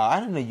 Wow, I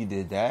didn't know you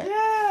did that.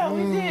 Yeah,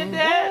 we did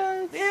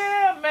that. What?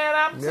 Yeah, man,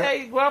 I'm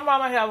telling you,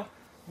 grandmama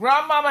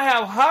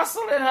have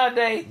hustle in her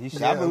day.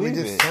 I believe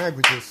we did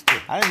sandwiches too.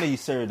 I didn't know you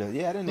served it.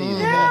 Yeah, I didn't know you did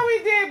Yeah, that.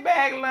 we did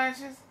bag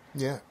lunches.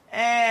 Yeah.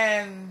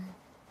 And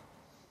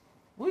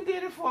we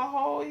did it for a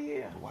whole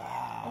year.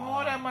 Wow. We don't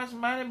want that much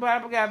money, but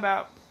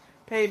I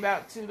paid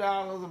about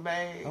 $2 a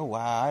bag. Oh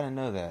wow, I didn't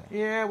know that.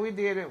 Yeah, we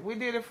did it. We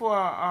did it for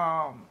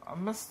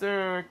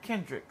Mr.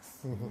 Kendricks.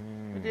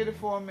 Mm-hmm. We did it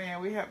for a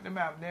man. We helped him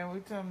out. Then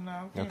we told him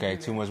no. Okay,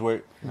 too much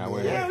work. Not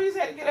worth it. Yeah, we just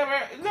had to get up.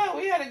 No,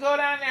 we had to go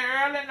down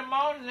there early in the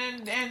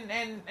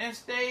morning and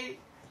stay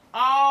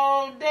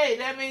all day.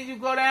 That means you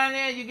go down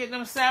there, you get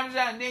them sandwiches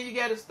out, and then you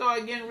got to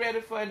start getting ready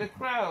for the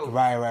crowd.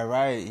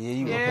 Right. Yeah,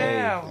 you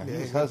okay.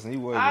 He's hustling. He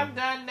working. I've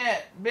done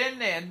that. Been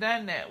there,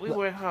 done that. We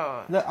work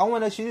hard. Look, I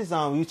want to ask you this. You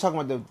were talking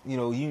about the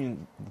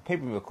Union, the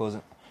paper mill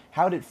closing.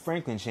 How did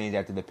Franklin change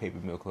after the paper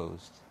mill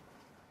closed?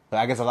 But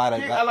I guess a lot of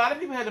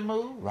people had to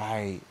move.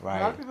 Right. A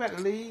lot of people had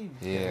to leave.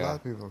 Yeah. A lot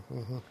of people.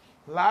 Mm-hmm.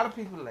 A lot of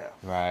people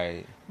left.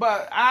 Right.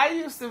 But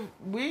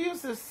we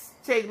used to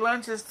take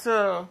lunches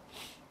to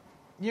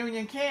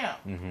Union Camp.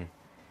 Mm-hmm.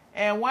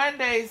 And one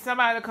day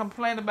somebody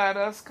complained about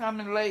us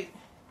coming late.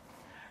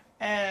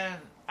 And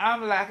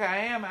I'm like I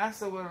am. I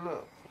said, well,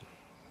 look,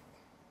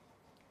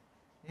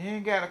 you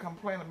ain't got to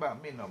complain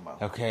about me no more.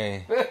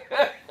 Okay.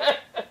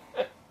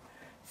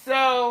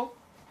 So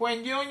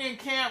when Union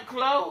Camp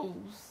closed,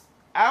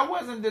 I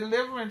wasn't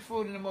delivering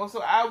food anymore,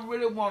 so I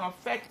really wasn't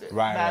affected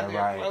by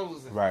their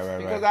closing. Right.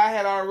 Because I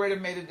had already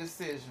made a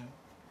decision.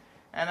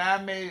 And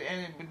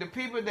the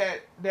people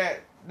that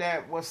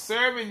was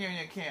serving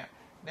Union Camp,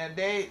 now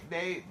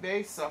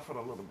they suffered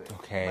a little bit.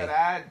 Okay. But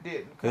I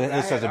didn't. Because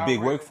it's such a big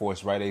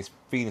workforce, right? They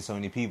feeding so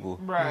many people.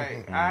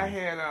 Right. Mm-hmm.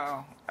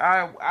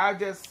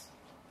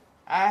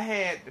 I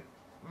had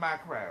my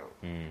crowd.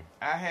 Mm.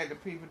 I had the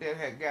people that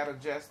had got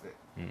adjusted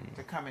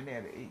to come in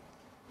there to eat.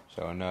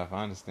 Sure enough,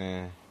 I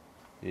understand.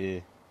 Yeah.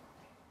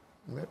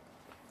 Yep.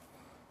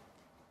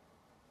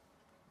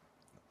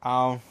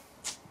 I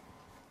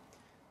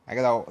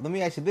guess let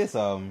me ask you this.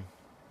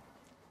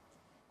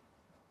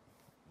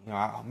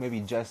 Maybe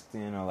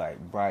Justin or like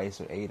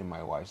Bryce or Ada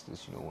might watch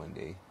this, one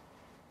day.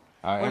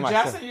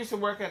 Justin used to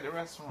work at the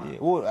restaurant. Yeah.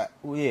 Well,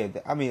 yeah.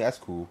 I mean, that's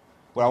cool.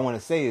 What I want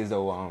to say is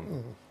though,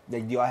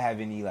 like, do y'all have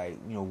any like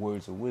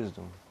words of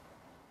wisdom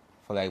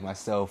for like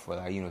myself or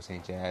like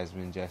St.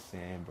 Jasmine,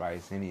 Justin,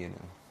 Bryce, any of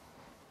them?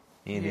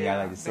 Anything I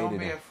like to say to them?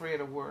 Don't be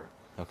afraid of work.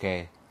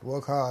 Okay.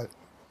 Work hard.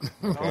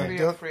 Don't be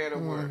afraid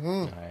of work.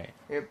 Mm-hmm. All right.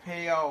 It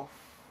pay off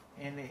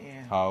in the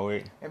end. Hard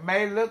work. It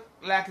may look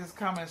like it's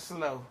coming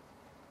slow,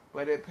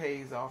 but it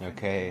pays off.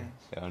 Okay. In the end.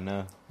 Sure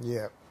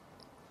enough.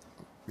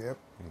 Yep.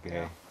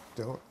 Okay.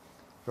 Yeah.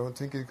 Don't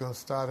think it's gonna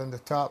start on the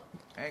top.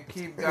 And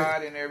keep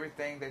God in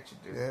everything that you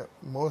do. Yeah.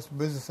 Most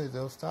businesses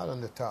don't start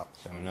on the top.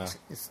 Sure enough.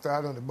 You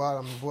start on the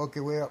bottom and work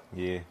your way up.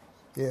 Yeah.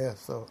 Yeah.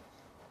 So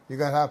you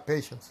gotta have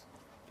patience.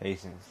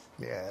 Patience.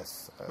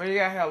 Yes. But you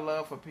gotta have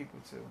love for people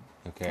too.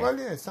 Okay. Well,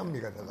 yeah, something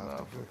you gotta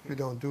love to do. If you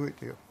don't do it,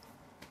 you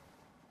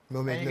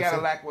gotta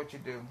like what you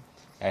do.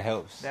 That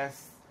helps.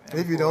 That's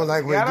if you don't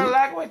like what you do, gotta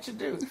like what you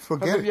do.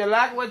 Forget if you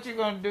like what you're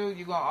gonna do,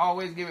 you're gonna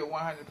always give it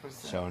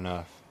 100%. Sure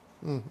enough.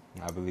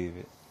 I believe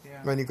it.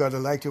 Yeah. When you gotta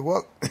like your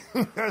work,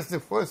 that's the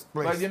first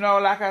place.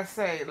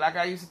 But like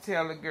I used to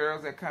tell the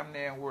girls that come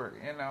there and work,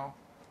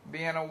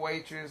 being a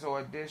waitress or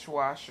a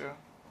dishwasher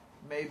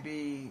may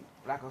be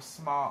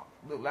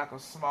look like a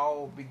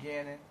small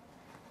beginning,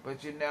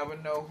 but you never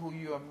know who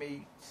you'll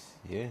meet.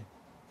 Yeah.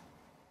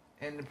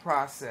 In the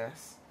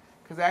process,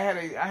 because I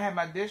had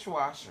my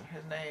dishwasher.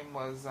 His name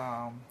was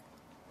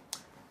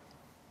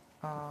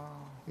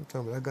You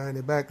talking about that guy in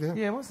the back there?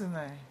 Yeah, what's his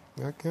name?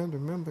 I can't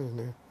remember his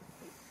name.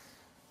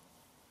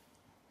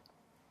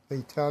 The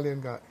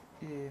Italian guy.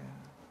 Yeah.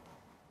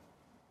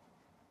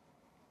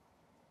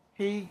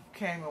 He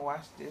came and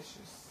washed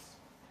dishes.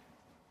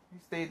 He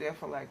stayed there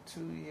for like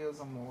 2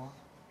 years or more.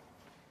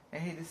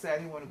 And he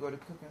decided he wanted to go to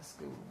cooking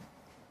school.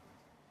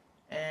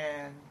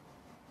 And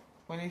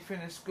when he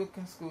finished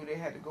cooking school, they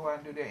had to go out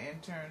and do their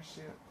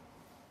internship.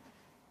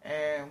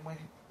 And when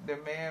the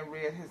man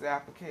read his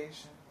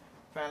application,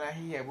 found out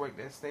he had worked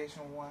at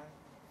Station 1,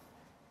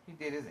 he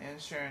did his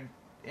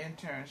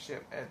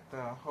internship at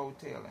the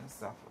hotel in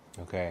Suffolk.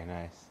 Okay,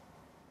 nice.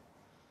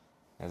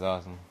 That's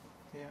awesome.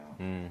 Yeah.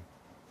 Mm.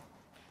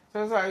 So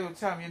that's why you were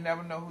telling me you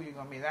never know who you're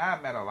going to meet. I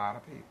met a lot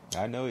of people.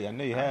 I know you have. I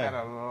met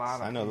a lot of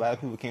people. I know a lot of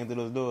people came through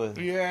those doors.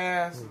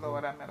 Yes,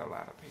 Lord, I met a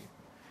lot of people.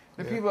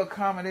 The people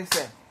come and they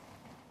said,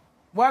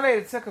 one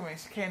lady took me,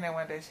 she came there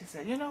one day, she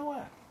said, you know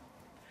what?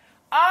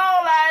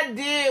 All I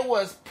did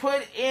was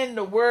put in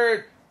the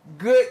word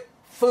good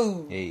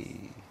food. Hey.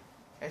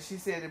 And she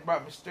said it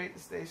brought me straight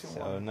to Station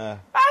 1. Enough.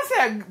 I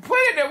said, put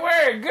in the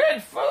word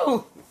good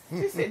food.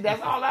 She said,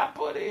 that's all I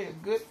put in,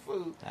 good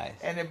food. Nice.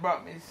 And it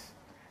brought me,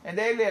 and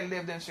they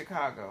lived in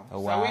Chicago.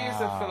 Oh, so we used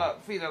to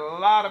feed a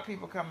lot of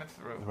people coming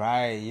through.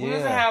 Right, yeah. We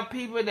used to have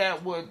people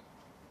that would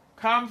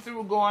come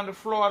through going to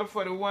Florida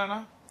for the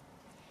winter,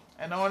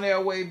 and on their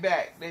way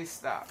back, they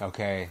stopped.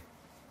 Okay.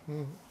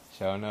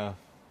 Sure enough.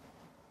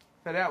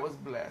 So that was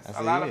blessed.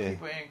 A lot of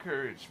people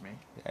encouraged me.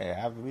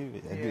 Yeah, I believe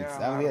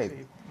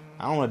it.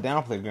 I don't want to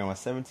downplay Grandma.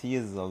 17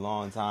 years is a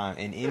long time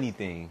in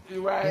anything.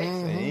 Right.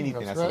 In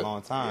anything, that's a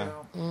long time.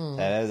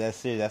 Yeah. That's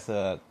serious.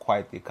 That's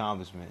quite the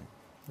accomplishment.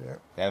 Yeah.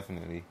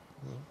 Definitely.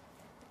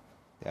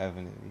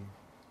 Definitely.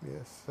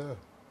 Yes, sir.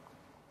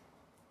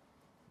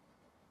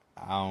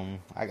 I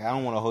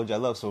don't want to hold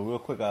y'all up, so real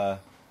quick, I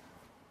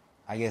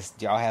guess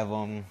y'all have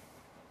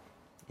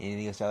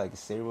anything else y'all like to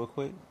say real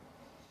quick?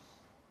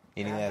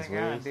 Any last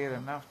words? I did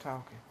enough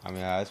talking. I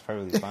mean, it's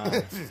perfectly fine.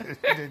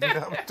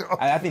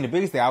 I think the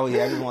biggest thing I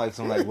just want like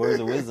some like words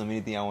of wisdom.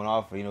 Anything I want to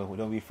offer,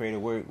 don't be afraid to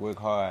work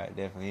hard.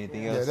 Definitely.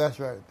 Anything else? Yeah, that's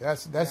right.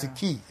 That's the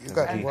key. You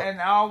got to work. And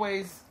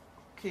always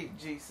keep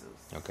Jesus.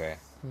 Okay.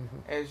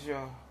 As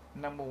your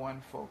number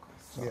one focus.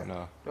 So, Yeah.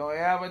 No.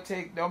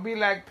 Don't be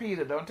like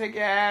Peter. Don't take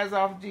your eyes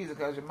off Jesus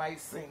because you might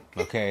sink.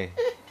 Okay.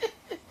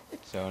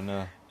 Sure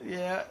enough.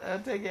 Yeah,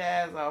 don't take your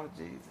eyes off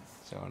Jesus.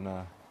 Sure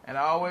enough. And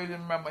always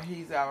remember,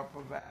 He's our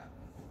provider,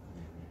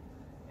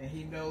 and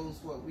He knows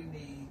what we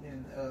need.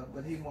 And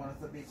but He wants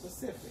us to be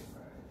specific.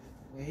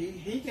 Right?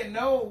 He can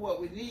know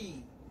what we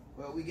need,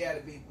 but we got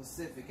to be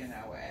specific in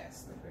our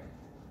ask. Okay.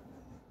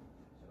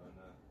 Sure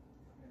enough.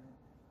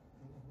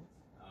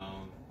 I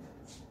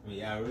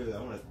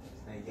want to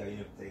thank y'all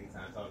for taking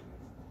time talking to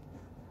me.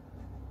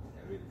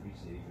 I really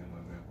appreciate you being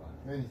my grandpa.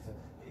 Anything.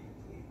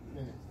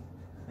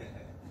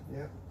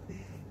 Yep.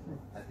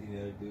 I think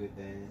they'll do it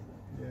then.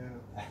 Yeah.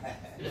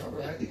 All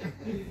right.